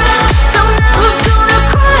 So now who's gonna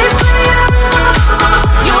cry for you?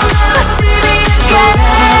 You'll never see me again.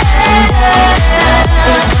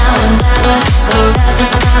 Now and never, forever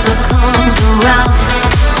never comes around.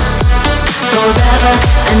 Forever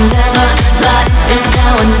and ever, life is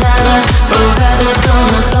now and never. Forever's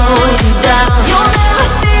gonna slow you down. You'll never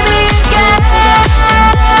see me again.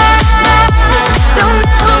 So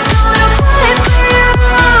now who's gonna cry for you?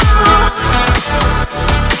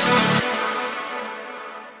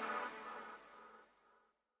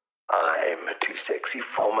 I'm too sexy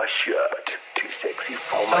for my shirt. Too sexy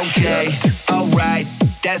for my Okay, shirt. alright,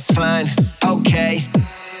 that's fine. Okay,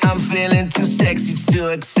 I'm feeling too sexy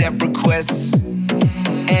to accept requests.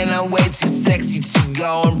 And I'm way too sexy to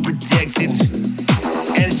go unprotected.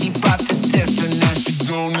 And she popped the test and now she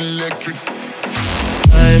going electric.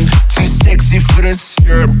 I'm too sexy for the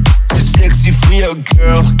syrup. Too sexy for your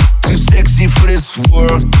girl, too sexy for this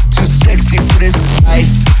world, too sexy for this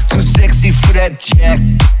ice, too sexy for that jack.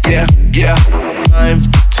 Yeah, yeah, I'm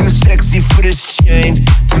too sexy for this chain,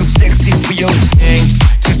 too sexy for your thing,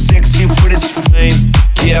 too sexy for this fame.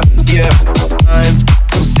 Yeah, yeah, I'm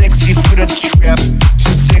too sexy for the trap,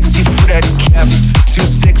 too sexy for that cap, too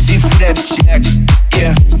sexy for that jack.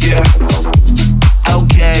 Yeah, yeah.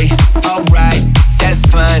 Okay, alright, that's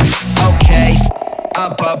fine. Okay,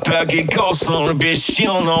 I pop out, get ghosts on the bitch. She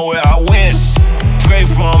don't know where I went. Pray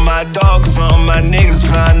for all my dogs, all my niggas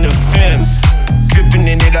behind the fence. Dripping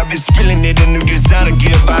in it, I've been spilling it. A new designer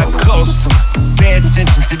gear by Costa. Pay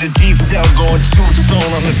attention to the detail, going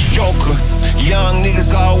two-tone on the choker. Young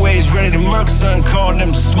niggas always ready to murk, son, call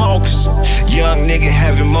them smokers. Young nigga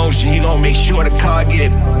have emotion, he gon' make sure the car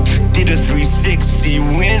get. Did a 360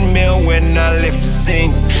 windmill when I left the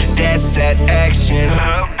scene. That's that action.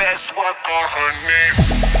 Her best work on her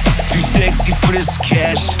knees. Too sexy for this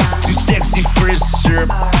cash, too sexy for this syrup,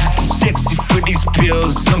 too sexy for these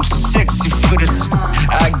pills, I'm too sexy for this.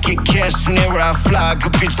 I get cash whenever I fly,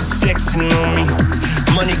 good bitches sexing on me.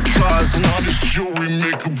 Money, cars, and all this jewelry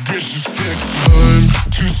make a bitch sexy.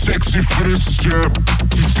 I'm too sexy for this syrup,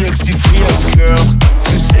 too sexy for your girl,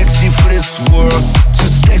 too sexy for this world,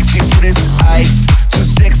 too sexy for this ice, too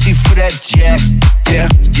sexy for that jack. Yeah,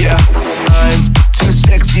 yeah, I'm too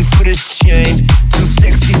sexy for this chain, too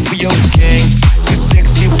sexy for your gang, too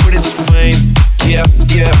sexy for this fame. Yeah,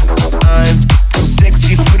 yeah, I'm too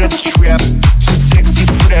sexy for the trap, too sexy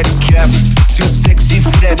for that cap, too sexy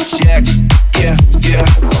for that jack. Yeah, yeah.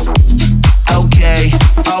 Okay,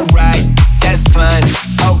 alright, that's fine.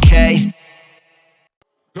 Okay.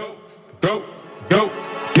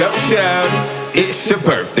 Go, shout it, it's your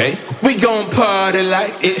birthday. We gon' party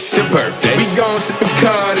like it's your birthday. We gon' sip and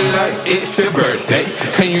party like it's your birthday.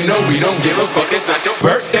 And you know we don't give a fuck, it's not your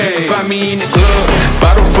birthday. You can find me in the club,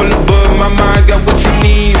 bottle full of bug. My mind got what you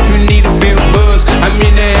need if you need to feel the buzz. I'm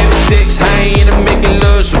in the having sex, I ain't into making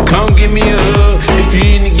love. So come give me a hug if you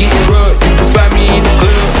into getting rough. You can find me in the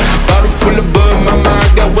club, bottle full of bug. My mind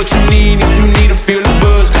got what you need if you need to feel the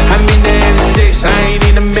buzz. I'm in the having sex, I ain't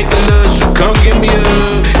into making love. So come give me a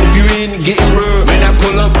hug if you into getting rough. When I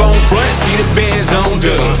pull up on front, see the bands on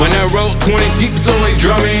dub. When I roll 20 deep, so always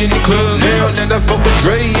drama in the club. Now that I fuck with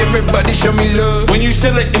Dre, everybody show me love. When you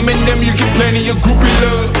sell it, M&M, you get plenty of groupie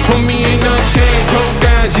love. Homie ain't no chain, cold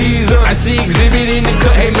down, G's up. I see exhibit in the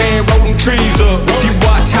cut, hey man, roll them trees up. If you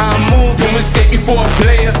watch how I move, you mistake me for a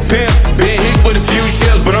player. Pimp, been hit with a few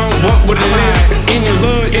shells, but I don't walk with a limp. In the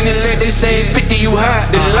hood, in the land, they say 50 you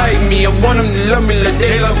hot. They like me, I want them to love me like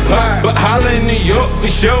they love pie. But holla in New York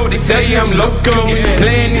for sure, they tell you I'm loco.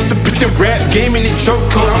 Plan is to put the rap game in the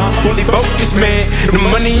chokehold. I'm fully focused, man. The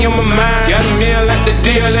money on my mind. Got a meal at the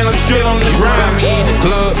deal and I'm still on the grind. Find me in the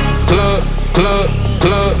club.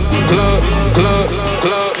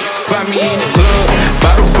 Find me in the club.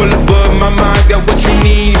 Bottle full of bug. My mind got what you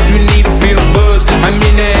need if you need to feel the buzz. I'm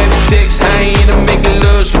in the having sex, I ain't into making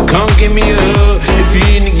love. So come give me a hug if you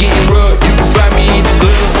into getting rough. You can find me in the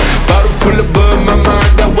club. Bottle full of bug. My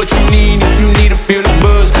mind got what you need if you need to feel the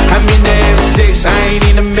buzz. I'm in the having sex, I ain't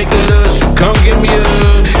into making love. So come give me a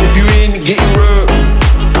hug if you into getting rough.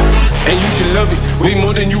 And you should love it, way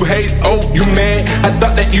more than you hate it. Oh, you mad? I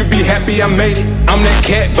thought that you'd be happy I made it. I'm that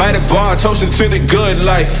cat by the bar, toasting to the good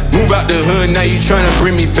life. Move out the hood, now you tryna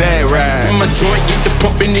bring me bad ride. My joint get the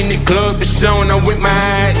pumping in the club, it's showing. I'm with my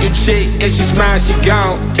eye, your chick, and she smile, she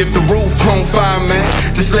gone. If the roof on fire, man,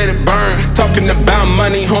 just let it burn. Talking about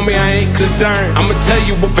money, homie, I ain't concerned. I'ma tell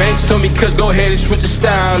you what banks told me, cause go ahead and switch the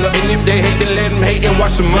style up. And if they hate, then let them hate and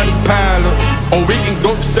watch the money pile up. Or we can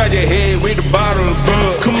go beside your head with a bottle of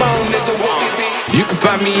bug. Come on, nigga, what we be? You can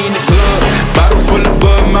find me in the club, bottle full of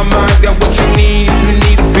bug. My mind got what you need if you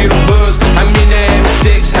need to feel the buzz. I'm in the having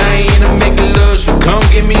sex, I ain't into making love. So come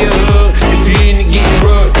give me a hug if you into getting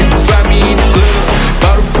rough. You can find me in the club,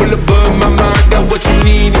 bottle full of bug. My mind got what you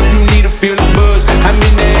need if you need to feel the buzz. I'm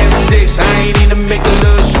in the having sex, I ain't into making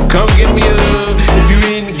love. So come give me a hug if you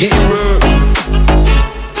into getting rough.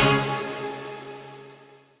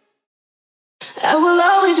 I will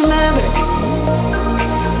always remember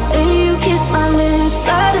the day you kissed my lips,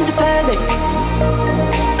 light as a feather.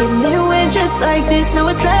 And it went just like this, no,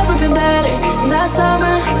 it's never been better. That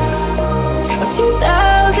summer of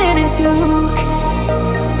 2002,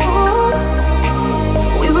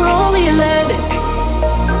 we were only 11,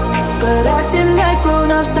 but acting like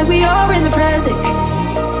grown-ups, like we are in the present.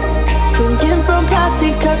 Drinking from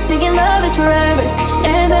plastic cups, singing love is forever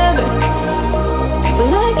and ever.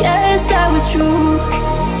 Well, I guess that was true.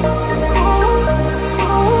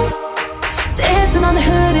 Dancing on the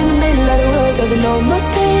hood in the middle of the woods of the no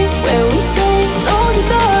mistake. Where we say songs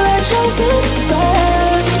with all our childhood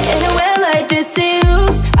fast. And it went like this, say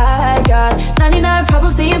oops, I got 99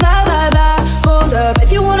 problems saying bye, bye, bye. Hold up,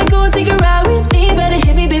 if you wanna go and take a ride with me, better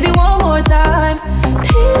hit me, baby, one more time.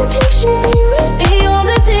 Paint a picture for you and me on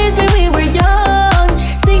the days when we were young,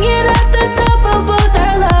 singing at the top of both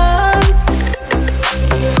our lungs.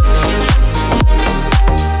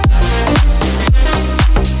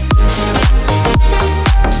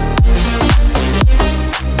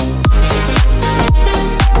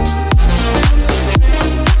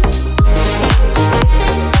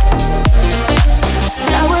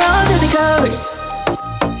 Now we're on to the covers.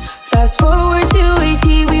 Fast forward to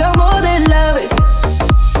 18, we are more than lovers.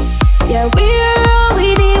 Yeah, we are all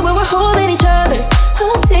we need when we're holding each other.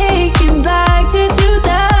 I'm taking back to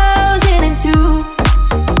 2002.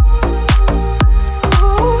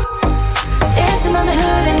 Ooh. Dancing on the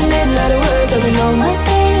hood and midnight woods, and we know my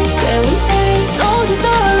say, where we say songs with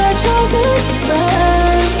all our childhood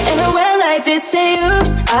friends. And I went like this, say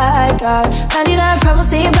oops, I got 99 problems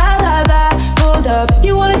saying bye, bye, bye. Hold up, if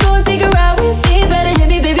you wanna go and take a ride with me, better hit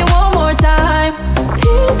me, baby, one more time.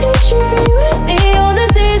 Paint a picture for you and me on the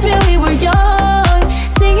days when we were young,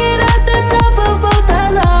 singing at the top of both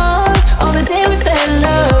our lungs. On the day we fell in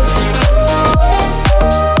love,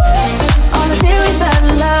 on the day we fell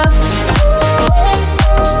in love,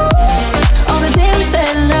 on the day we fell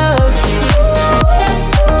in love,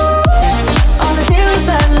 on the day we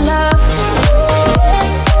fell in love.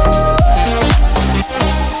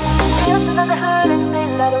 Dancing on the hood and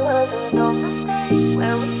midnight was no mistake.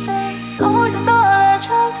 Where we say songs with all our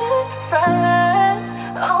childhood friends.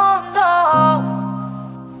 Oh no.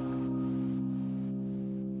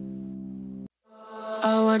 I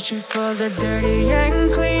want you for the dirty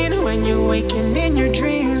and clean. When you're waking in your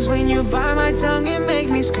dreams, when you bite my tongue and make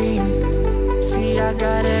me scream. See, I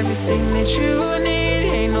got everything that you need.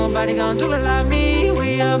 Ain't nobody gonna do it like me.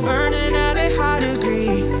 We are burning at a high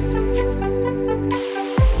degree.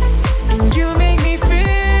 And you make me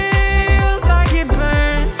feel like it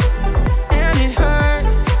burns and it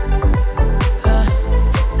hurts.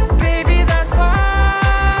 Baby, that's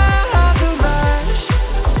part of the rush.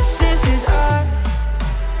 This is us.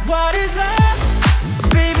 What is love?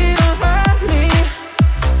 Baby, don't hurt me.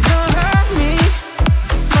 Don't hurt me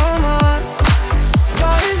no more.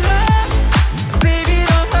 What is love? Baby,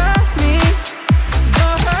 don't hurt me.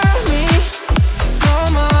 Don't hurt me no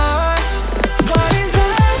more. What is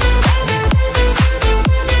love?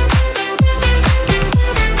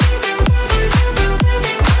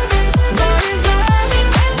 What is love?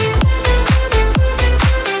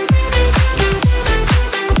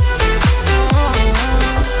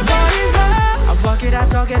 What is love? I walk it, I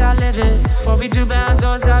talk it, I live it. Before we do bound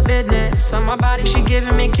doors, our business. On my body, she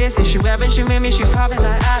giving me kisses. She wearing, she with me, she popping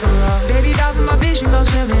like Adderall. Baby, down for my bitch, she go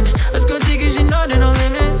swimming. Let's go dig it, you know there no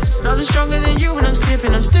limits. Nothing stronger than you when I'm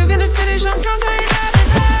sipping. I'm still gonna finish, I'm drunk, I ain't having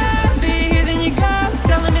that. Be here, then you go. It's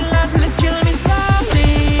telling me lies and it's killing me slowly.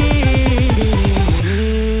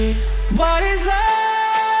 What is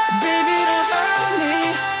love? Baby, don't hurt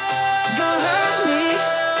me. Don't hurt me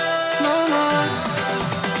no more.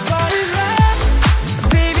 What is love?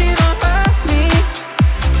 Baby, don't hurt me.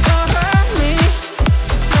 Don't hurt me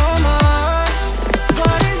no more.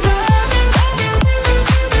 What is love?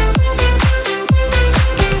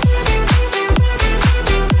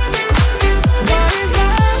 What is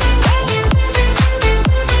love?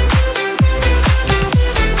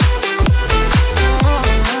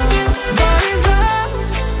 What is love?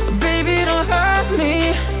 Baby, don't hurt me.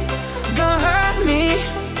 Don't hurt me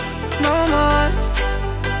no more.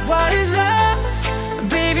 What is love?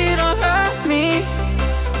 Baby, don't hurt me.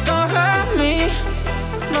 Don't hurt me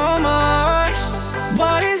no more.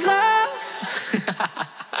 What is love?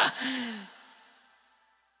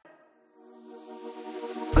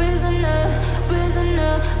 Prisoner,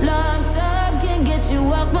 prisoner, locked up, can't get you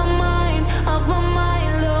off my mind, off my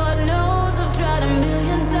mind. Lord knows I've tried a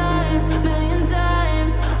million times, million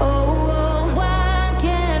times. Oh, oh, why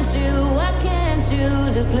can't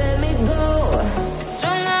you just let me go?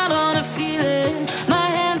 Strung out on a feeling, my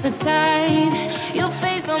hands are tied, your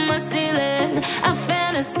face on my ceiling. I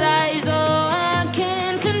fantasize, oh, I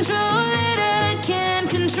can't control it, I can't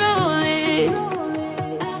control it.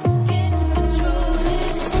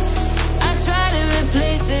 I try to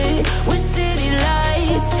replace it with city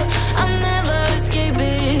lights. I'll never escape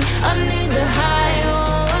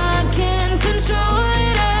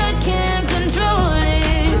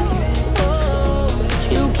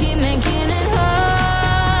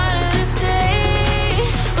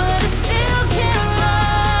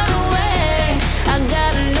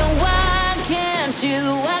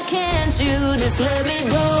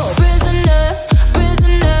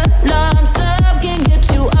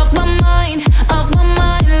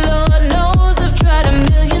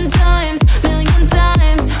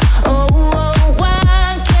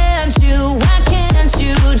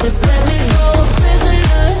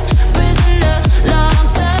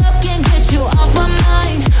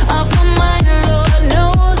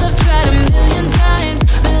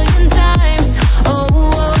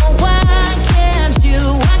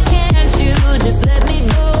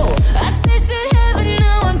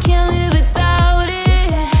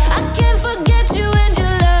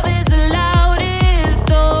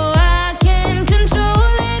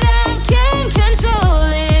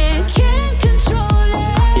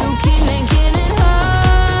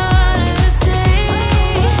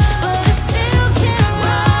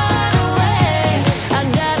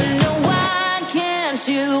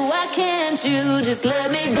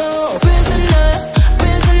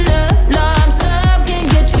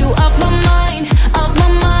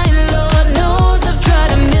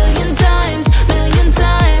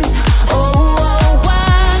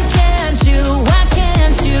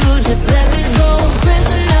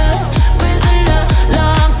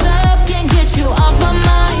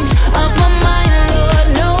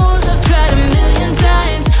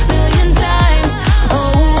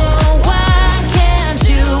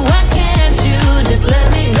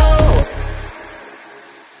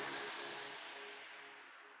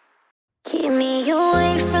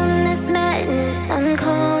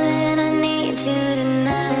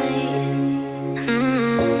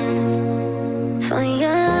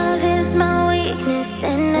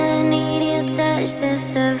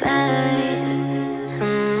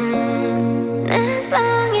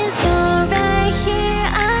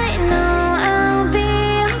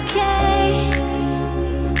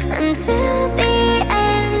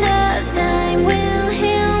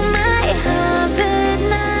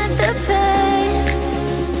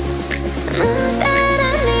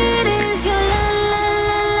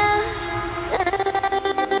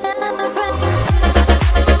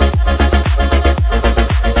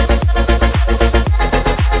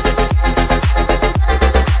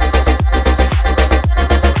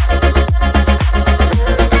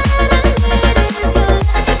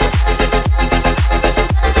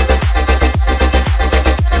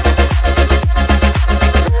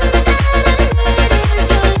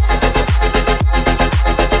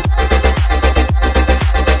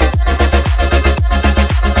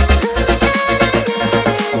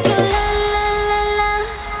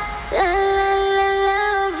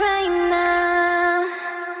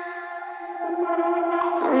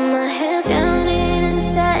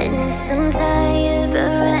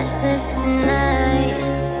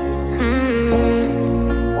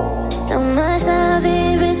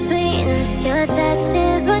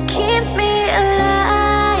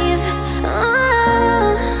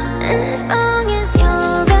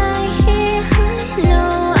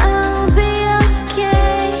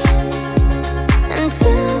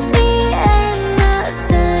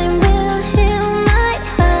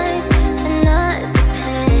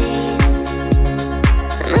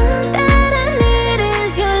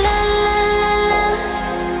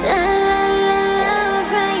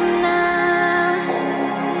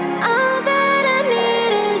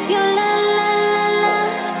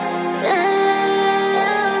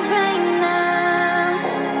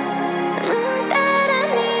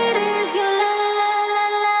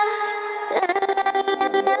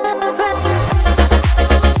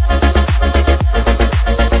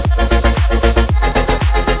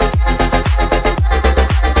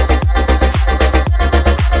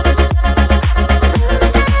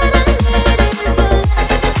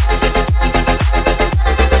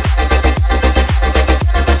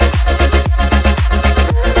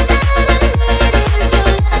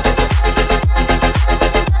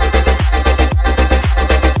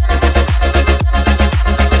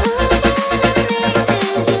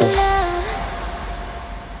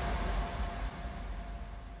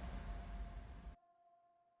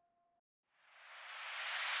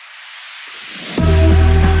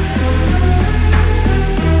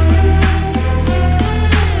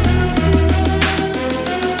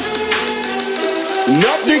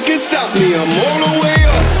me, I'm all the way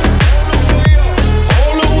up.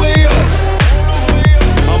 All the way up.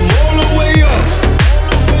 I'm all the way up.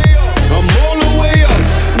 I'm all the way up.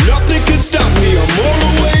 Nothing can stop me, I'm all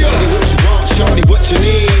the way up. Shorty, what you want, shorty, what you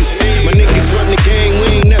need? My niggas run the game,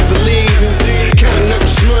 we ain't never leaving. Counting up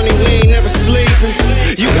this money, we ain't never sleeping.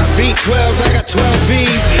 You got V12s, I got 12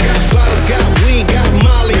 Vs. Got bottles, got weed, got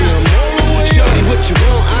Molly. Shorty, what you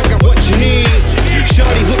want, I got what you need.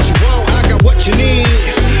 Shorty, what you want, I got what you need.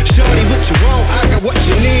 Shorty, what you want, I got what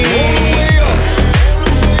you need. All the way up.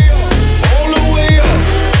 All the way up.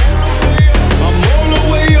 I'm all the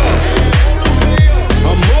way up.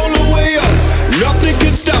 I'm all the way up. Nothing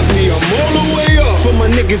can stop me, I'm all the way up. For my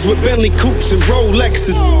niggas with Bentley coupes and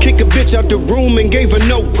Rolexes, kick a bitch out the room and gave her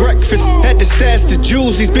no breakfast. Had to stash the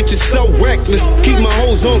jewels, these bitches so reckless. Keep my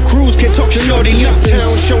hoes on cruise, can't talk to shorty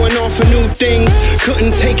uptown, showing off for new things.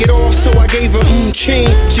 Couldn't take it off, so I gave her chain.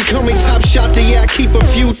 She call me top shot, yeah, I keep a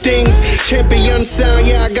few things. Champion sound,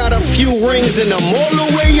 yeah, I got a few rings. And I'm all the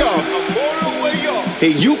way up.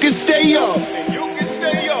 And you can stay up.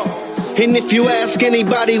 And if you ask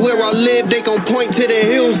anybody where I live, they gon' point to the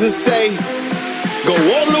hills and say, go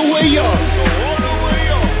all the way up.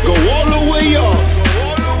 Go all the way up.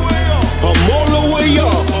 I'm all the way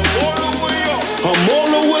up. I'm all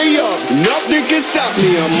the way up. Nothing can stop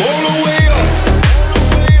me, I'm all the way up.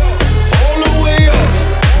 All the way up.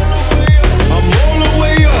 I'm all the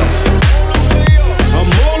way up. I'm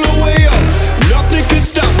all the way up. Nothing can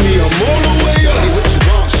stop me, I'm all the way up. Shorty, what you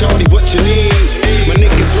want, shorty, what you need? My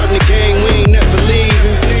niggas run the game, we ain't never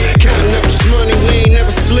leaving. Counting up this money, we ain't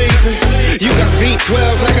never sleeping. You got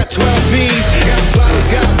V12s, I got 12 Vs. Got bottles,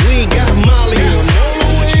 got weed, got Molly.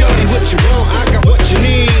 Shorty, what you want, I got what you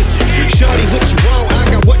need. Shorty, what you want, I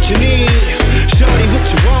got what you need. Shorty, what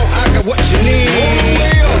you want, I got what you need.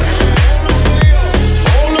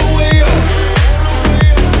 All the way up.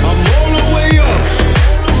 I'm all the way up.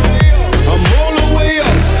 I'm all the way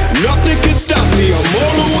up. Nothing can stop me, I'm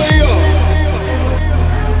all the way up.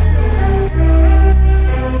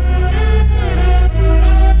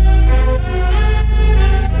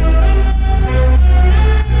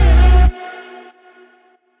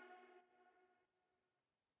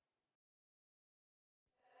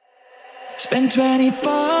 Spend 24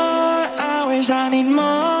 hours, I need more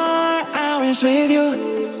hours with you.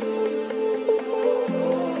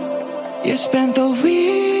 You spent the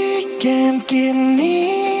weekend getting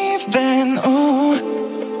even, oh.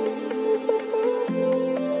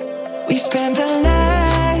 We spent the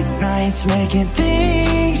late nights making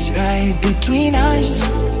things right between us.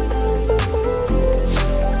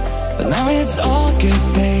 But now it's all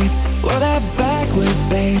good, babe. Roll that backward,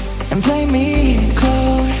 babe, and play me close.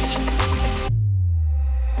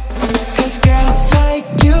 Girls like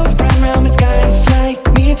you run around with guys like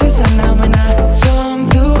me till sundown. When I come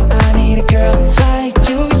through, I need a girl like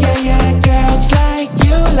you, yeah, yeah. Girls like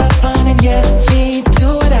you love fun and yeah, me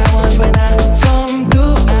do what I want. When I come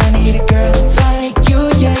through, I need a girl like you,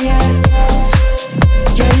 yeah, yeah.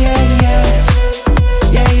 Yeah, yeah, yeah.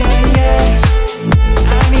 Yeah, yeah, yeah.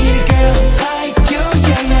 I need a girl like you,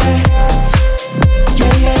 yeah, yeah.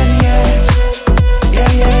 Yeah, yeah, yeah.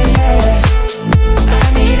 Yeah, yeah, yeah. I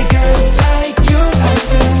need a girl like you. I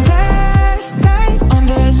spent last night on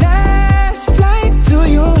the last flight to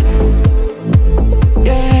you.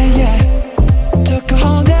 Yeah, yeah. Took a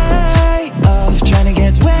whole day off trying to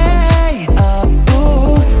get way up,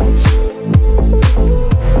 ooh.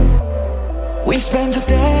 We spent the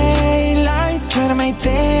daylight trying to make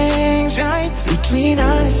things right between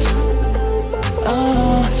us.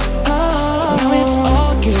 Oh, oh. Now it's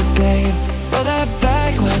all good, babe. Roll that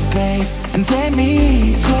backward, babe, and play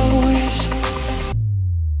me close.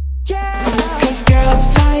 Yeah. Cause girls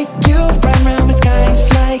like you run around with guys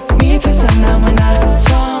like me till sundown. When I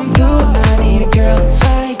come through, I need a girl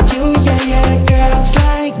like you, yeah, yeah. Girls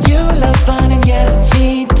like you love fun and yeah,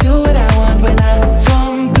 me do what I want. When I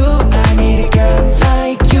come through, I need a girl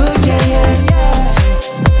like you, yeah, yeah.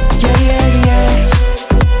 Yeah, yeah, yeah.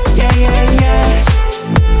 Yeah, yeah, yeah.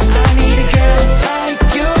 I need a girl like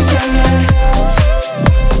you, yeah, yeah.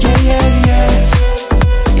 Yeah, yeah, yeah.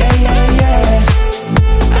 Yeah, yeah, yeah.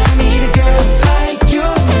 I need a girl like you.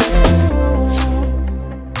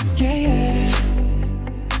 Yeah, yeah.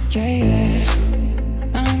 Yeah, yeah.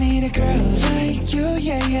 I need a girl like you,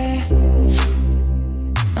 yeah, yeah.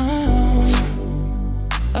 Oh,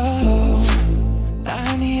 oh.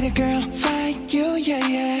 I need a girl like you, yeah,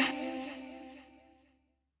 yeah.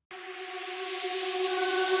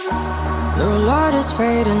 The light is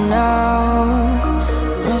fading now.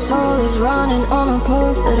 My soul is running on a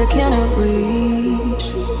path that I cannot reach.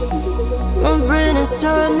 My brain is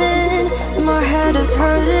turning, my head is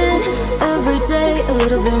hurting. every day a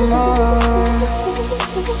little bit more.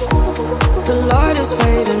 The light is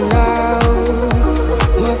fading now.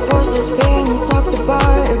 My force is being sucked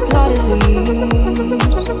apart bloodily.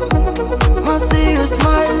 My fear is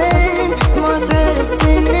smiling, my thread is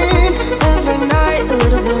thinning. Every night a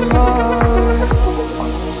little bit more.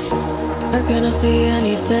 I cannot see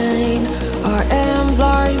anything, I am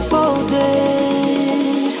blindfolded.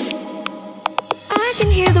 I can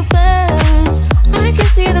hear the birds, I can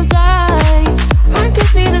see them fly, I can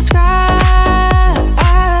see the sky.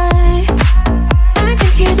 I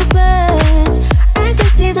can hear the birds, I can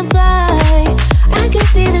see them fly, I can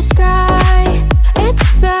see the sky. It's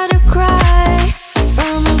better cry.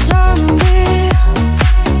 I'm a zombie,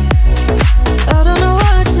 I don't know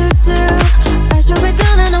what to do. I should be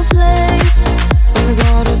down in a place. I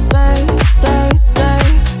gotta stay, stay, stay,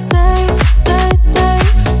 stay, stay, stay,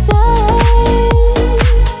 stay.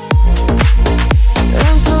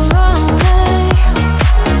 I'm so lonely,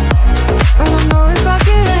 I don't know if I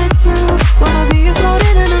can get through. Wanna be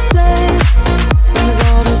floating in a space. I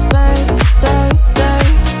gotta stay, stay, stay,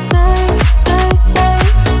 stay, stay, stay,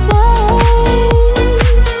 stay.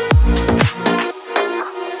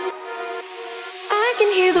 I can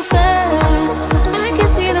hear the birds, I can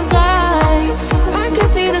see them fly, I can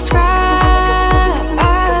see the sky.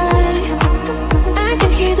 I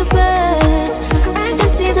can hear the birds, I can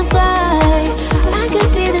see them fly, I can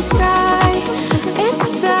see the sky. It's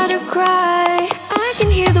better cry. I can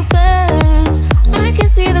hear the birds, I can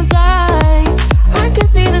see them fly, I can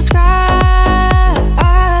see the sky.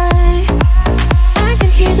 I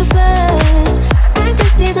can hear the birds, I can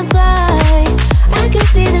see them fly, I can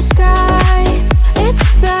see the sky. It's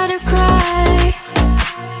better cry.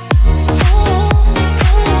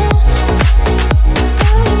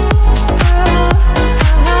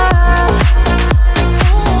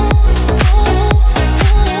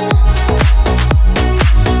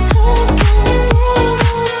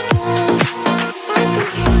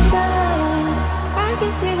 I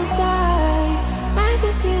can see them fly, I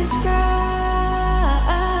can see the sky.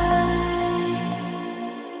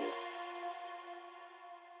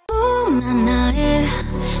 Ooh, na na, yeah.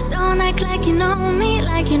 Don't act like you know me,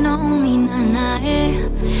 na na, yeah.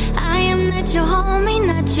 I am not your homie,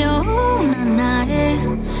 not your ooh, na na, yeah.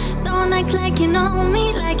 Don't act like you know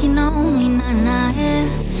me, na na, yeah.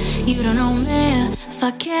 You don't know me,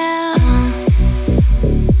 fuck yeah.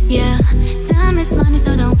 Yeah, time is money,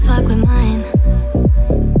 so don't fuck with mine.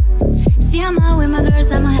 See, I'm out with my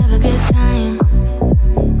girls, I'ma have a good time.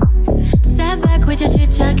 Step back with your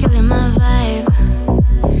chit-chat, killing my vibe.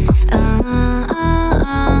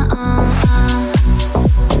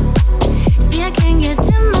 See, I can't get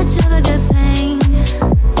too much of a good thing.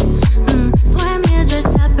 Swear me a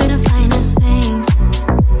dress up in the finest things.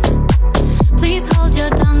 Please hold your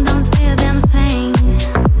tongue, don't say a damn thing.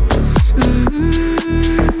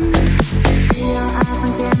 See your eyes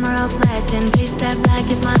on camera flashing. Please step back,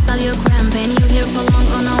 it's my style, you're cramping. You here for long,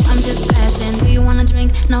 oh no, I'm just passing. Do you wanna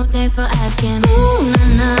drink? No thanks for asking. Ooh, na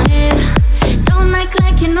na, yeah. Don't act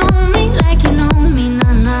like you know me,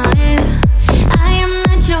 na na, yeah. I am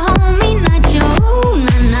not your homie, not your ooh,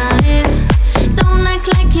 na na, yeah. Don't act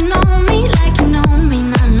like you know me,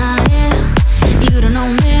 na na, yeah. You don't know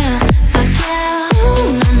me, fuck yeah.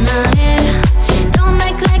 Ooh, na na, yeah. Don't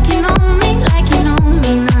act like you know me,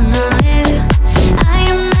 na na, yeah. I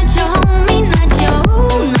am not your homie, not your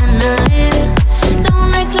ooh, na na, yeah.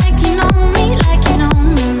 Don't act like you know me,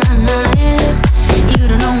 na na, yeah. You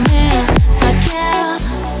don't know me, fuck yeah.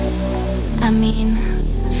 I mean,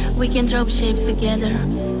 we can drop shapes together,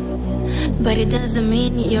 but it doesn't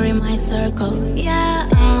mean you're in my circle. Yeah,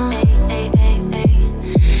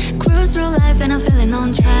 cruise through life and I'm feeling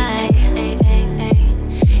on track.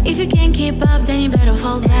 If you can't keep up, then you better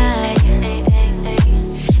fall back.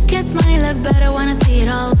 Guess money look better when I see it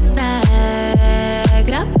all stacked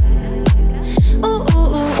up. Ooh,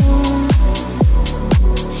 ooh, ooh, ooh.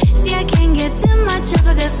 See, I can't get too much of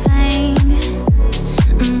a good thing.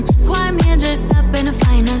 Swipe me a dress up in the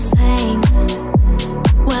finest things.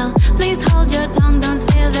 Well, please hold your tongue, don't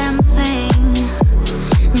say a damn thing.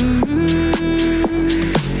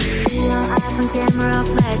 See your eyes on camera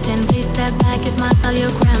flashing. Please step back, it's my style,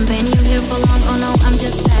 you're cramping. You here for long, oh no, I'm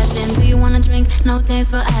just passing. Do you wanna drink? No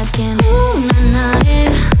thanks for asking. Ooh, na na,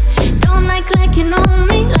 yeah. Don't act like you know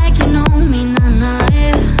me, na na,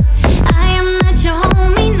 yeah. I am not your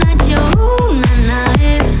homie, not your ooh, na na,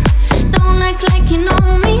 yeah. Don't act like you know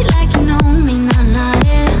me, na na,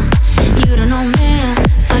 yeah. You don't know me,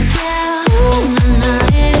 fuck yeah. Ooh, na na,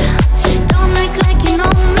 yeah. Don't act like you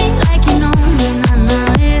know me, na na,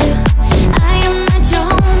 yeah. I am not your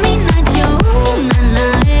homie, not your ooh, na na,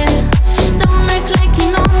 yeah.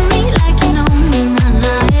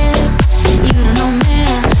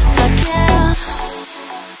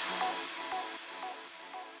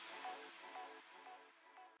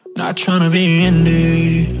 tryna be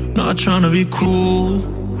indie, not tryna be cool,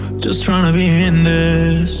 just tryna be in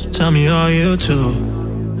this. Tell me, are you too?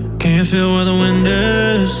 Can you feel where the wind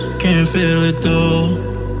is? Can you feel it though?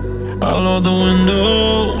 All of the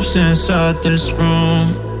windows inside this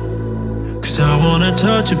room. Cause I wanna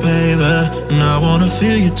touch you, baby, and I wanna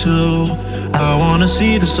feel you too. I wanna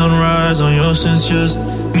see the sunrise on your sense, just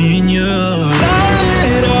me and you. Light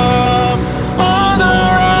it up on the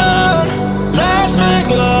run. Let's make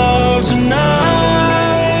love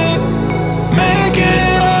tonight. Make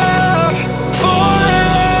it up, fall in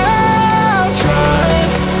love, try.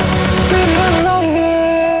 Baby, I'm right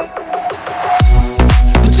here.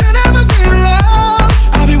 But you'll never be alone.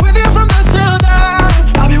 I'll be with you from dusk till dawn.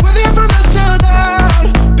 I'll be with you from dusk till dawn.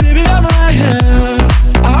 Baby, I'm right here.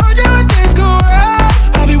 I heard you when things go wrong.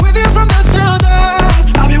 I'll be with you from dusk till dawn.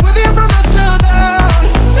 I'll be with you from dusk till dawn.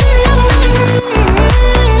 Baby, I'm right here.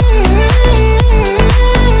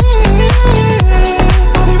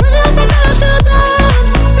 I'll be with you from dusk till dawn.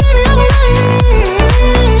 Baby, I'm right here.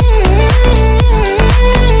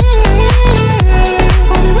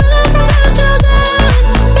 I'll be with you from dusk till dawn.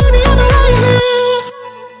 Baby, I'm right here.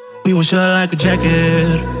 We were shot like a jacket,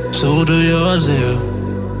 so do yours, yeah.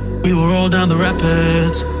 We will roll down the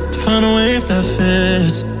rapids to find a wave that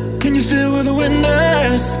fits. Can you feel where the wind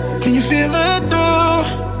is? Can you feel it through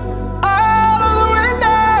all of the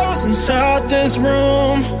windows inside this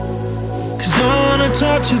room? Cause I wanna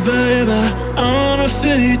touch you, baby, I wanna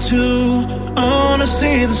feel you too. I wanna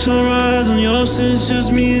see the sunrise on your sense,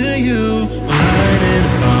 just me and you. Light it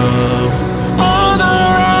up on the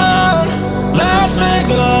run. Let's make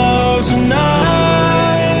love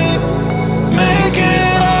tonight. Make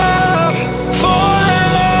it up, fall in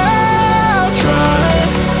love, try.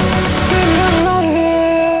 Baby, I'm right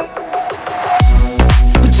here.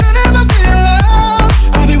 But you'll never be alone.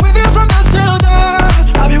 I'll be with you from dusk till dawn.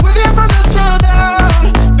 I'll be with you from dusk till dawn.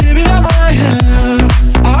 Baby, I'm right here.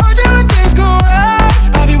 I heard you when things go wrong.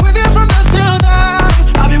 I'll be with you from dusk till dawn.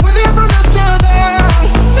 I'll be with you from dusk till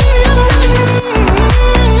dawn. Baby, I'm right here.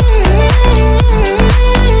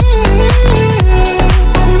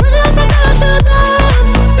 I'll be with you from dusk till dawn.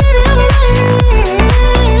 Baby, I'm right here.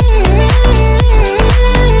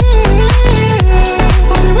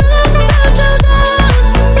 I'll be with you from dusk till dawn.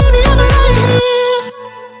 Baby, I'm right here.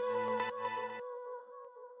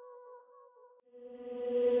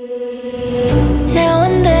 Now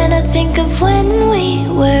and then I think of when we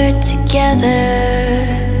were together.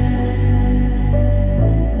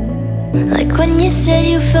 Like when you said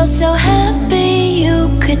you felt so happy you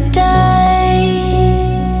could die.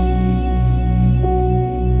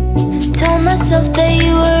 Told myself that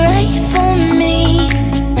you were right for me,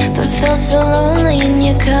 but felt so lonely in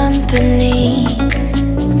your company.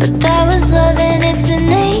 But that was love and it's an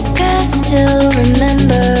ache I still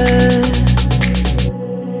remember.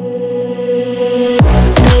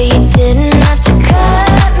 But you didn't have to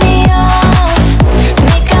cut me off.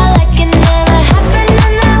 Make out like it never happened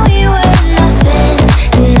and that we were nothing.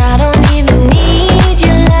 And I don't even need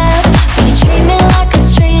your love, but you treat me like a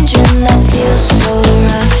stranger and that feels so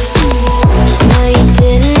rough. No, you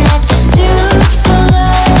didn't have to stoop so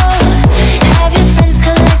low. Have your friends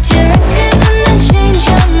collect your records and then change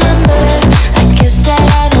your number. I guess that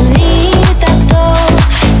I don't need that though.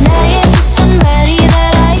 Now you're just somebody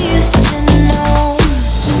that I used to know.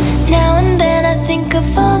 Now and then I think of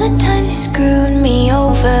all the times you screwed me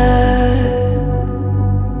over,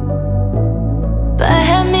 but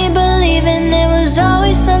had me believing it was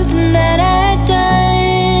always something that I'd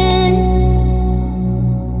done.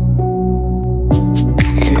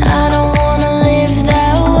 And I don't wanna live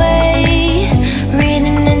that way,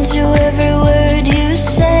 reading into every word you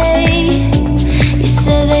say. You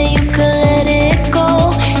said that you could let it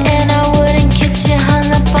go, and I wouldn't get you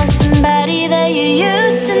hung up on somebody that you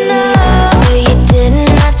used to know. But you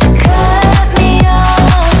didn't have to cut me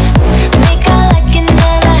off. Make out like it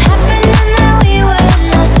never happened and that we were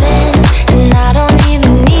nothing. And I don't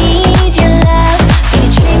even need your love, but you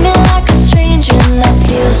treat me like a stranger and that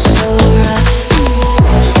feels so rough.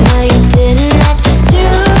 No, you didn't have to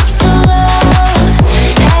stoop so low.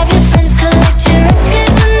 Have your friends collect your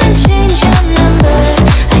records and then change your number.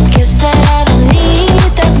 I guess that I don't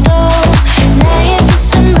need that though. Now you're just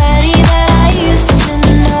somebody that I used to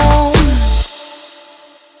know.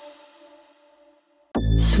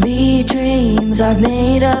 Sweet dreams are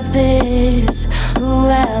made of this. Who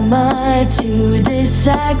am I to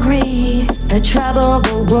disagree? I travel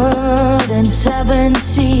the world and 7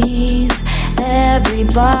 seas.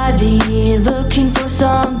 Everybody looking for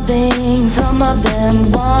something. Some of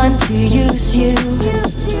them want to use you.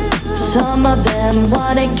 Some of them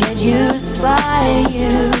wanna get used by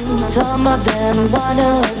you. Some of them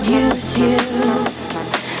wanna abuse you.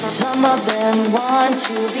 Some of them want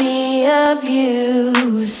to be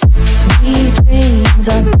abused. Sweet dreams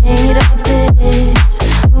are made of this.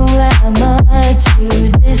 Who am I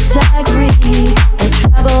to disagree? I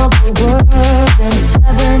travel the world in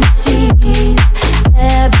 7 seas.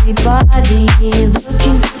 Everybody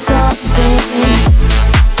looking for something.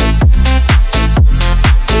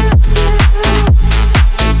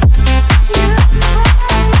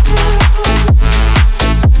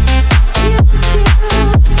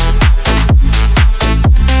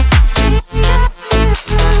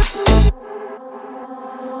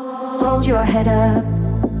 Hold your head up,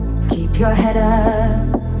 keep your head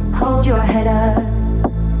up. Hold your head up,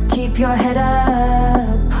 keep your head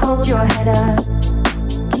up. Hold your head up,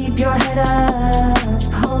 keep your head up.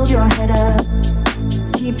 Hold your head up,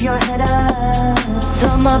 keep your head up.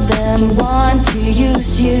 Some of them want to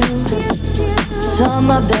use you.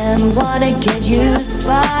 Some of them wanna get used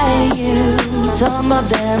by you. Some of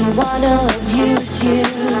them wanna abuse you.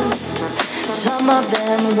 Some of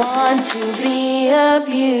them want to be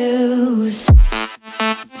abused.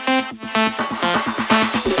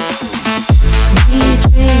 Sweet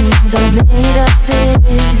dreams are made of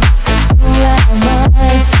this. Who am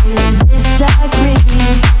I to disagree?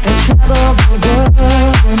 I travel the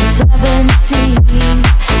world in 7 seas.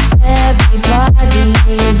 Everybody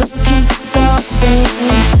looking for something.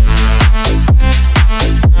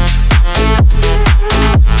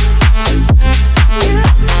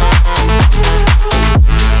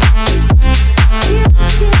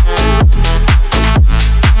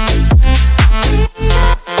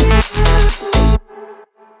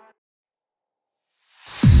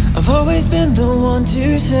 I've always been the one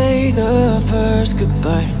to say the first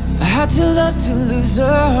goodbye. I had to love to lose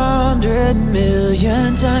 100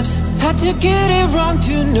 million times. Had to get it wrong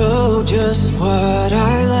to know just what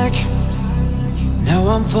I like. Now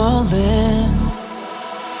I'm falling.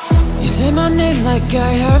 You say my name like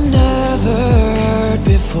I have never heard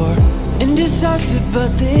before. Indecisive,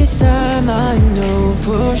 but this time I know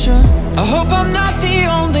for sure. I hope I'm not the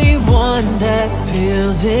only one that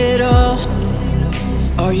feels it all.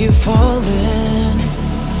 Are you falling?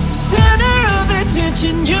 Center of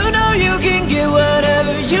attention, you know you can get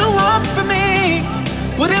whatever you want from me.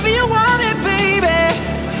 Whatever you wanted, baby.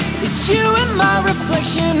 It's you and my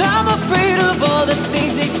reflection. I'm afraid of all the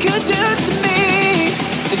things it could do to me.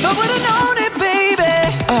 If I would've known it, baby,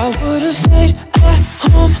 I would've stayed at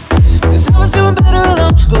home, 'cause I was doing better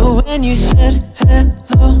alone. But when you said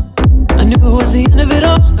hello, I knew it was the end of it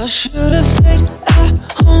all. I should've stayed at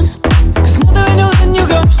home, 'cause now that I know, then you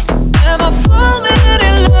go. Am I falling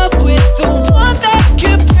in love with the one that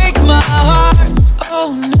could break my heart?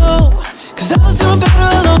 Oh no, 'cause I was doing better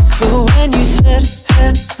alone. But when you said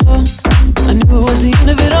hello, I knew it was the end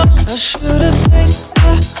of it all. I should've stayed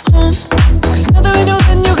at home, 'cause now that I know,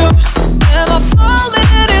 then you go. Am I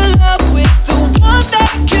falling in love with the one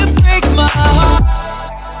that could break my heart?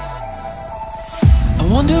 I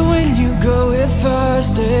wonder when you go if I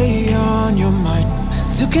stay on your mind.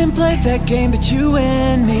 Two can play that game, but you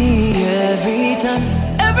and me every time.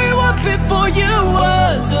 Everyone before you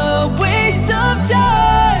was a waste of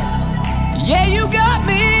time. Yeah, you got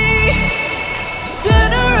me.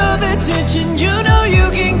 Center of attention, you know you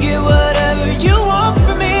can get whatever you want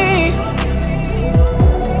from me.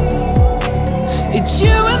 It's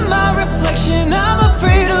you and my reflection. I'm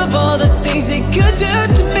afraid of all the things it could do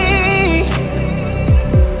to me.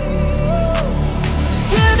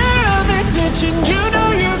 Center of attention, you know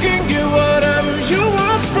you can get whatever you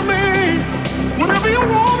want from me. Whatever you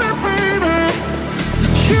want, it, baby.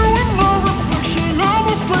 It's you and my reflection. I'm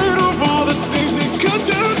afraid of all the things it could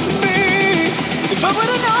do to me. If I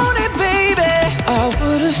would've known it, baby, I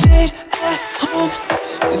would've stayed at home,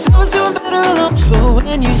 'cause I was doing better alone. But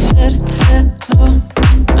when you said hello,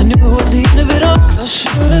 I knew it was the end of it all. I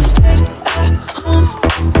should've stayed at home,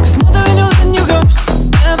 'cause now that I know, then you go.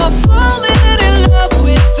 Am I falling in love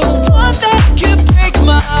with the one that could break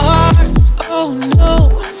my heart? Oh no,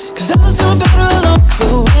 'cause I was doing better alone.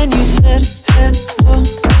 But when you said hello,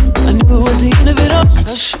 I knew it was the end of it all.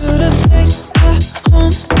 I should've stayed at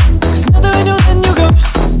home, 'cause now that I know, then you go.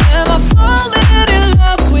 Am I falling in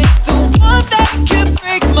love with the one that could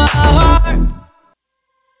break my heart?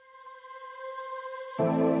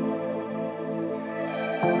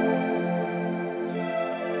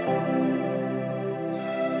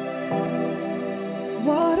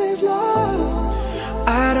 What is love?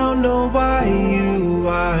 I don't know why you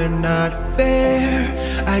are not fair.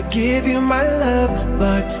 I give you my love,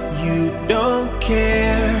 but you don't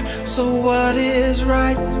care. So what is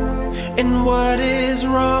right And what is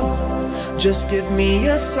wrong? Just give me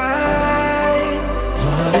a sign.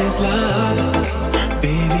 What is love?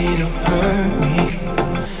 Baby, don't hurt me.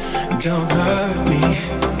 Don't hurt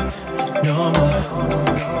me no more.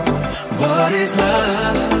 What is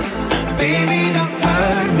love? Baby, don't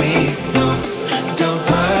hurt me. No, don't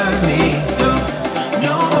hurt me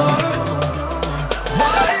no more.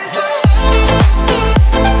 What is love?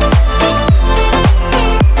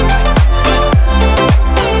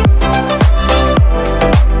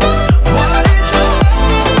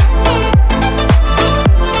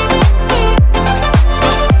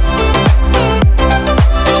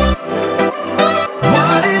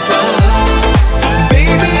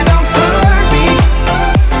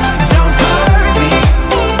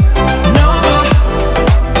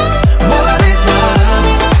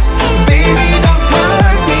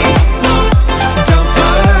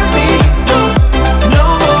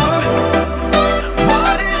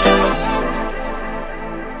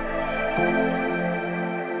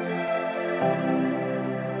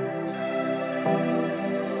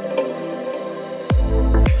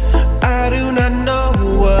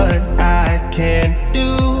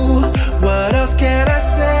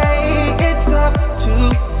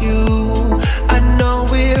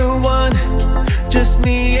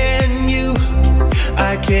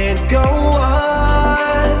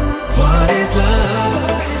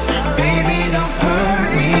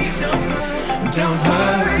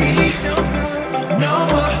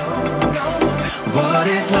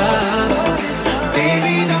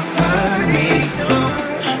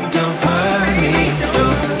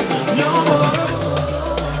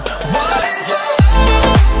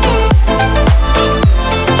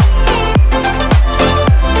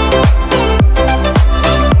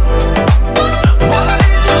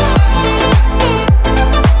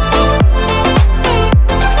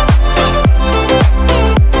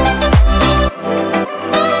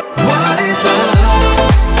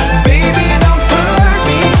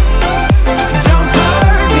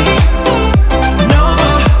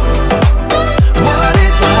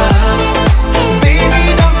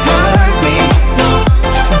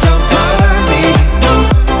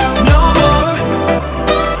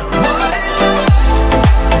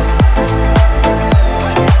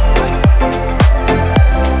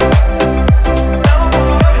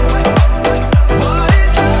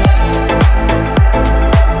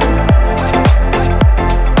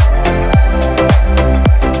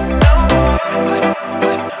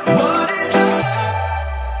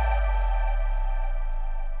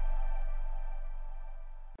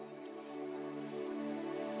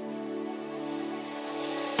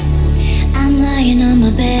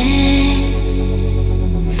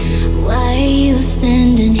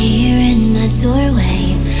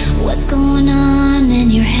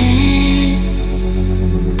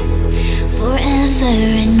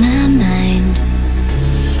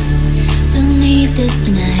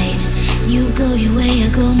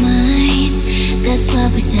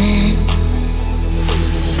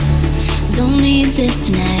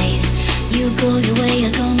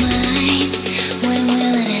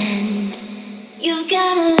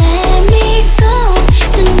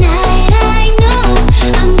 Tonight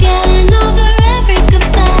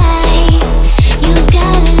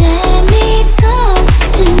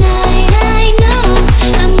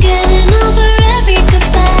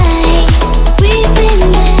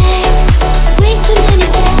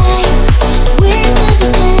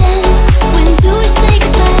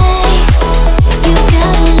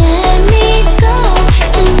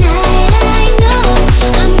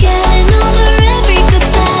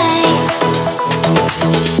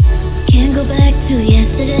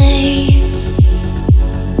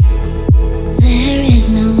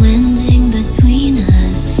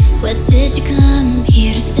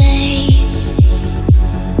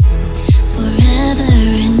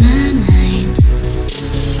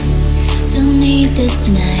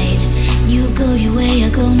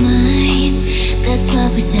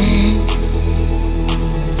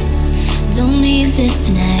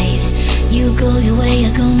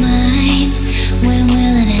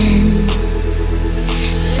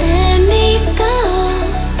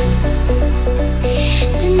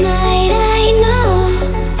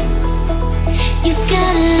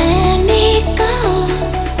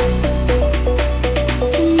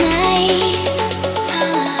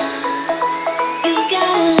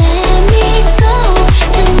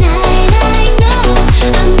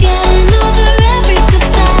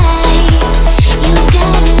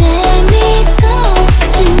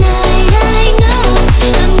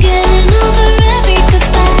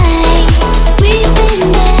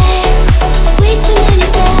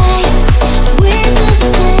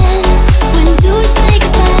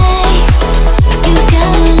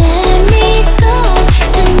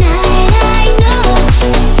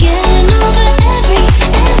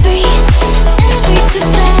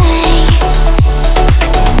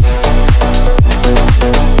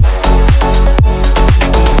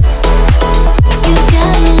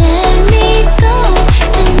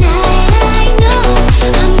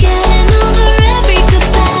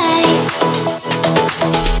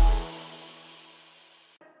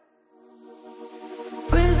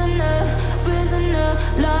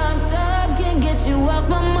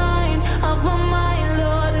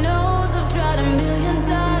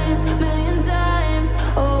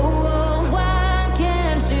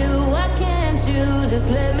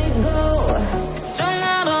just let me go. Strung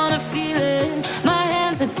out on a feeling, my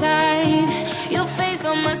hands are tied. Your face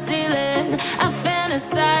on my ceiling, I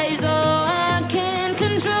fantasize. Oh, I can't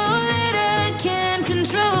control it, I can't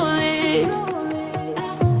control it.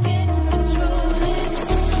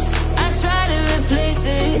 I try to replace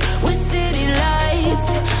it with city lights.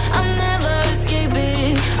 I'll never escape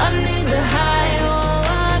it, I need the high. Oh,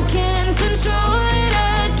 I can't control it,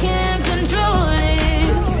 I can't control it.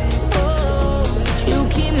 Oh, you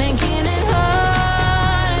keep making it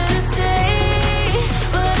harder to stay,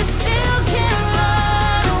 but I still can't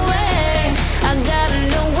run away. I gotta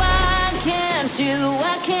know why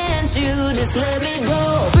can't you just let me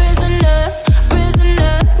go? Prisoner,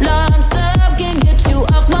 prisoner, locked up, can't get you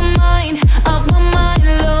off my mind, off my mind.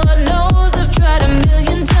 Lord knows I've tried a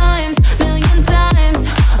million times, million times.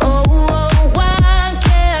 Oh, oh, why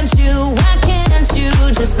can't you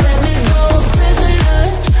just let me go? Prisoner,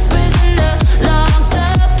 prisoner, locked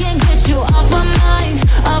up, can't get you off my mind,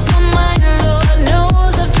 off my mind. Lord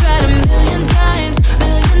knows I've tried a million times,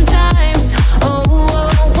 million times. Oh,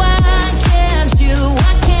 oh, why can't you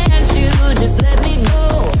just let me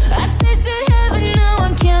go? I tasted heaven, now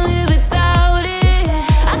I can't live without it.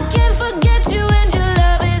 I can't forget you and your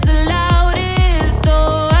love is the loudest.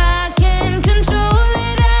 Oh, I can't control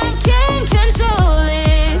it, I can't control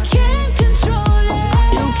it, can't control it.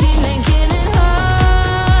 You keep making it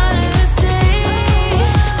harder to stay,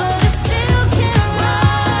 but I still can't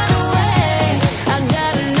run away. I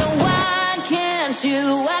gotta know why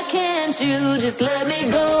can't you just let me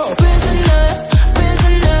go? Prisoner,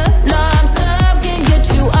 prisoner, locked up, can't get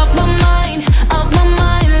you off my mind, off my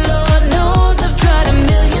mind. Lord knows I've tried a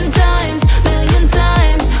million times, million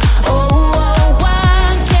times. Oh, oh,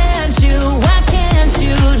 why can't you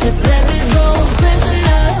just let me go?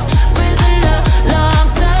 Prisoner, prisoner,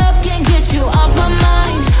 locked up, can't get you off my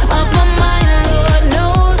mind, off my mind. Lord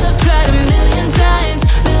knows I've tried a million times,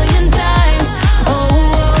 million times. Oh,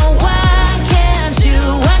 oh, why can't you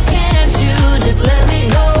just let me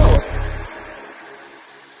go?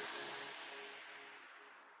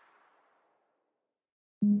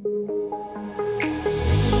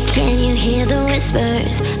 Can you hear the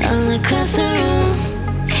whispers all across the room?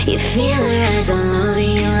 You feel her eyes all over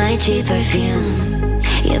you like cheap perfume.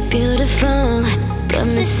 You're beautiful, but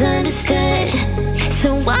misunderstood. So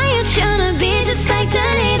why you tryna be just like the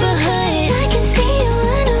neighborhood? I can see you,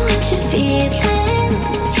 I know what you're feeling.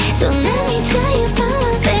 So let me tell you about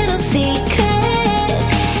my little secret.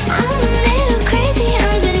 I'm a little crazy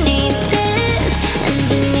underneath this,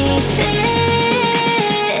 underneath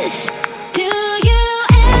this. Do you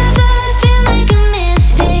ever feel like a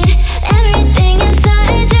misfit? Everything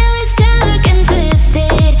inside you is dark and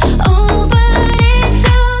twisted. Oh, but it's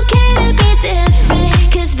okay to be different,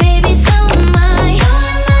 'cause baby, so am I. So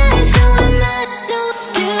am I, so am I. Don't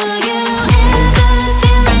do you ever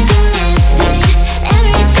feel like a misfit?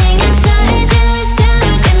 Everything inside you is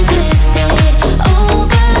dark and twisted. Oh,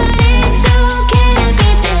 but it's okay to be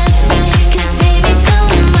different, 'cause baby, so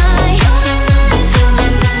am I. So am I, so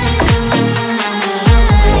am I, so am I.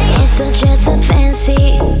 You're so dressed up fancy,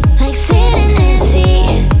 like Sid and Nancy.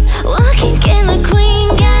 Walking killer queen,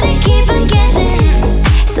 gotta keep on guessing.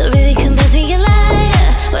 So baby, come pass me your lighter,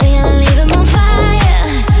 we're gonna leave them on fire.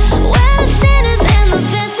 We're the sinners and the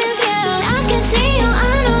blessings, girl. I can see you,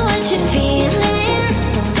 I know what you're feeling.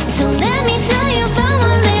 So let me tell you about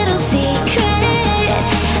my little secret.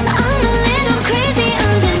 I'm a little crazy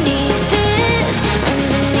underneath this,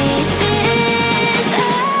 underneath this.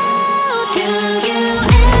 Oh, do you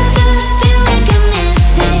ever feel like a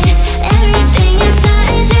misfit? Everything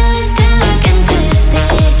inside you is dark and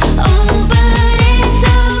twisted. Oh, but it's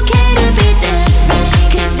okay to be different,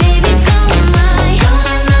 'cause baby, so am I. So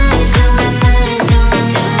am I, so am I, so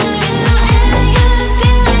am I. Do you ever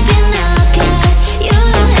feel like an outcast? You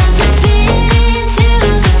don't have to fit into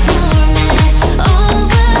the format. Oh,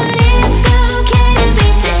 but it's okay to be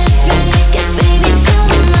different, 'cause baby, so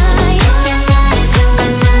am I. So am I, so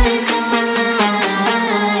am I, so am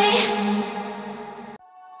I.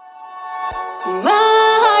 My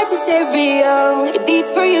heart's a stereo, it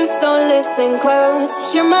beats for you, so listen close.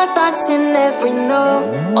 Hear my thoughts in every note.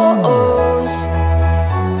 Oh, oh.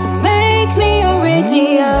 Make me your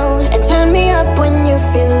radio and turn me up when you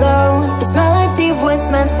feel low. This melody was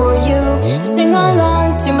meant for you, so sing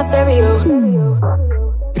along to my stereo.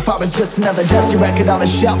 If I was just another dusty record on the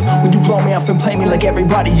shelf, would you blow me off and play me like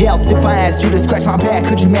everybody else? If I asked you to scratch my back,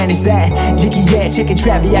 could you manage that? Yicky, yeah, chicken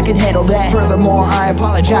Travie, I can handle that. Furthermore, I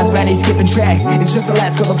apologize for any skipping tracks. It's just the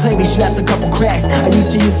last girl to play me, she left a couple cracks. I used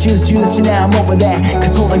to, now I'm over that.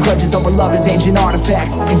 Cause holding grudges over love is ancient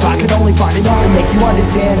artifacts. If I could only find it all to make you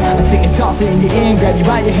understand, I'd sing it softly in your ear and grab you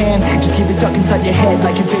by your hand. Just keep it stuck inside your head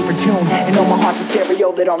like your favorite tune. And know my heart's a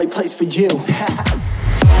stereo that only plays for you.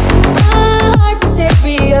 My heart's a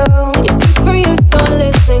stereo, it beats for you, so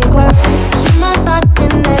listen close. Hear my thoughts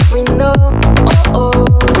in every note. Oh,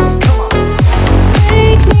 oh.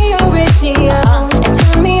 Make me your radio and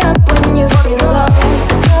turn me up when you feel low.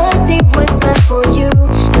 This melody was meant for you,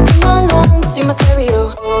 so sing along to my stereo.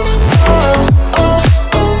 Oh, oh, oh,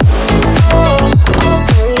 oh, oh,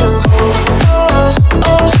 stereo. Oh,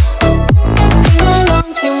 oh, sing along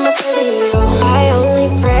to my stereo. I only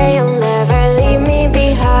pray you'll never leave me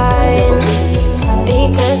behind,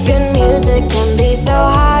 because good music can be so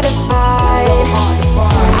hard to find.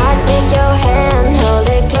 I take your hand, hold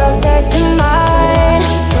it closer to mine.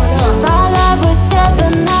 Thought love was dead,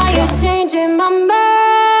 but now you're changing my mind.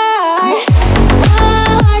 My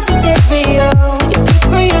heart's a stereo, it beats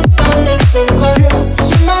for you, so listen close.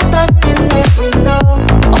 Hear my thoughts in every note.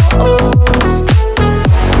 Oh, oh.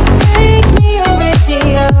 Make me your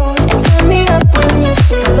radio and turn me up when you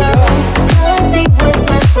feel low. This melody was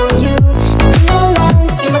meant for you, so sing along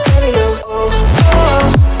to my stereo. Oh,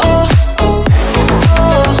 oh, oh, oh,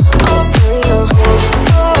 oh, oh, stereo.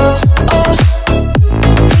 Oh, oh,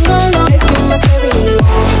 sing along to my stereo.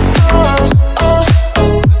 Oh, oh,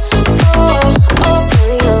 oh, oh,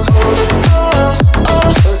 stereo. Oh, oh,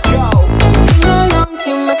 Let's go. sing along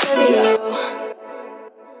to my stereo.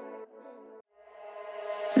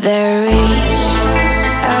 There is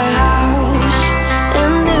a house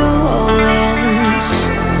in New Orleans.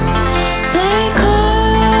 They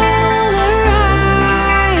call it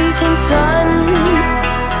rising sun,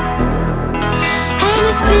 and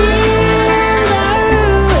it's been the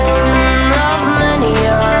ruin of many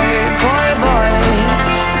a poor boy.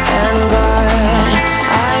 And God,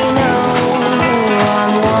 I know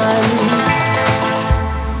I'm one.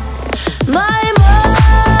 My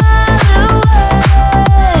mother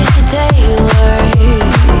was a tailor.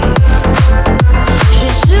 She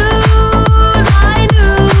sewed my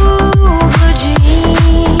new blue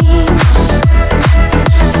jeans.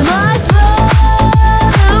 My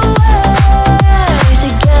father was a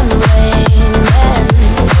gambling man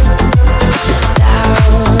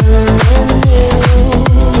down in New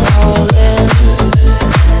Orleans.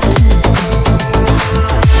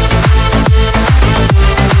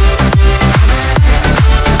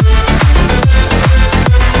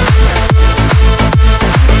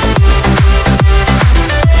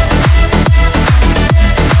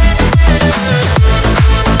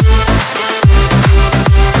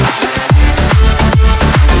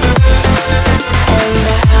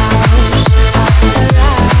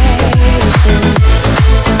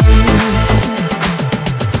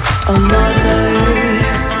 A mother,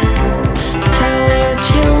 tell your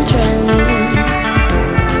children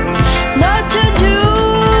not to do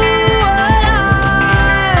what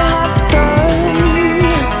I have done.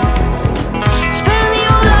 Spend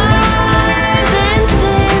your lives in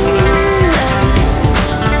sin and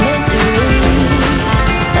misery,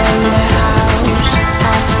 and the house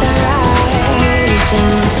of the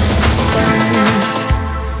rising